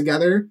engineers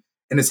together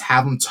and just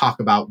have them talk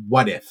about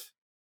what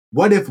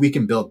if we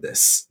can build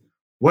this?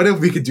 What if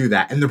we could do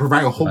that? And then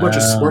provide a whole bunch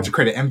of support to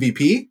create an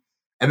MVP.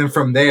 And then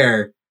from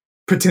there,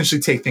 potentially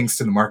take things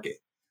to the market.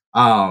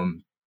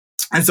 And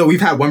so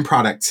we've had one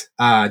product,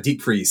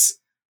 Deep Freeze,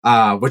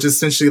 which is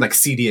essentially like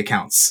CD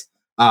accounts.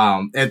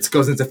 It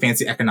goes into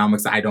fancy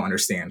economics that I don't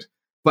understand.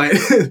 But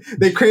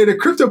they created a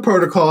crypto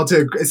protocol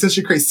to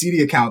essentially create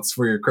CD accounts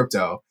for your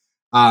crypto.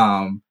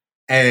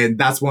 And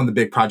that's one of the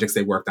big projects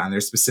they worked on.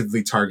 They're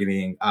specifically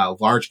targeting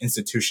large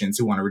institutions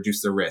who want to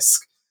reduce their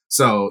risk.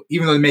 So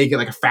even though they may get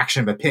like a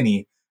fraction of a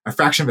penny of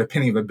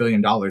 $1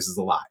 billion is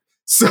a lot.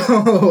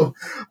 So,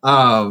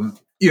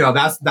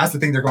 that's the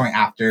thing they're going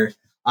after.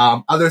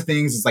 Other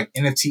things is like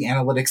NFT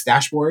analytics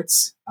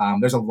dashboards.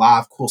 There's a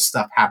lot of cool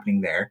stuff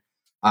happening there.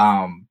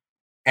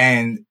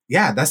 And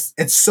yeah,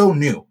 it's so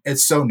new.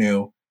 It's so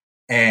new.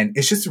 And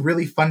it's just a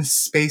really fun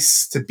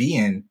space to be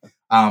in.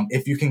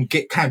 If you can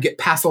get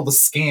past all the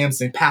scams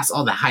and past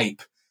all the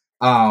hype.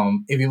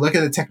 If you look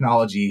at the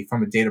technology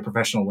from a data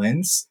professional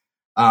lens,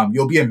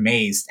 you'll be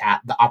amazed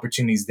at the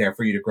opportunities there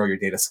for you to grow your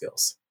data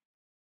skills.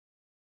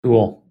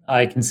 Cool.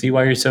 I can see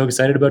why you're so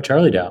excited about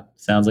Charlie DAO.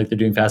 Sounds like they're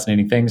doing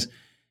fascinating things.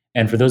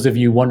 And for those of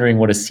you wondering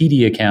what a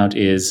CD account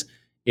is,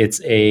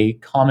 it's a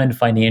common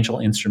financial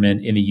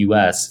instrument in the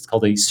US. It's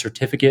called a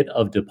certificate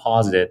of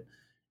deposit.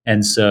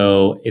 And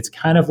so it's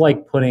kind of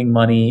like putting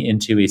money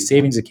into a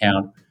savings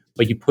account,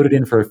 but you put it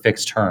in for a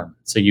fixed term.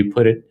 So you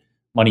put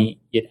money,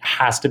 it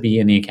has to be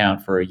in the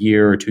account for a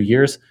year or 2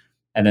 years.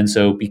 And then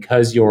so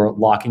because you're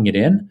locking it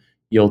in,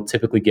 you'll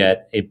typically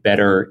get a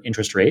better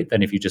interest rate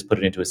than if you just put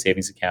it into a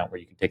savings account where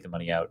you can take the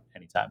money out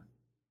anytime.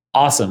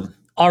 Awesome.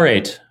 All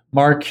right,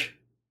 Mark,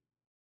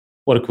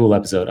 what a cool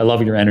episode. I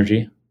love your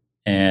energy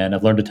and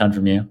I've learned a ton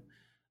from you.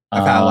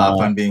 I've had a lot of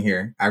fun being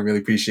here. I really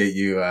appreciate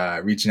you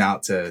reaching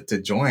out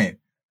to join.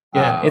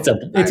 Yeah,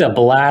 it's a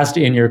blast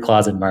in your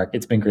closet, Mark.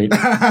 It's been great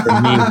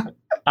for me.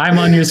 I'm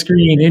on your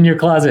screen in your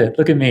closet.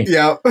 Look at me.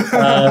 Yep.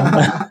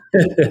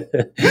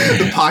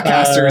 The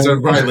podcasters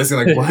are probably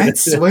listening like,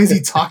 what is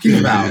he talking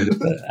about?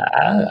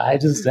 I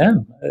just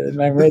am.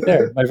 I'm right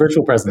there. My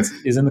virtual presence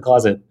is in the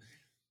closet,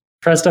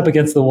 pressed up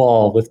against the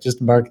wall with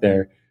just Mark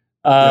there.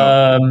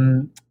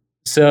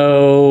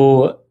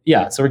 So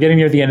we're getting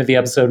near the end of the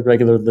episode.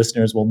 Regular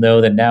listeners will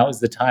know that now is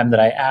the time that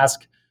I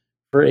ask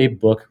for a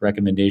book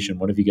recommendation.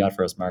 What have you got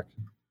for us, Mark?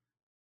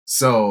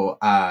 So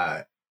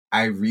I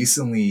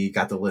recently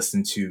got to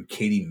listen to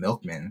Katie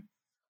Milkman,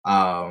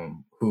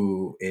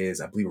 who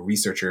is, I believe, a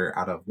researcher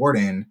out of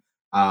Wharton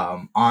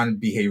on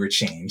behavior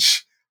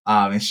change.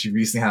 And she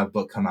recently had a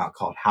book come out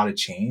called How to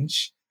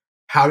Change,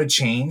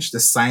 the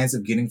science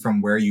of getting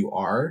from where you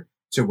are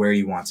to where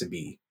you want to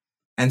be.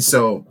 And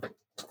so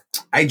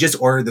I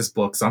just ordered this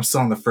book, so I'm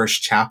still on the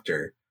first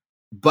chapter.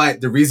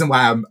 But the reason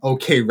why I'm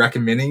okay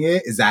recommending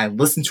it is that I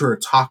listened to her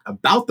talk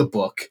about the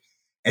book,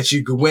 and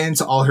she went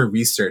into all her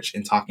research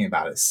and talking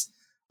about it.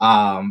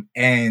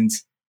 And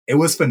it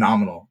was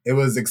phenomenal. It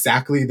was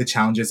exactly the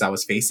challenges I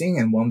was facing.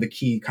 And one of the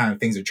key kind of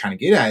things they're trying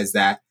to get at is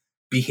that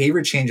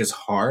behavior change is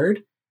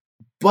hard,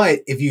 but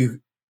if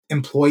you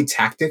employ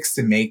tactics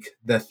to make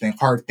the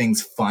hard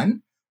things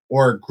fun,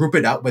 or group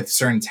it up with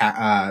certain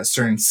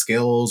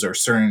skills or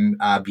certain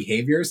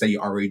behaviors that you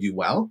already do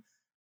well,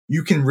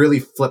 you can really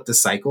flip the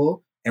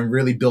cycle and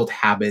really build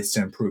habits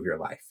to improve your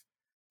life.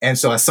 And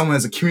so as someone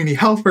as a community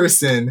health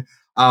person,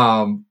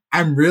 I'm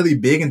really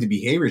big into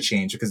behavior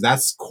change because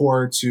that's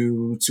core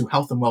to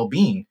health and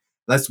well-being.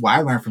 That's why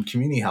I learned from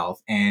community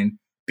health. And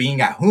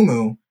being at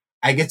Humu,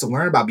 I get to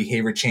learn about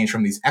behavior change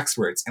from these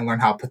experts and learn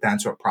how to put that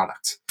into a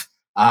product.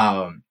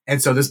 And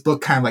so this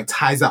book kind of like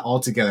ties that all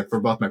together for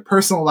both my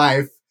personal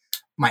life,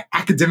 my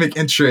academic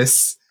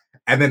interests,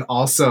 and then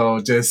also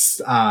just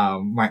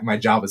my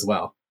job as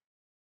well.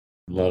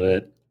 Love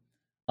it.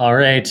 All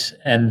right.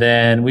 And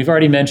then we've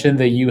already mentioned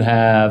that you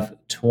have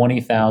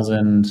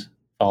 20,000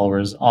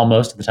 followers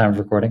almost at the time of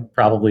recording,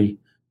 probably,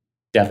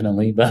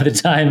 definitely by the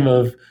time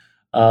of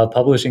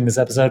publishing this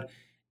episode.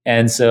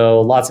 And so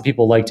lots of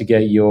people like to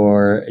get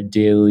your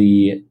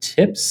daily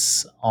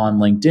tips on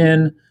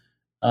LinkedIn.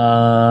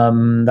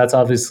 That's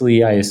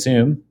obviously, I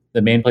assume,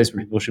 the main place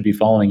where people should be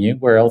following you.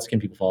 Where else can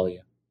people follow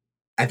you?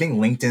 I think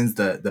LinkedIn's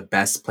the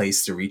best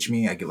place to reach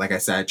me. Like I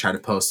said, I try to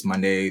post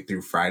Monday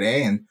through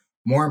Friday. And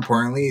more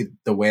importantly,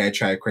 the way I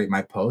try to create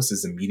my posts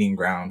is a meeting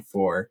ground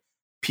for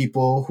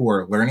people who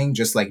are learning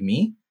just like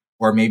me,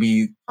 or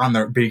maybe on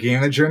the beginning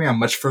of the journey. I'm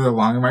much further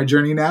along in my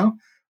journey now.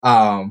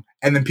 And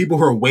then people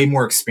who are way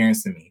more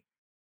experienced than me.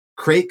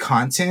 Create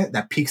content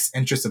that piques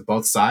interest of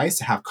both sides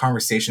to have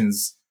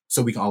conversations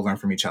so we can all learn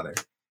from each other.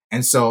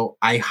 And so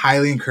I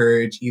highly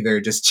encourage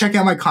either just check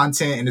out my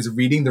content and just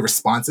reading the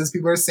responses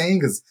people are saying,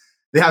 because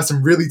they have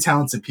some really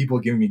talented people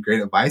giving me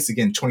great advice.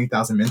 Again,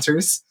 20,000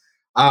 mentors.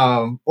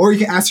 Or you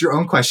can ask your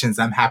own questions.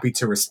 I'm happy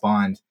to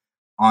respond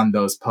on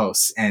those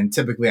posts. And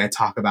typically I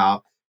talk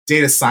about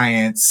data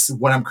science,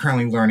 what I'm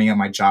currently learning at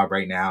my job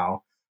right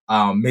now,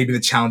 maybe the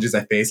challenges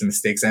I face and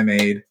mistakes I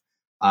made.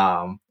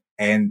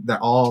 And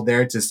they're all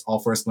there just all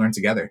for us to learn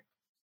together.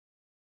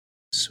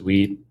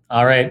 Sweet.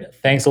 All right.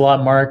 Thanks a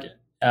lot, Mark.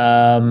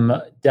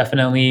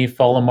 Definitely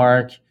follow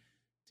Mark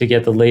to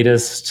get the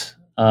latest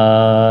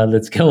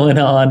that's going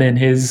on in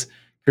his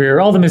career,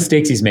 all the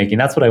mistakes he's making.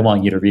 That's what I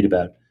want you to read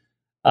about.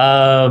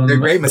 They're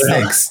great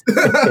mistakes.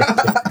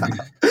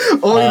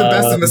 Only the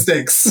best of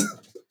mistakes.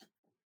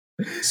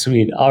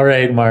 Sweet. All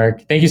right,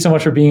 Mark. Thank you so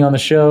much for being on the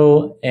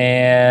show,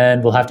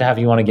 and we'll have to have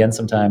you on again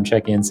sometime.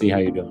 Check in, see how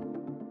you're doing.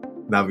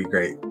 That'll be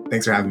great.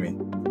 Thanks for having me.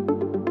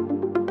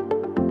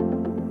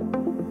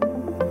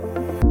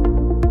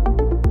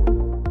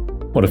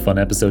 What a fun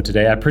episode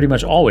today. I pretty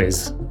much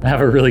always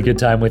have a really good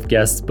time with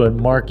guests, but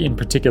Mark in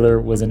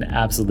particular was an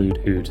absolute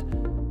hoot,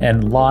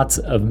 and lots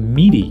of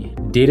meaty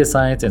data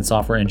science and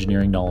software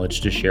engineering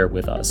knowledge to share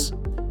with us.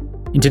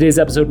 In today's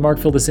episode, Mark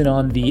filled us in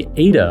on the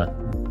AIDA,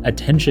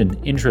 Attention,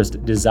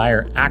 Interest,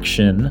 Desire,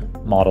 Action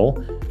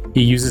model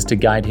he uses to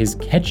guide his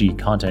catchy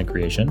content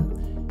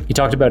creation. He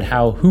talked about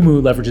how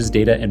Humu leverages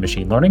data and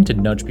machine learning to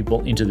nudge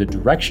people into the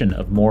direction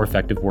of more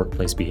effective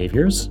workplace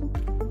behaviors.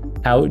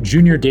 How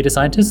junior data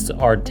scientists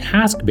are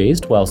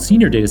task-based while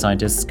senior data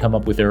scientists come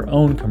up with their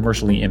own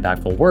commercially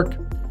impactful work.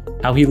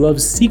 How he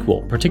loves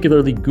SQL,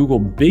 particularly Google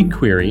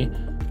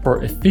BigQuery,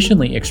 for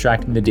efficiently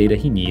extracting the data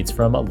he needs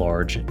from a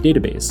large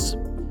database.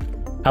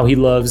 How he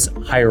loves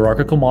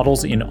hierarchical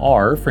models in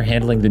R for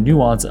handling the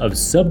nuance of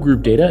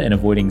subgroup data and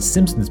avoiding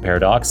Simpson's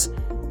paradox.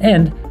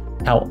 And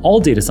how all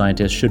data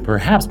scientists should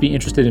perhaps be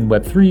interested in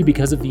Web3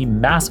 because of the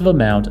massive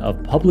amount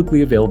of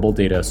publicly available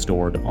data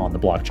stored on the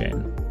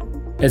blockchain.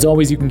 As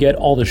always, you can get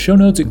all the show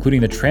notes,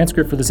 including the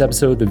transcript for this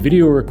episode, the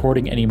video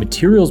recording, any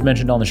materials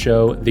mentioned on the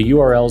show, the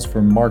URLs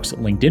for Mark's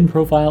LinkedIn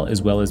profile,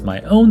 as well as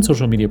my own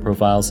social media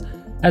profiles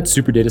at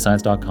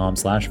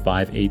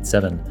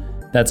superdatascience.com/587.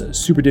 That's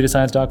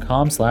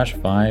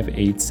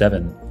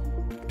superdatascience.com/587.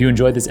 If you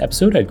enjoyed this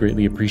episode, I'd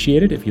greatly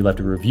appreciate it if you left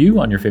a review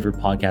on your favorite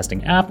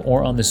podcasting app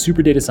or on the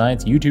Super Data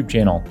Science YouTube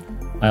channel.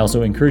 I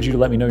also encourage you to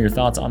let me know your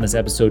thoughts on this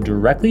episode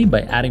directly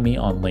by adding me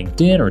on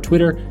LinkedIn or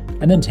Twitter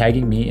and then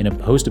tagging me in a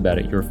post about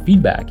it. Your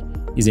feedback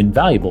is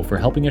invaluable for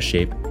helping us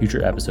shape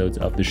future episodes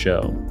of the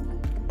show.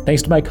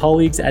 Thanks to my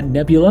colleagues at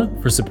Nebula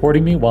for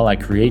supporting me while I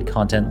create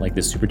content like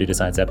this Super Data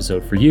Science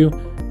episode for you.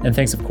 And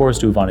thanks, of course,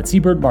 to Yvonne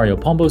Siebert, Mario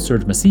Pombo,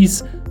 Serge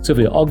Massis,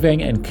 Sofia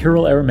Ogvang, and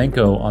Kirill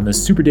Eremenko on the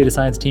Super Data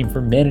Science team for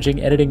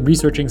managing, editing,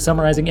 researching,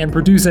 summarizing, and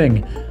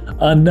producing.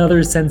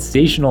 Another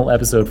sensational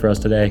episode for us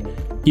today.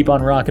 Keep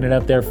on rocking it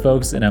out there,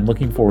 folks, and I'm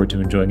looking forward to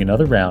enjoying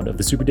another round of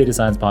the Super Data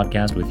Science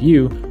podcast with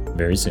you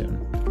very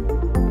soon.